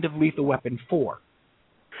the end of Lethal Weapon 4?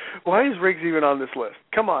 Why is Riggs even on this list?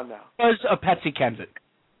 Come on now. Because of Patsy Kensit.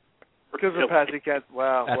 Because of Patsy Kensit.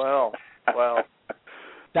 Wow, well.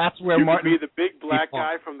 That's where you Martin... could be the big black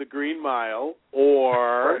guy from the Green Mile,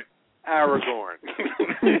 or Aragorn.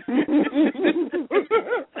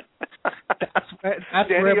 That's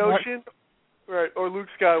Danny Ocean, right? Or Luke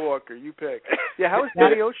Skywalker. You pick. Yeah, how is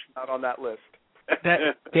Danny Ocean not on that list?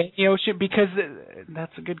 Danny Ocean, because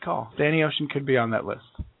that's a good call. Danny Ocean could be on that list.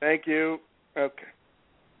 Thank you. Okay.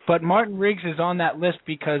 But Martin Riggs is on that list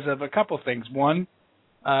because of a couple things. One,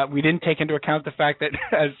 we didn't take into account the fact that,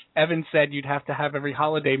 as Evan said, you'd have to have every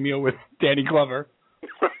holiday meal with Danny Glover.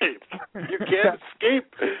 Right. You can't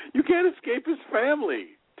escape. You can't escape his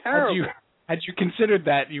family. Terrible. Had you considered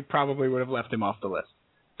that, you probably would have left him off the list.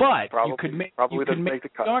 But you could make the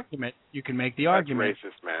argument. You can make the argument.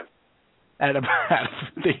 That's racist, man. At about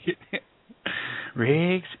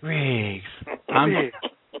Riggs.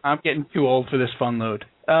 I'm getting too old for this fun load.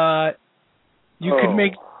 You could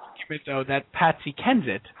make the argument, though, that Patsy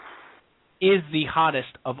Kensit is the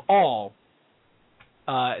hottest of all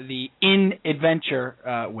the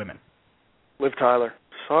in-adventure women. Liv Tyler.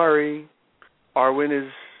 Sorry. Arwen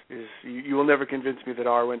is you will never convince me that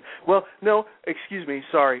Arwen... Well, no, excuse me,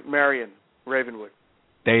 sorry, Marion Ravenwood.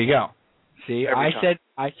 There you go. See,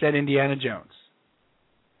 I said Indiana Jones.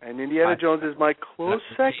 And Indiana Jones is my close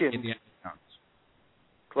second. Indiana Jones.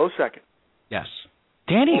 Close second. Yes.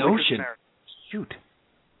 Danny Ocean. Shoot.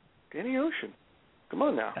 Danny Ocean. Come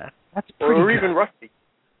on now. That's pretty good. Or even Rusty.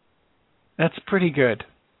 That's pretty good.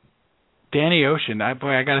 Danny Ocean. I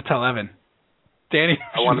got to tell Evan. Danny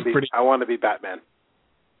Ocean is pretty... I want to be Batman.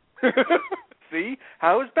 See?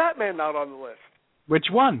 How is Batman not on the list? Which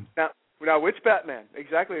one? Now, which Batman?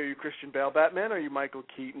 Exactly. Are you Christian Bale Batman? Are you Michael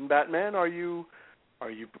Keaton Batman? Are you... I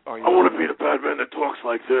want to be the Batman that talks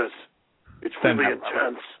like this. It's really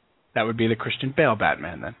intense. That would be the Christian Bale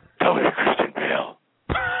Batman, then. Tell me Christian Bale.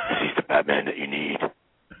 He's the Batman that you need.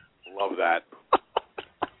 Love that.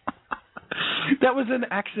 That was an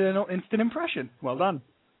accidental instant impression. Well done.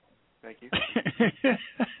 Thank you.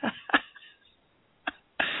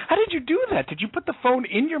 How did you do that? Did you put the phone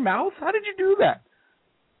in your mouth? How did you do that?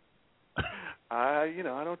 I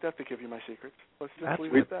don't have to give you my secrets. Let's just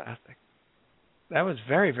leave it at that. That was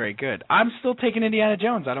very, very good. I'm still taking Indiana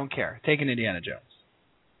Jones. I don't care. Taking Indiana Jones.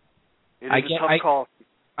 It is a tough call.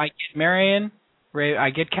 I get Marion. I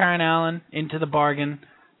get Karen Allen into the bargain.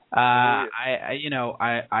 I'm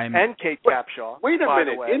and Kate Capshaw. Wait a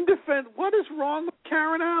minute. In defense, what is wrong with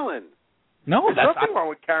Karen Allen? No, there's nothing wrong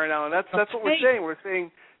with Karen Allen. That's what we're saying. We're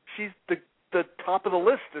saying she's the top of the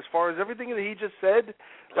list as far as everything that he just said.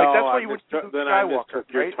 Like that's why you would do then Skywalker, I mistook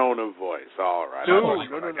your tone of voice. All right. No.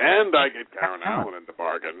 And I get Karen Allen in the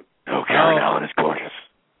bargain. No, Karen Allen is gorgeous.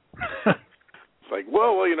 It's like,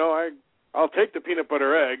 well, I'll take the peanut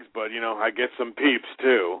butter eggs, but I get some peeps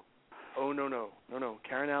too. Oh no.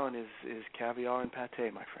 Karen Allen is caviar and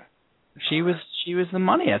pate, my friend. She was the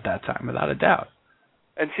money at that time, without a doubt.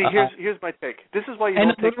 And see, here's my take. This is why you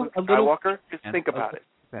don't take Luke Skywalker. Just think about it.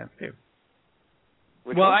 pants too.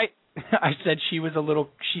 Which well, one? I said she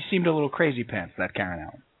seemed a little crazy pants, that Karen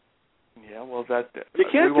Allen. Yeah, well, that you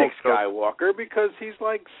can't take Skywalker because he's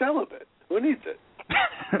like celibate. Who needs it?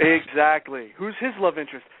 Exactly. Who's his love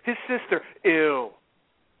interest? His sister. Ew.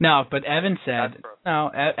 No, but Evan said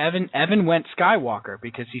Evan went Skywalker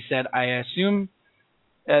because he said, I assume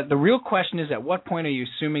the real question is at what point are you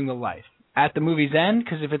assuming the life? At the movie's end?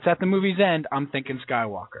 Because if it's at the movie's end, I'm thinking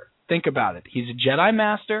Skywalker. Think about it. He's a Jedi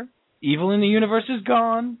Master. Evil in the universe is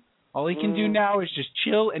gone. All he can do now is just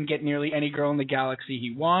chill and get nearly any girl in the galaxy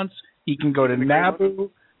he wants. He can go to Naboo.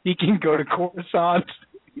 He can go to Coruscant.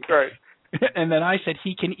 Right. And then I said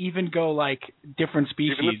he can even go like different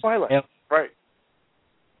species. Even the Twilight. Right.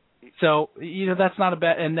 So, that's not a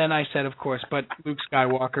bad... And then I said, of course, but Luke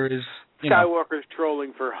Skywalker is... Skywalker's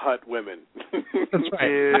trolling for hot women. That's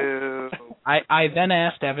right. I then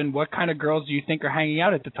asked Evan, what kind of girls do you think are hanging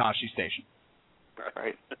out at the Tashi station?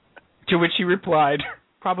 Right. To which he replied,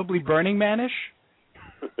 probably Burning Man-ish.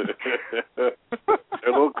 They're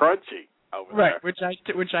a little crunchy over right, there.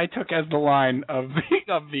 which I took as the line of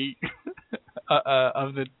the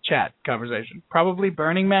chat conversation. Probably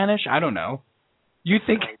Burning Man-ish? I don't know. You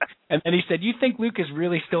think... And then he said, you think Luke is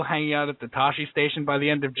really still hanging out at the Tashi station by the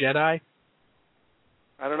end of Jedi?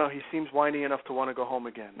 I don't know. He seems whiny enough to want to go home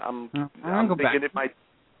again. I'm go thinking back. it might...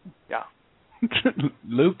 Yeah.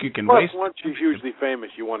 Luke, you can Plus, waste... once you're hugely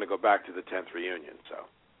famous, you want to go back to the 10th reunion, so...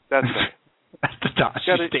 That's right. That's the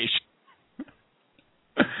Tashi station.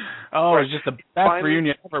 It's just the best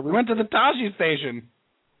reunion ever. We went to the Tashi station.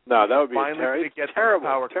 No, that would be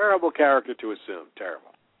terrible character to assume. Terrible.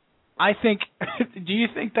 I think, do you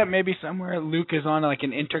think that maybe somewhere Luke is on like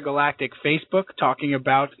an intergalactic Facebook talking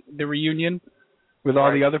about the reunion with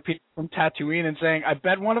all the other people from Tatooine and saying, I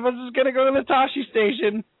bet one of us is going to go to the Tashi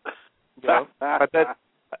station? Yeah. I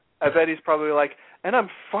bet he's probably like, and I'm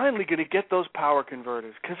finally going to get those power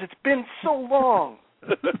converters because it's been so long.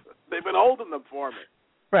 They've been holding them for me.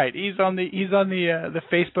 Right. He's on the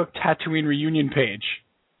Facebook Tatooine reunion page.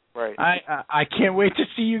 Right. I can't wait to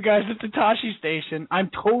see you guys at the Tashi station. I'm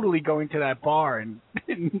totally going to that bar in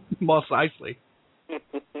Mos Eisley.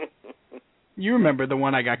 You remember the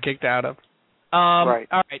one I got kicked out of. Right.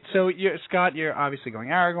 All right. So, Scott, you're obviously going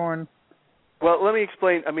Aragorn. Well, let me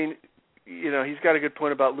explain. I mean, he's got a good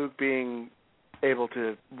point about Luke being able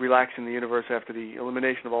to relax in the universe after the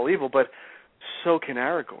elimination of all evil, but so can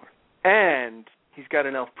Aragorn. And he's got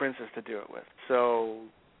an elf princess to do it with. So,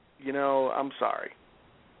 I'm sorry.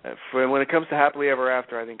 When it comes to happily ever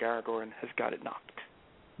after, I think Aragorn has got it knocked.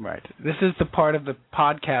 Right. This is the part of the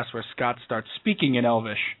podcast where Scott starts speaking in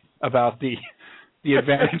Elvish about the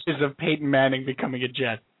advantages of Peyton Manning becoming a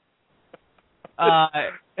Jet.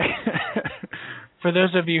 For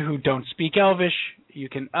those of you who don't speak Elvish, you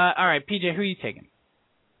can... all right, PJ, who are you taking?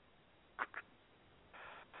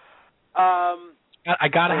 I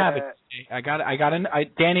gotta have it. I gotta.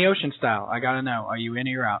 Danny Ocean style. I gotta know. Are you in or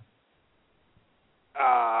you're out?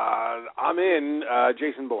 I'm in.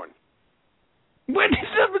 Jason Bourne.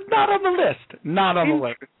 It's not on the list. Not on the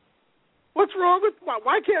list. What's wrong with?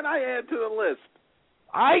 Why can't I add to the list?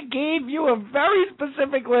 I gave you a very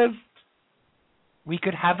specific list. We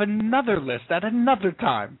could have another list at another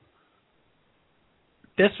time.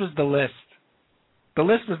 This was the list. The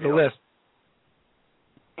list was the list.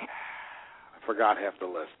 I forgot half the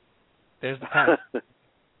list. There's the pass.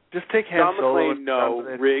 Just take Han Solo. John McClane,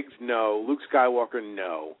 no. Riggs, no. Luke Skywalker,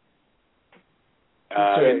 no.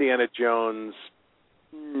 Indiana Jones,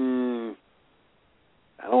 I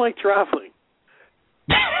don't like traveling.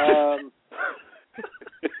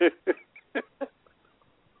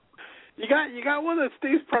 You got one that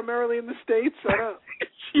stays primarily in the States? I don't.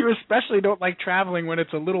 You especially don't like traveling when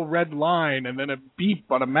it's a little red line and then a beep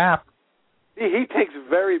on a map. He takes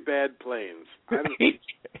very bad planes. I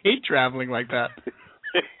hate traveling like that.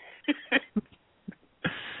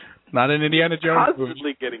 Not an Indiana Jones constantly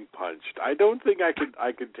movie. Getting punched. I don't think I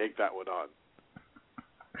could take that one on.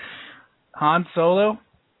 Han Solo?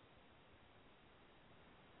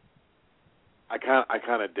 I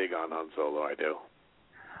kind of dig on Han Solo. I do.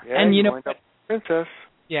 Yeah, and princess.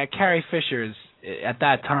 Yeah, Carrie Fisher's at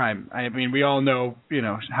that time. I mean, we all know,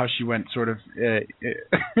 how she went sort of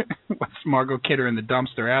what's Margot Kidder in the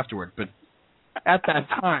dumpster afterward. But at that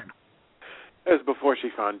time, it was before she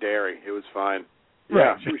found Derry. It was fine. Right.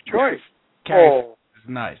 Yeah, she was choice. Carrie is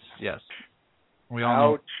nice. Yes. We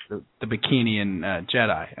all know the bikini in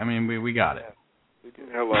Jedi. I mean, we got it.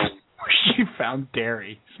 Hello. She found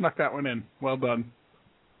Derry. Snuck that one in. Well done.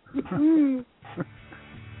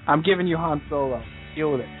 I'm giving you Han Solo.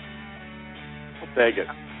 Deal with it. I'll take it.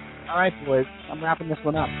 All right, boys. I'm wrapping this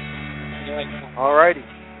one up. All righty.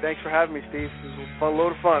 Thanks for having me, Steve. It was a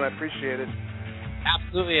load of fun. I appreciate it.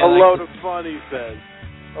 Absolutely. A load of fun, he says.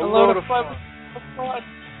 A load of fun.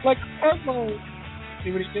 Like Funload.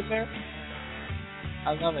 See what he did there?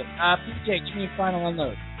 I love it. PJ, give me a final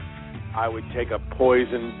unload. I would take a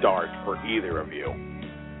poison dart for either of you.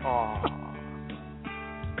 Aww.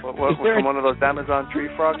 What from one of those Amazon tree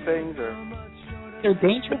frog things, or? Is there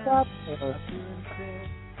danger with that?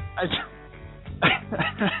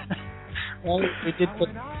 Well, we did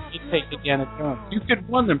take Indiana Jones. You could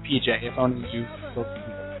win them, PJ, if only you spoke to me.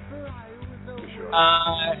 Sure.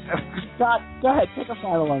 Scott, go ahead, take a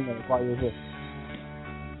final unload while you're here.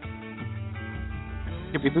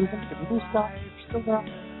 Did we lose him? Did we lose Scott? Still there?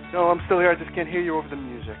 No, I'm still here. I just can't hear you over the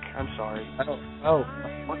music. I'm sorry. Oh.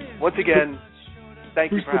 Once again,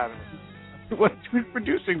 thank you for having me. Who's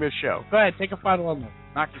producing this show? Go ahead, take a final unload.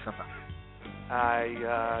 Knock yourself out.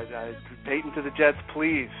 Peyton to the Jets,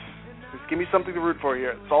 please. Just give me something to root for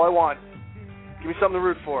here. That's all I want. Give me something to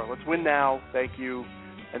root for. Let's win now. Thank you.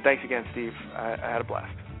 And thanks again, Steve. I had a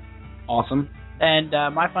blast. Awesome. And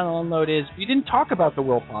my final unload is, we didn't talk about the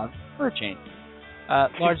Wilpons for a change.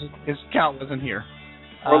 Largely because Cal wasn't here.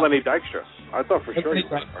 Or Lenny Dykstra. I thought for sure he was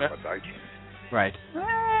talking about Dykstra. Right.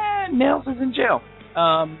 Nails is in jail.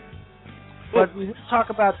 But we'll talk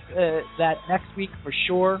about that next week for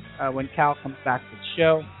sure when Cal comes back to the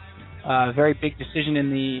show. Very big decision in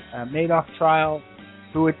the Madoff trial.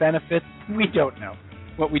 Who it benefits, we don't know.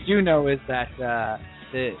 What we do know is that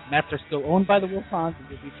the Mets are still owned by the Wilpons, and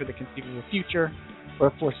will be for the conceivable future,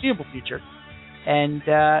 or foreseeable future. And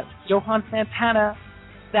Johan Santana,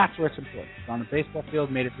 that's where it's important. He's on the baseball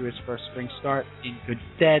field, made it through his first spring start in good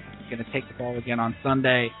stead. He's going to take the ball again on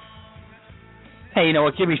Sunday. Hey, you know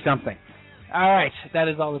what? Give me something. All right, that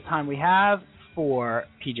is all the time we have for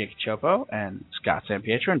PJ Cachopo and Scott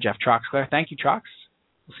Sanpete and Jeff Troxclair. Thank you, Trox.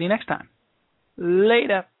 We'll see you next time.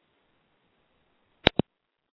 Later.